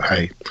Arsenal. But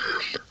hey,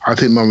 I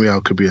think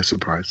Monreal could be a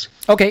surprise.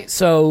 Okay,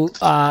 so,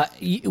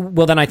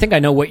 well, then I think I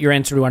know what your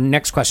answer to our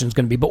next question is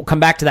going to be, but we'll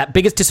come back to that.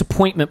 Biggest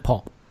disappointment,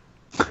 Paul?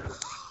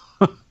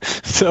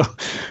 So,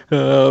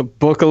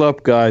 buckle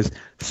up, guys.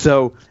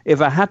 So,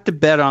 if I had to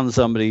bet on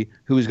somebody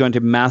who is going to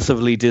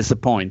massively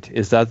disappoint,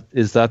 is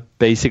that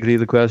basically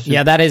the question?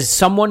 Yeah, that is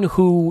someone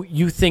who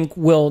you think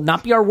will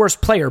not be our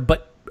worst player,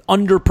 but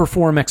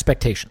underperform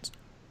expectations.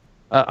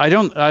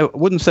 I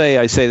wouldn't say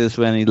I say this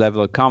with any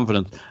level of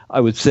confidence. I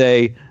would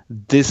say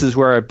this is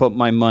where I put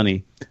my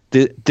money.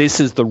 This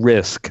is the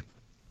risk.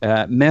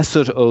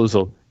 Mesut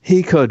Ozil.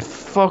 He could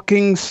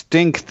fucking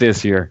stink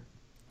this year.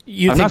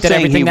 You think that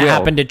everything that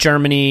happened at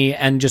Germany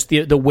and just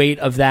the weight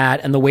of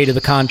that and the weight of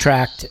the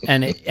contract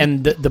and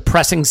the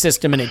pressing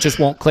system and it just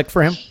won't click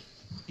for him?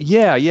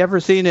 Yeah, you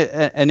ever seen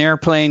an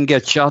airplane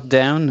get shot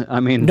down? I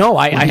mean, no,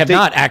 I have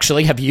not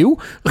actually. Have you?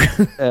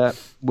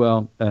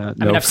 No. I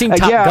mean, I've seen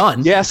Top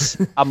Gun. Yes,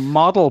 a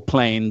model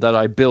plane that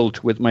I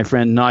built with my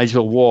friend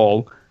Nigel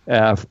Wall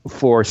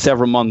for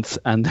several months,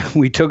 and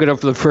we took it up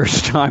for the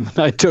first time, and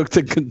I took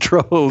the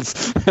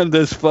controls, and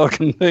this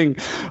fucking thing,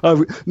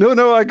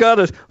 no, I got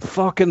it.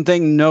 Fucking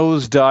thing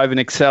nosedive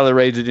and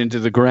accelerated into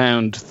the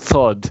ground,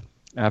 thud.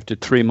 After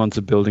 3 months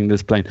of building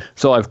this plane.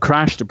 So I've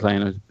crashed the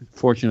plane.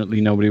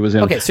 Fortunately, nobody was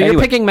in. Okay, so you're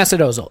picking Mesut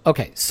Ozil.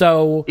 Okay,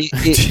 so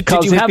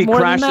because if he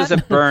crashes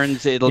and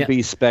burns, it'll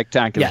be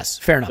spectacular. Yes,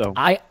 fair enough. So.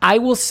 I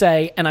will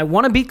say, and I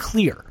want to be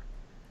clear,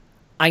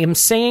 I am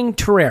saying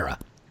Torreira.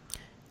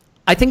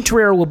 I think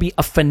Torreira will be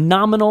a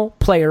phenomenal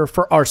player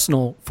for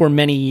Arsenal for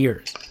many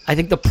years. I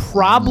think the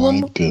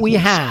problem we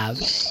have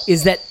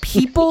is that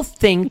people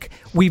think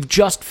we've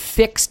just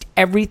fixed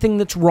everything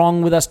that's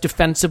wrong with us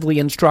defensively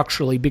and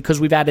structurally because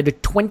we've added a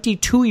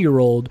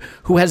 22-year-old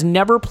who has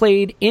never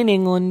played in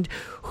England,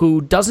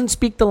 who doesn't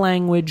speak the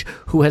language,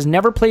 who has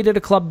never played at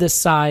a club this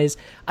size.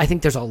 I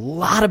think there's a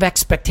lot of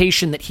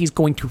expectation that he's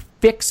going to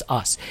fix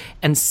us.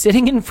 And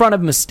sitting in front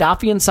of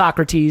Mustafi and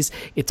Socrates,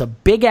 it's a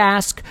big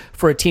ask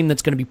for a team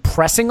that's going to be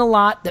pressing a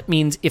lot. That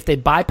means if they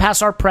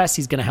bypass our press,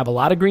 he's going to have a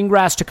lot of green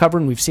grass to cover,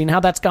 and we've seen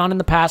how that's gone in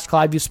the past.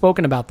 Clive, you've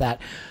spoken about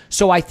that.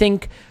 So I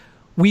think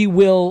we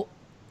will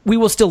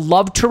still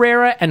love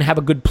Torreira and have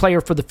a good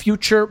player for the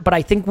future, but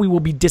I think we will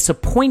be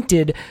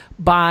disappointed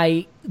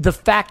by the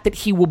fact that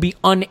he will be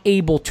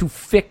unable to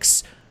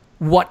fix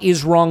what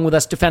is wrong with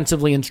us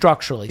defensively and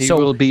structurally. He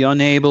will be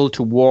unable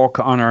to walk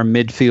on our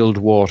midfield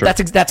water. That's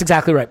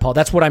exactly right, Paul.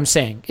 That's what I'm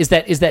saying, is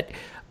that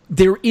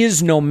there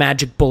is no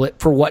magic bullet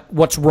for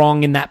what's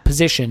wrong in that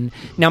position.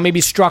 Now, maybe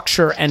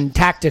structure and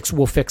tactics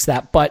will fix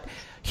that, but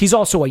he's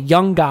also a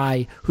young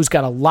guy who's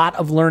got a lot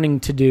of learning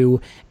to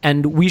do,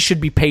 and we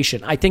should be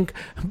patient. I think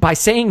by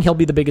saying he'll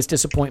be the biggest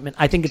disappointment,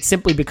 I think it's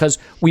simply because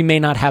we may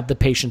not have the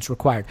patience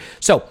required.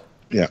 So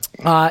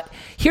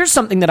here's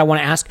something that I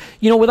want to ask.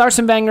 With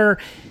Arsene Wenger,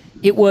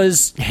 it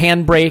was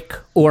handbrake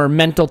or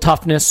mental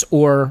toughness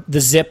or the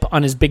zip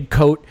on his big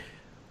coat.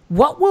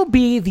 What will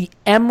be the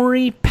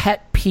Emery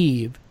pet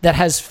peeve that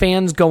has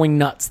fans going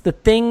nuts? The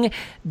thing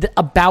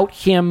about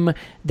him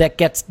that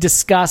gets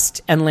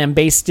discussed and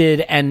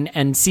lambasted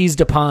and seized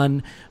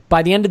upon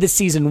by the end of the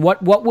season?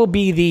 What will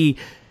be the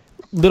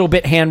little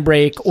bit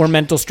handbrake or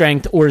mental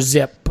strength or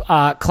zip?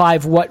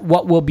 Clive, what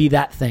will be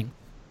that thing?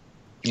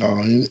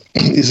 Oh,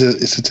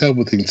 it's a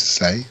terrible thing to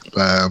say,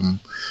 but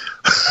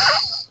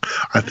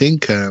I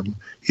think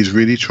he's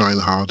really trying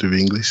hard with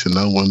English, and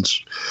no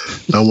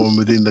one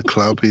within the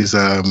club is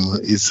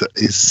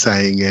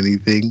saying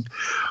anything.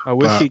 I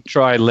wish he'd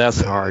try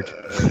less hard.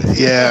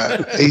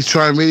 Yeah, he's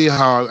trying really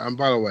hard. And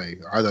by the way,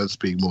 I don't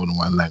speak more than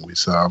one language,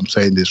 so I'm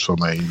saying this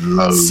from a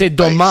low C'est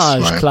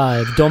dommage, right?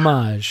 Clive,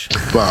 dommage.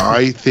 But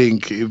I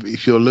think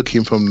if you're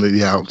looking from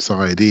the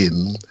outside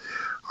in,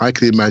 I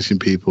can imagine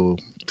people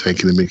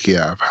taking the mickey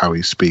out of how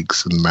he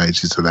speaks and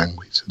manages the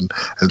language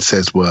and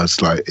says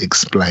words like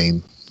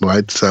explain,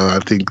 right? So I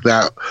think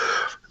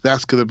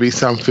that's going to be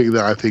something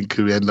that I think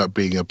could end up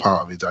being a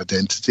part of his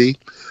identity.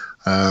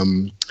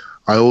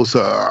 I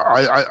also,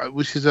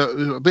 which is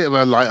a bit of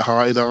a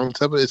light-hearted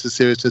answer, but it's a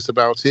seriousness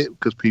about it,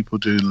 because people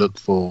do look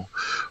for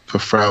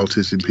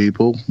frailties in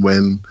people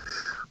when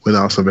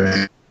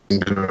Arsene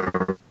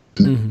Wenger.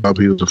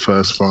 He was the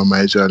first foreign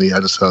manager, and he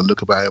had a certain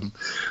look about him,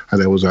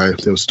 and there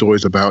were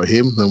stories about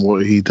him and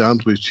what he done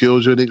with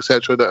children,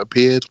 etc., that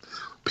appeared.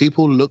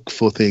 People look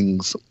for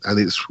things, and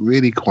it's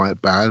really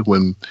quite bad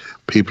when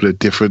people are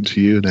different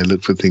to you and they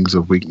look for things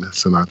of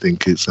weakness. And I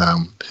think it's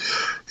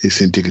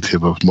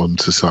indicative of modern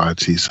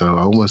society. So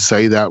I almost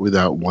say that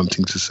without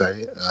wanting to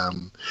say it.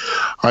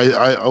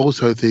 I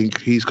also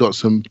think he's got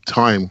some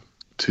time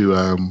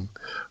to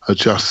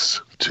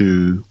adjust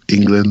to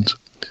England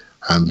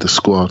and the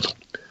squad.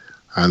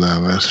 And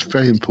it's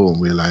very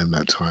important we allow him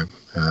that time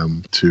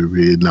to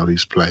really know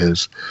his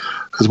players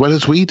as well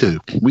as we do.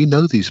 We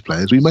know these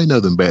players. We may know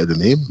them better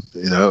than him,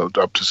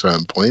 up to a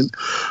certain point.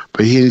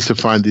 But he needs to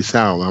find this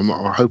out.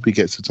 I hope he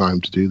gets the time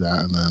to do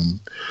that. And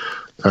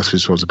that's the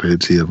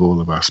responsibility of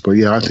all of us. But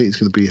yeah, I think it's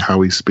going to be how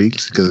he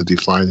speaks. It's going to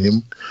define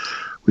him,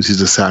 which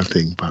is a sad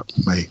thing. But,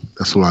 mate,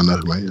 that's all I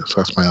know, mate. So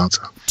that's my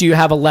answer. Do you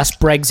have a less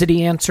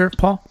Brexity answer,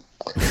 Paul?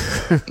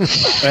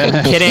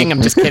 I'm kidding.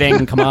 I'm just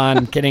kidding. Come on,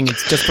 I'm kidding.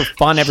 It's just for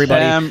fun,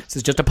 everybody. This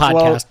is just a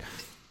podcast. Well,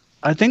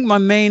 I think my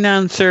main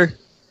answer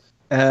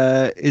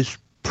is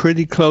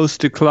pretty close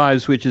to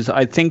Clive's, which is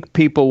I think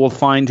people will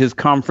find his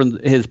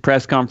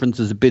press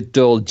conferences a bit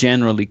dull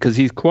generally, because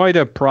he's quite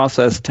a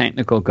process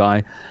technical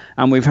guy,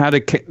 and we've had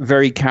a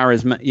very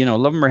charismatic,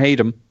 love him or hate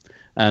him,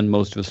 and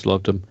most of us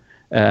loved him.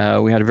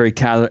 We had a very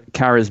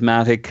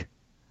charismatic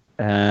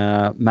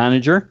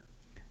manager.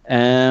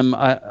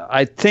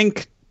 I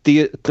think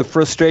the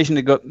frustration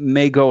that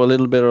may go a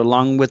little bit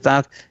along with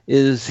that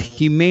is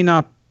he may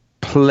not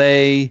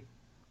play.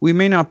 We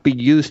may not be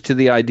used to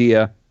the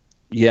idea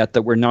yet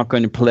that we're not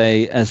going to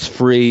play as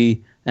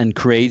free and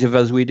creative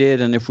as we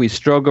did. And if we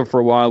struggle for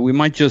a while, we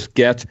might just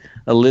get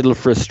a little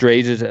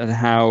frustrated at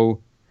how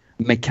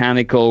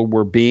mechanical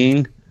we're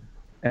being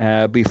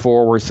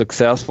before we're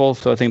successful.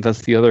 So I think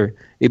that's the other.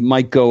 It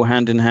might go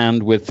hand in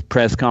hand with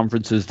press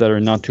conferences that are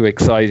not too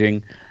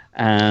exciting,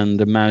 and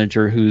a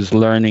manager who's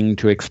learning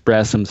to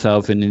express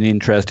himself in an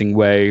interesting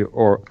way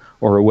or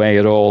a way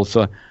at all.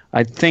 So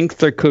I think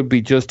there could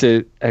be just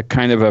a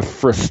kind of a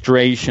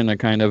frustration, a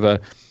kind of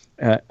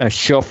a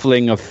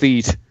shuffling of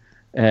feet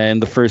in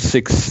the first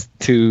 6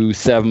 to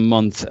 7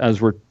 months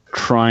as we're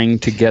trying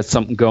to get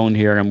something going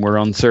here and we're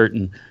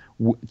uncertain.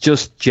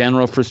 Just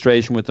general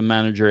frustration with the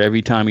manager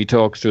every time he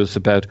talks to us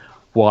about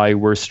why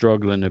we're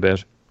struggling a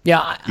bit.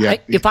 Yeah.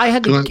 If I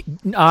had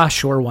to...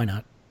 sure, why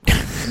not?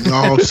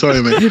 No,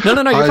 sorry, mate.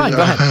 No, you're fine.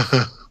 Go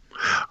ahead.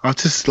 I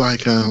just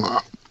like,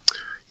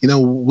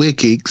 we're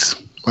geeks,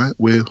 right?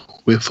 We're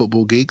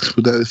football geeks.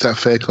 Is that a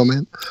fair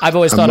comment? I've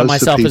always thought of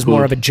myself as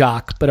more of a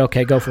jock, but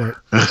okay, go for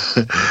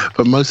it.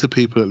 But most of the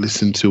people that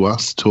listen to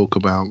us talk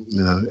about,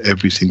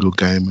 every single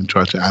game and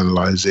try to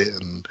analyze it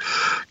and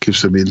give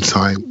some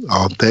insight.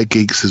 They're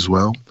geeks as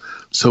well.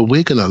 So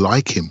we're going to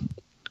like him.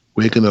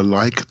 We're going to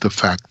like the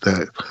fact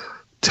that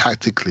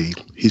tactically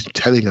he's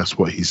telling us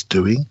what he's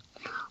doing.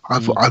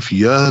 I've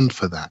yearned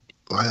for that.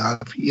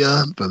 I've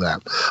yearned for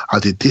that. I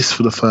did this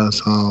for the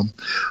first half.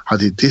 I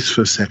did this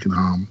for the second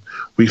half.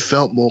 We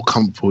felt more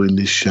comfortable in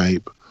this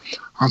shape.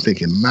 I'm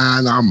thinking,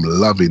 man, I'm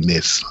loving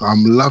this.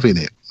 I'm loving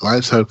it.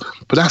 Right? So,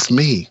 but that's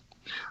me.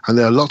 And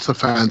there are lots of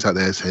fans out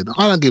there saying,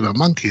 I don't give a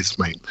monkey's,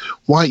 mate.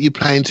 Why aren't you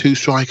playing 2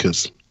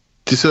 strikers?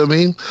 Do you see what I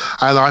mean?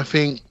 And I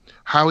think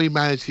how he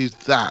manages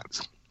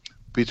that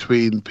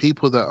between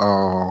people that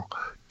are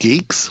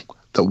geeks,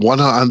 that want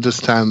to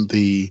understand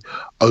the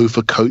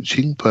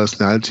overcoaching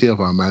personality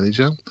of our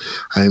manager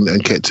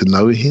and get to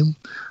know him,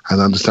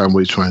 and understand what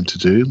he's trying to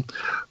do,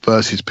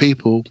 versus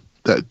people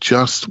that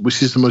just,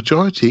 which is the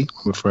majority,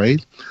 I'm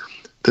afraid,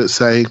 that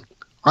say,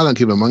 I don't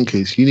give a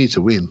monkeys, you need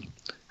to win.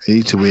 You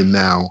need to win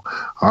now.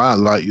 I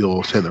don't like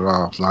your centre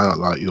half, I don't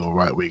like your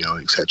right winger,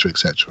 etc.,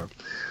 etc.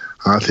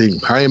 I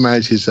think how he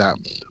manages that,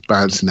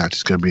 balancing that,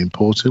 is going to be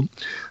important,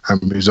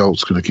 and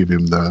results going to give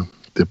him the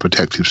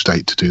protective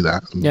state to do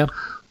that. And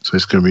so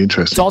it's going to be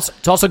interesting.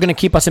 It's also going to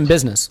keep us in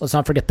business. Let's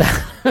not forget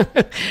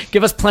that.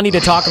 Give us plenty to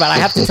talk about. I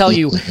have to tell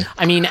you,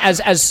 I mean,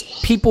 as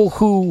people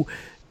who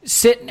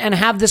sit and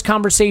have this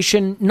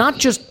conversation, not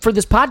just for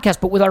this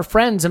podcast, but with our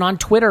friends and on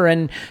Twitter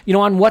and, you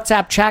know, on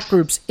WhatsApp chat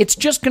groups, it's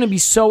just going to be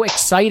so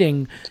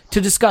exciting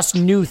to discuss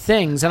new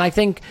things. And I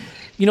think,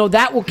 you know,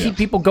 that will keep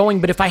people going.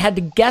 But if I had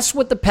to guess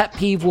what the pet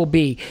peeve will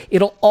be,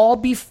 it'll all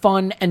be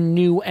fun and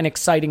new and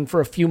exciting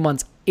for a few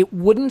months. It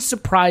wouldn't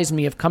surprise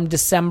me if come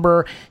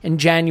December and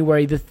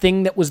January, the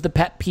thing that was the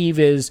pet peeve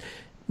is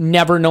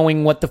never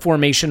knowing what the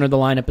formation or the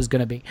lineup is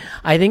going to be.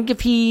 I think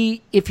if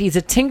he's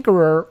a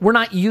tinkerer, we're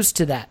not used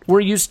to that.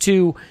 We're used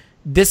to,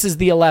 this is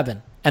the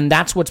 11, and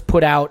that's what's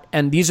put out,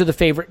 and these are the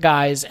favorite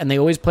guys, and they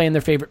always play in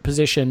their favorite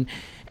position.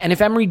 And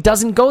if Emery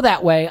doesn't go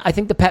that way, I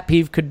think the pet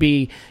peeve could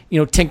be, you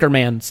know,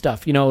 Tinkerman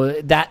stuff, you know,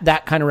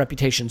 that kind of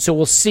reputation. So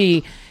we'll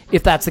see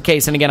if that's the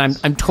case. And again,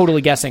 I'm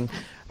totally guessing.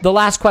 The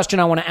last question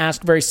I want to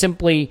ask, very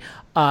simply,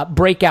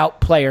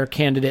 breakout player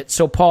candidate.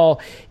 So,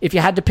 Paul, if you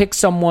had to pick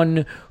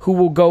someone who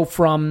will go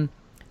from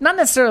not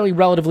necessarily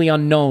relatively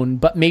unknown,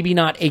 but maybe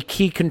not a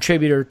key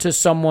contributor, to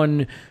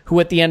someone who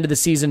at the end of the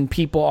season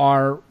people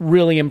are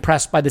really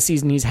impressed by the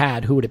season he's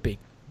had, who would it be?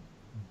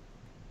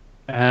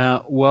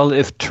 Well,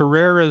 if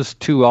Torreira's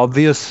too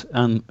obvious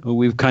and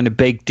we've kind of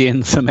baked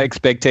in some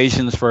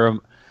expectations for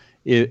him,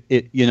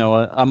 you know,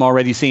 I'm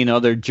already seeing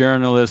other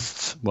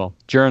journalists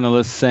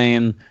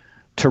saying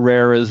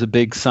Torreira is a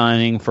big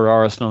signing for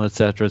Arsenal,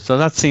 etc. So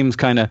that seems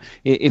kind of,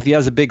 if he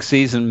has a big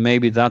season,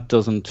 maybe that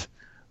doesn't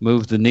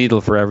move the needle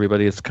for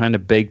everybody. It's kind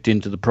of baked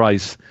into the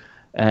price.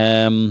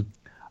 I'm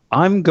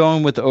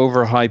going with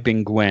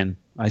overhyping Gwen.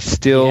 I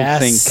still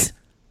think,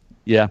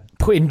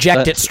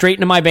 inject it straight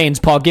into my veins,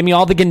 Paul. Give me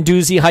all the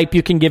Guendouzi hype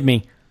you can give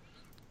me.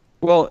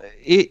 Well,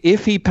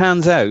 if he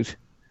pans out,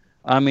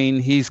 I mean,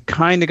 he's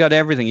kind of got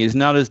everything. He's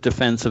not as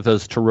defensive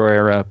as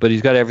Torreira, but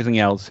he's got everything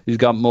else. He's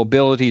got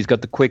mobility. He's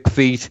got the quick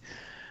feet.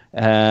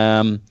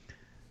 If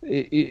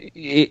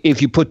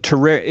you put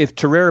if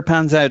Torreira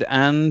pans out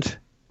and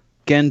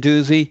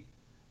Guendouzi,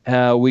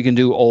 we can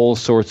do all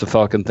sorts of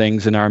fucking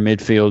things in our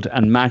midfield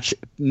and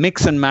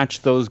mix and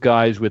match those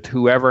guys with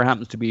whoever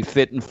happens to be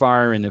fit and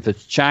firing. If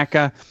it's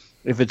Xhaka,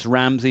 if it's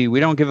Ramsey, we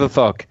don't give a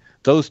fuck.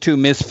 Those two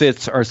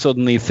misfits are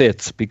suddenly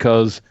fits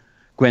because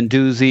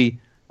Guendouzi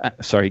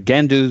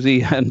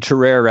and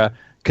Torreira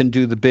can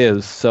do the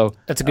biz. So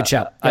that's a good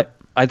shout.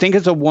 I think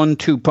it's a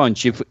 1-2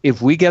 punch.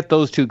 If we get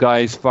those two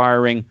guys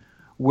firing,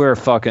 we're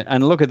fucking.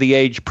 And look at the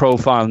age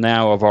profile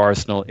now of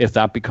Arsenal. If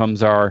that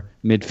becomes our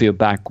midfield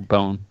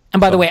backbone.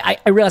 And by the way,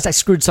 I realized I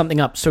screwed something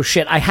up. So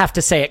shit, I have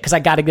to say it because I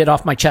got to get it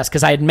off my chest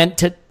because I had meant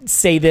to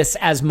say this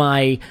as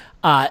my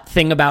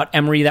thing about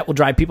Emery that will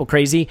drive people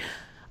crazy.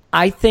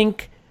 I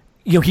think,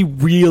 you know, he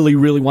really,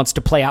 really wants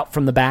to play out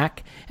from the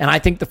back. And I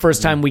think the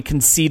first time we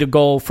concede a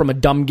goal from a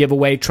dumb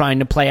giveaway trying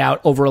to play out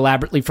over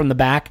elaborately from the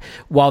back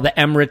while the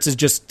Emirates is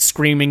just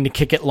screaming to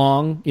kick it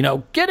long, you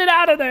know, get it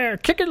out of there,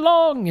 kick it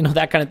long, you know,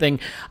 that kind of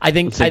thing. I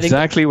think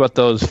exactly what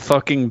those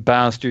fucking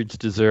bastards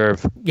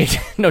deserve.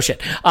 No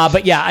shit.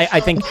 But yeah, I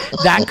think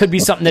that could be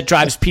something that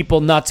drives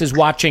people nuts, is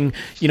watching,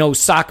 you know,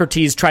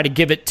 Socrates try to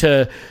give it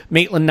to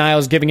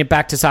Maitland-Niles, giving it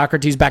back to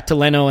Socrates, back to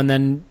Leno, and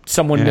then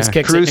someone miskicks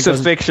it.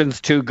 Crucifixion's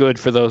too good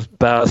for those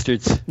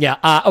bastards.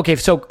 Yeah. Okay,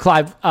 so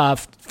Clive,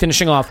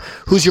 finishing off,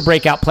 who's your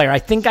breakout player? I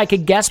think I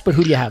could guess, but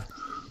who do you have?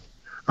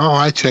 Oh,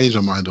 I change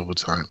my mind all the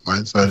time,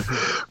 right? So,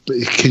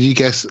 can you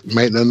guess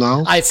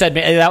Maitland-Niles? I said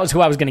that was who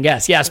I was going to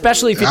guess. Yeah,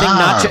 especially if you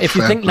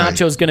think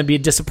Nacho is going to be a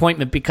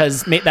disappointment,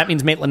 because that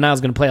means Maitland-Niles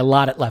is going to play a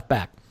lot at left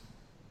back.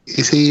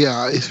 Is he?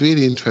 It's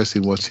really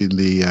interesting watching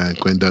the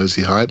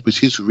Guendouzi hype,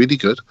 which is really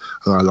good,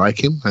 and I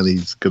like him, and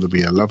he's going to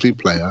be a lovely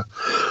player.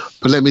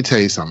 But let me tell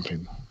you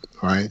something,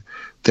 right?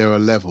 There are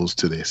levels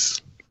to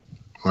this.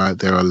 Right,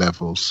 there are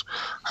levels,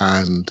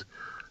 and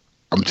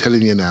I'm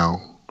telling you now,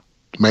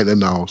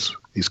 Maitland-Niles,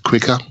 he's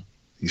quicker,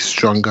 he's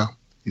stronger,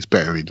 he's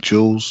better in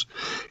duels,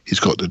 he's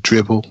got the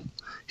dribble,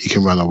 he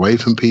can run away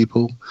from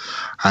people,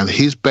 and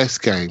his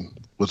best game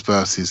was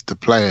versus the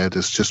player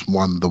that's just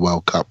won the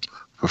World Cup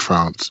for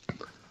France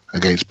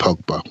against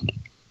Pogba,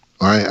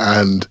 right?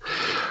 And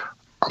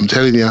I'm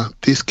telling you,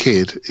 this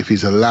kid, if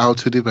he's allowed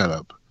to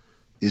develop,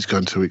 is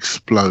going to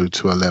explode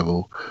to a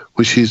level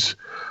which is,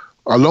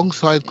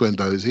 alongside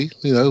Guendouzi,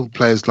 you know,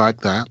 players like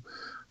that,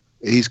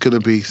 he's going to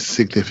be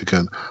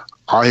significant.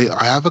 I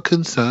have a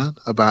concern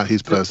about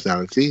his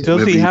personality.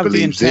 Does he have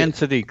the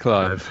intensity,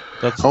 Clive?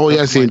 He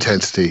has the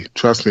intensity.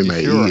 Trust me,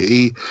 mate. Sure.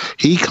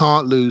 He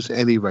can't lose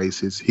any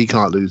races. He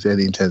can't lose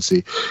any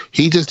intensity.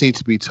 He just needs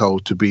to be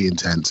told to be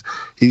intense.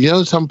 You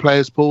know, some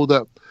players, Paul,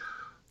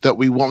 that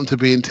we want to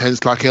be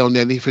intense, like El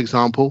Neni, for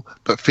example,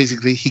 but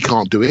physically he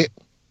can't do it.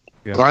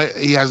 Yeah. Right?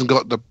 He hasn't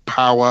got the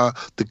power,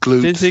 the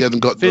glutes. He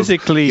hasn't got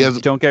physically.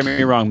 Don't get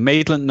me wrong.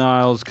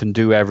 Maitland-Niles can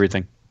do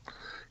everything.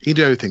 He can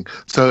do everything.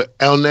 So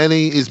El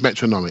Neni is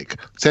metronomic.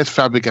 Cesc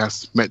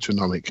Fabregas,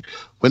 metronomic.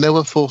 When they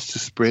were forced to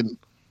sprint,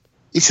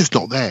 it's just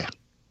not there.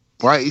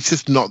 Right? It's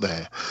just not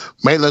there.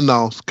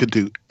 Maitland-Niles can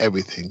do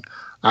everything.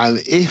 And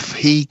if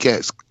he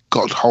gets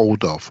got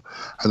hold of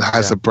and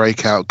has a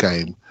breakout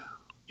game,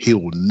 he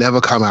will never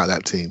come out of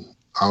that team.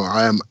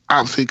 I am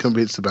absolutely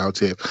convinced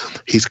about it.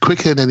 He's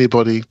quicker than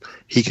anybody.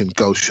 He can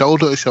go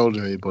shoulder to shoulder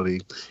with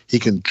anybody. He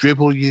can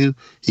dribble you.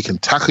 He can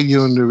tackle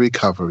you in the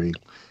recovery.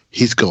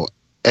 He's got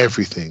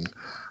everything.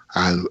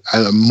 And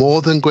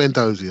more than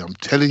Guendouzi, I'm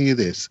telling you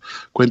this.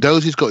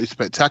 Guendouzi's got his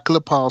spectacular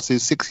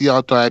passes,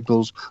 6-yard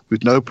diagonals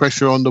with no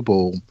pressure on the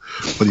ball.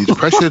 When he's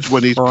pressured,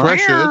 when he's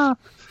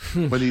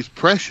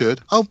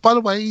pressured, oh, by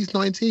the way, he's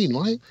 19,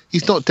 right?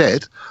 He's not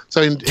dead.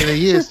 So in a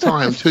year's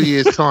time, 2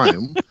 years'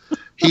 time,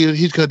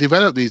 he's going to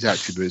develop these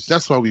attributes.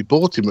 That's why we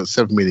bought him at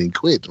 £7 million,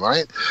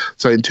 right?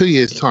 So in 2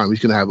 years' time, he's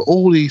going to have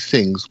all these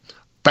things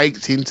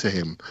baked into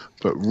him.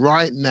 But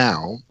right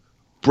now,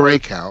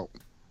 breakout,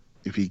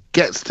 if he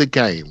gets the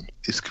game,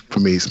 for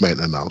me, it's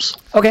Maitland-Niles.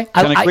 Okay,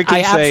 I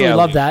absolutely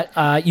love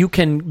that. You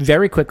can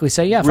very quickly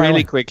say,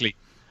 really quickly.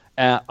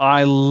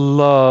 I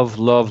love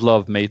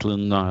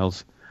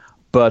Maitland-Niles.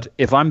 But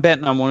if I'm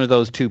betting on one of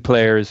those two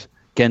players,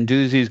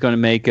 Guendouzi is going to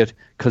make it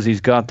because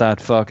he's got that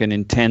fucking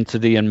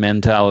intensity and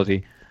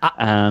mentality.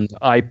 And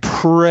I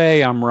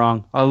pray I'm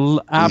wrong.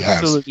 I'll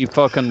absolutely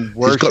fucking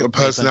worship. He's got the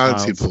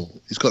personality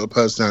pool. He's got the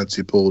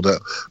personality pool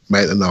that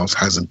Maitland-Niles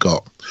hasn't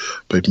got.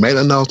 But if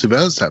Maitland-Niles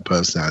develops that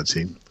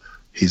personality,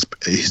 his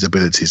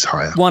ability is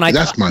higher.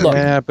 That's my opinion.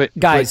 Yeah, but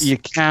you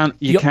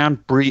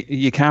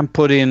can't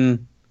put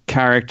in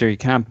character. You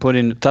can't put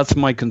in. That's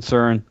my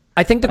concern.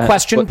 I think the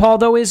question, Paul,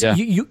 though, is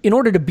you in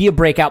order to be a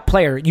breakout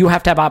player, you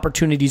have to have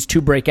opportunities to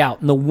break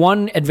out. And the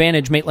one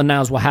advantage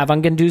Maitland-Niles will have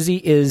on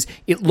Guendouzi is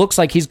it looks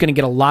like he's going to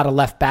get a lot of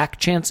left back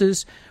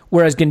chances,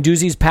 whereas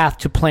Guendouzi's path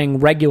to playing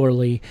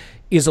regularly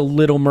is a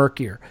little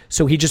murkier.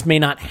 So he just may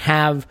not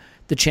have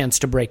the chance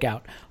to break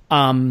out.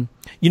 I'm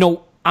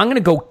going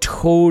to go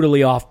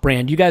totally off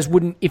brand. You guys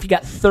wouldn't, if you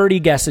got 30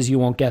 guesses, you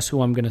won't guess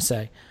who I'm going to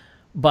say.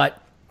 But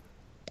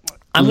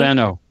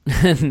Leno.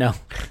 No,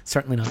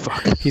 certainly not.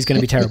 Fuck. He's going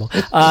to be terrible.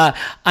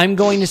 I'm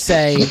going to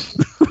say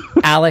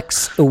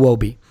Alex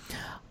Iwobi.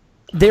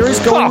 There is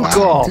going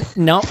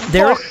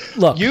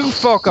look. You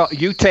fuck off.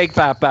 You take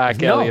that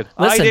back, Elliot.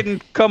 Listen. I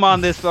didn't come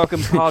on this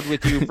fucking pod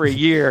with you for a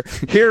year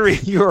hearing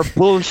your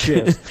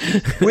bullshit.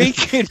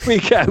 Week in,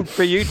 week out,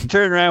 for you to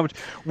turn around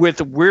with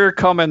we're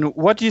coming.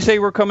 What do you say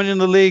we're coming in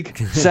the league?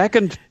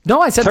 Second?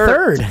 No, I said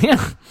third.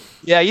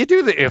 Yeah, you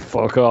do the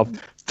fuck off.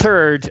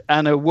 Third,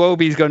 and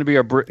Iwobi's going to be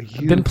I've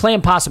been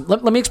playing possum.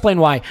 Let me explain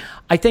why.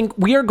 I think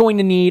we are going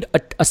to need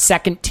a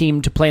second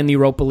team to play in the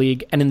Europa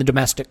League and in the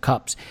domestic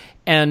cups.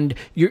 And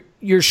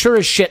you're sure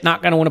as shit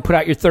not going to want to put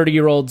out your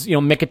 30-year-olds,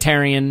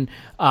 Mkhitaryan,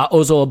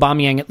 Ozil,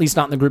 Aubameyang, at least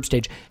not in the group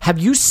stage. Have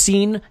you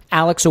seen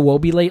Alex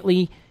Iwobi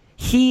lately?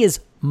 He is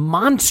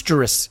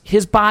monstrous.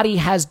 His body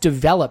has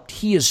developed.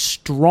 He is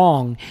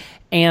strong.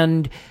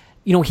 And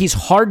he's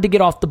hard to get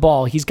off the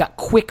ball. He's got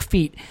quick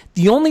feet.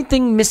 The only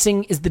thing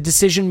missing is the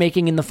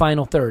decision-making in the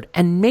final third.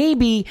 And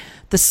maybe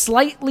the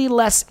slightly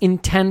less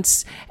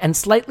intense and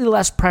slightly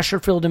less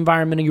pressure-filled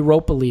environment of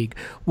Europa League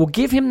will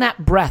give him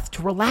that breath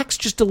to relax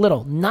just a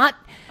little, not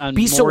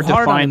be so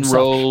hard on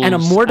himself. And a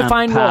more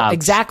defined role.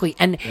 Exactly.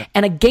 And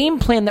a game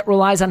plan that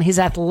relies on his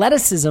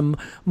athleticism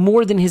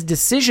more than his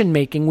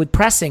decision-making with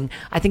pressing.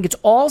 I think it's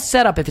all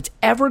set up, if it's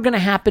ever going to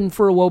happen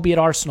for Iwobi at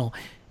Arsenal.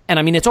 And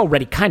I mean, it's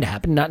already kind of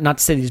happened, not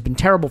to say that he's been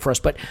terrible for us,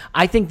 but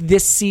I think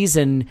this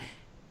season,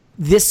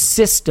 this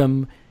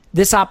system,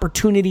 this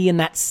opportunity in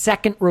that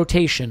second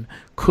rotation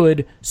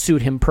could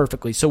suit him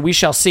perfectly. So we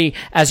shall see.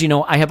 As you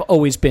know, I have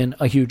always been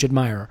a huge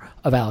admirer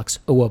of Alex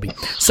Iwobi.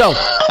 So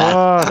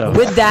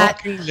with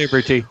that,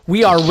 liberty.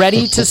 We are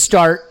ready to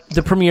start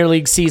the Premier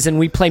League season.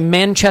 We play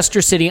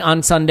Manchester City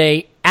on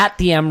Sunday at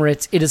the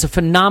Emirates. It is a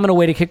phenomenal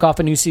way to kick off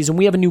a new season.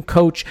 We have a new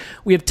coach.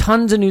 We have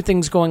tons of new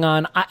things going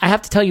on. I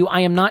have to tell you,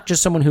 I am not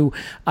just someone who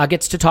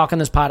gets to talk on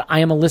this pod. I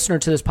am a listener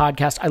to this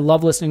podcast. I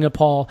love listening to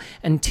Paul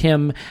and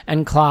Tim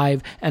and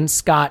Clive and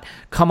Scott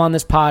come on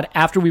this pod.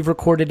 After we've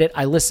recorded it,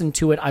 I listen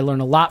to it. I learn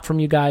a lot from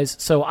you guys.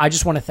 So I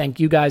just want to thank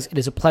you guys. It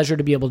is a pleasure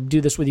to be able to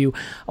do this with you.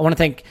 I want to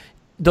thank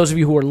those of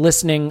you who are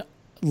listening.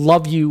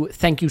 Love you.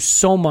 Thank you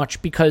so much,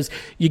 because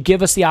you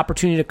give us the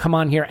opportunity to come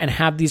on here and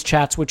have these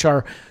chats, which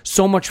are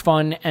so much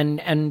fun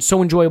and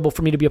so enjoyable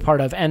for me to be a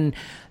part of. And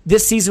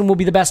this season will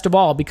be the best of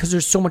all because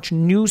there's so much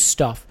new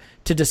stuff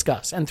to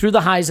discuss. And through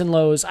the highs and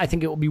lows, I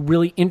think it will be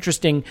really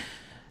interesting.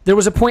 There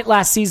was a point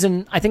last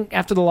season, I think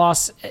after the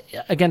loss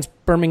against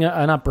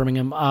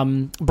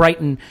Brighton,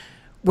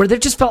 where there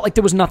just felt like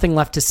there was nothing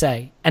left to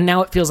say. And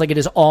now it feels like it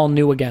is all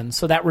new again.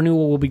 So that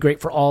renewal will be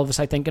great for all of us,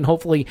 I think. And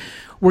hopefully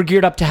we're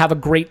geared up to have a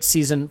great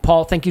season.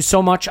 Paul, thank you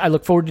so much. I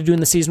look forward to doing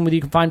the season with you.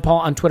 You can find Paul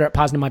on Twitter at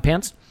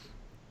PosInMyPants.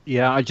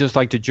 Yeah, I'd just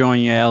like to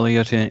join you,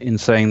 Elliot, in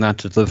saying that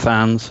to the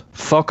fans.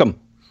 Fuck them.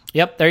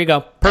 Yep, there you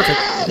go. Perfect.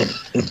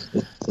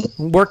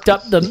 Worked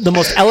up the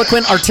most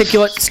eloquent,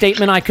 articulate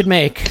statement I could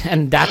make,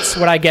 and that's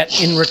what I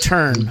get in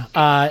return.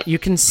 You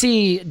can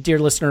see, dear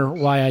listener,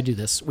 why I do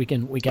this week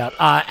in, week out.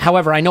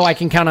 However, I know I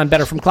can count on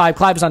better from Clive.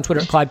 Clive is on Twitter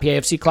at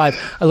ClivePAFC. Clive,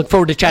 I look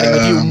forward to chatting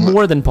with you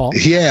more than Paul.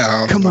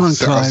 Yeah. Come on,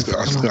 Clive.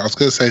 I was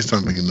going to say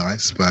something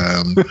nice,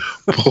 but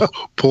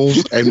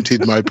Paul's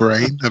emptied my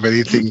brain of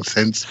anything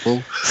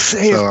sensible.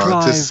 Say it, Clive.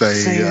 I'll just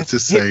say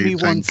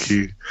thank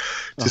you.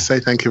 Just say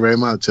thank you very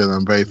much, and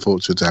I'm very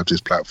fortunate to have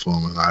this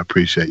platform, and I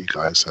appreciate you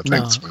guys. So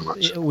thanks very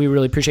much. We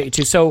really appreciate you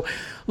too. So,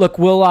 look,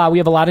 we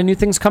have a lot of new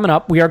things coming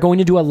up. We are going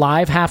to do a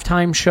live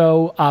halftime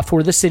show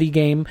for the City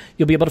game.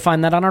 You'll be able to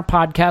find that on our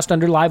podcast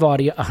under live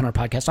audio on our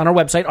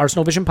website,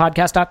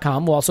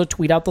 ArsenalVisionPodcast.com. We'll also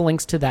tweet out the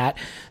links to that.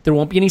 There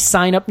won't be any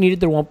sign up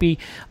needed.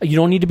 You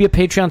don't need to be a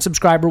Patreon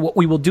subscriber. What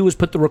we will do is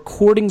put the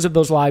recordings of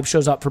those live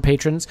shows up for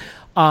patrons.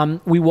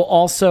 We will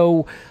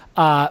also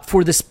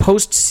for this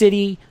post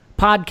City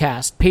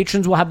podcast,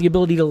 patrons will have the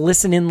ability to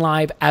listen in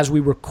live as we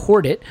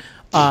record it,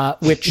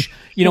 which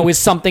is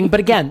something. But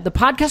again, the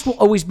podcast will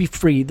always be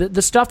free.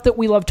 The stuff that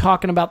we love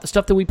talking about, the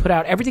stuff that we put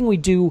out, everything we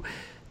do,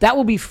 that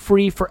will be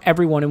free for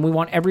everyone, and we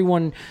want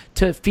everyone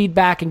to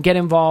feedback and get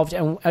involved.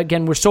 And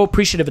again, we're so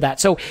appreciative of that.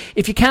 So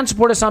if you can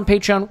support us on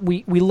Patreon,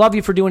 we love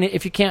you for doing it.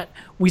 If you can't,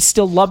 we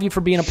still love you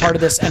for being a part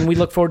of this, and we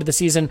look forward to the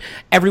season.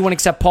 Everyone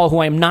except Paul, who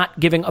I am not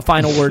giving a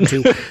final word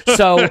to.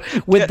 So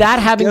with that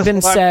having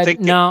been said,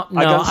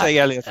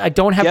 I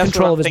don't have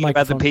control of his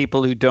microphone. About the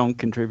people who don't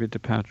contribute to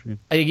Patreon.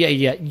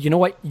 Yeah. You know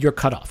what? You're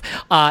cut off.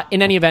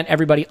 In any event,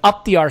 everybody,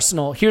 up the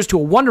Arsenal. Here's to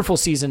a wonderful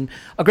season,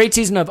 a great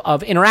season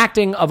of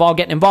interacting, of all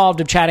getting involved,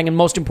 of chatting, and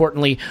most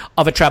importantly,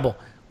 of a treble.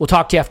 We'll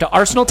talk to you after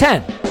Arsenal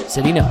 10,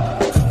 City 0.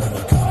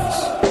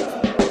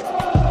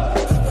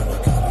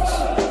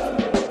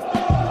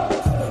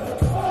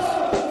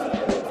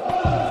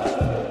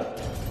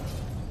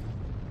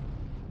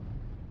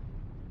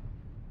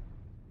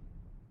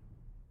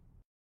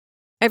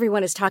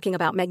 Everyone is talking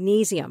about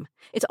magnesium.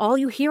 It's all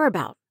you hear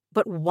about.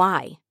 But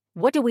why?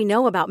 What do we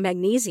know about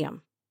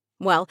magnesium?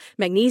 Well,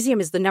 magnesium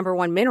is the number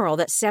one mineral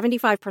that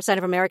 75%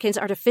 of Americans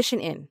are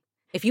deficient in.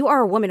 If you are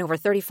a woman over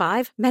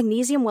 35,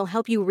 magnesium will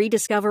help you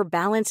rediscover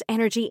balance,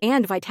 energy,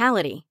 and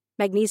vitality.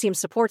 Magnesium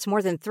supports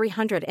more than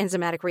 300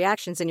 enzymatic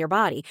reactions in your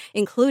body,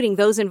 including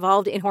those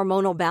involved in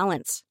hormonal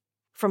balance.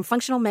 From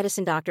functional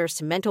medicine doctors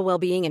to mental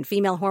well-being and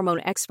female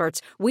hormone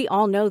experts, we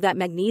all know that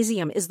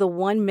magnesium is the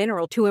one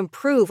mineral to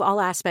improve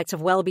all aspects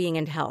of well-being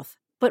and health.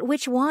 But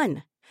which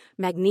one?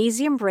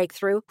 Magnesium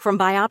Breakthrough from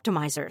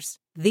Bioptimizers,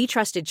 the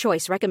trusted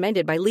choice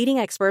recommended by leading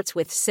experts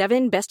with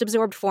 7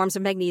 best-absorbed forms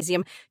of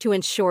magnesium to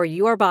ensure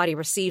your body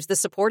receives the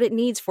support it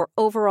needs for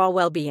overall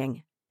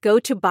well-being. Go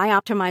to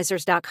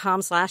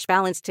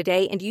bioptimizers.com/balance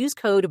today and use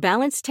code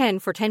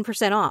BALANCE10 for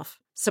 10% off.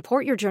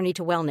 Support your journey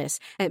to wellness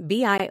at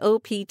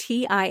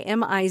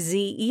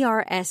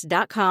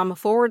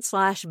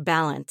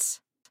bioptimizers.com/balance.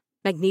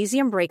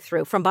 Magnesium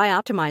Breakthrough from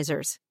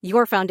Bioptimizers,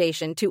 your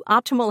foundation to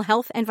optimal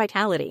health and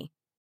vitality.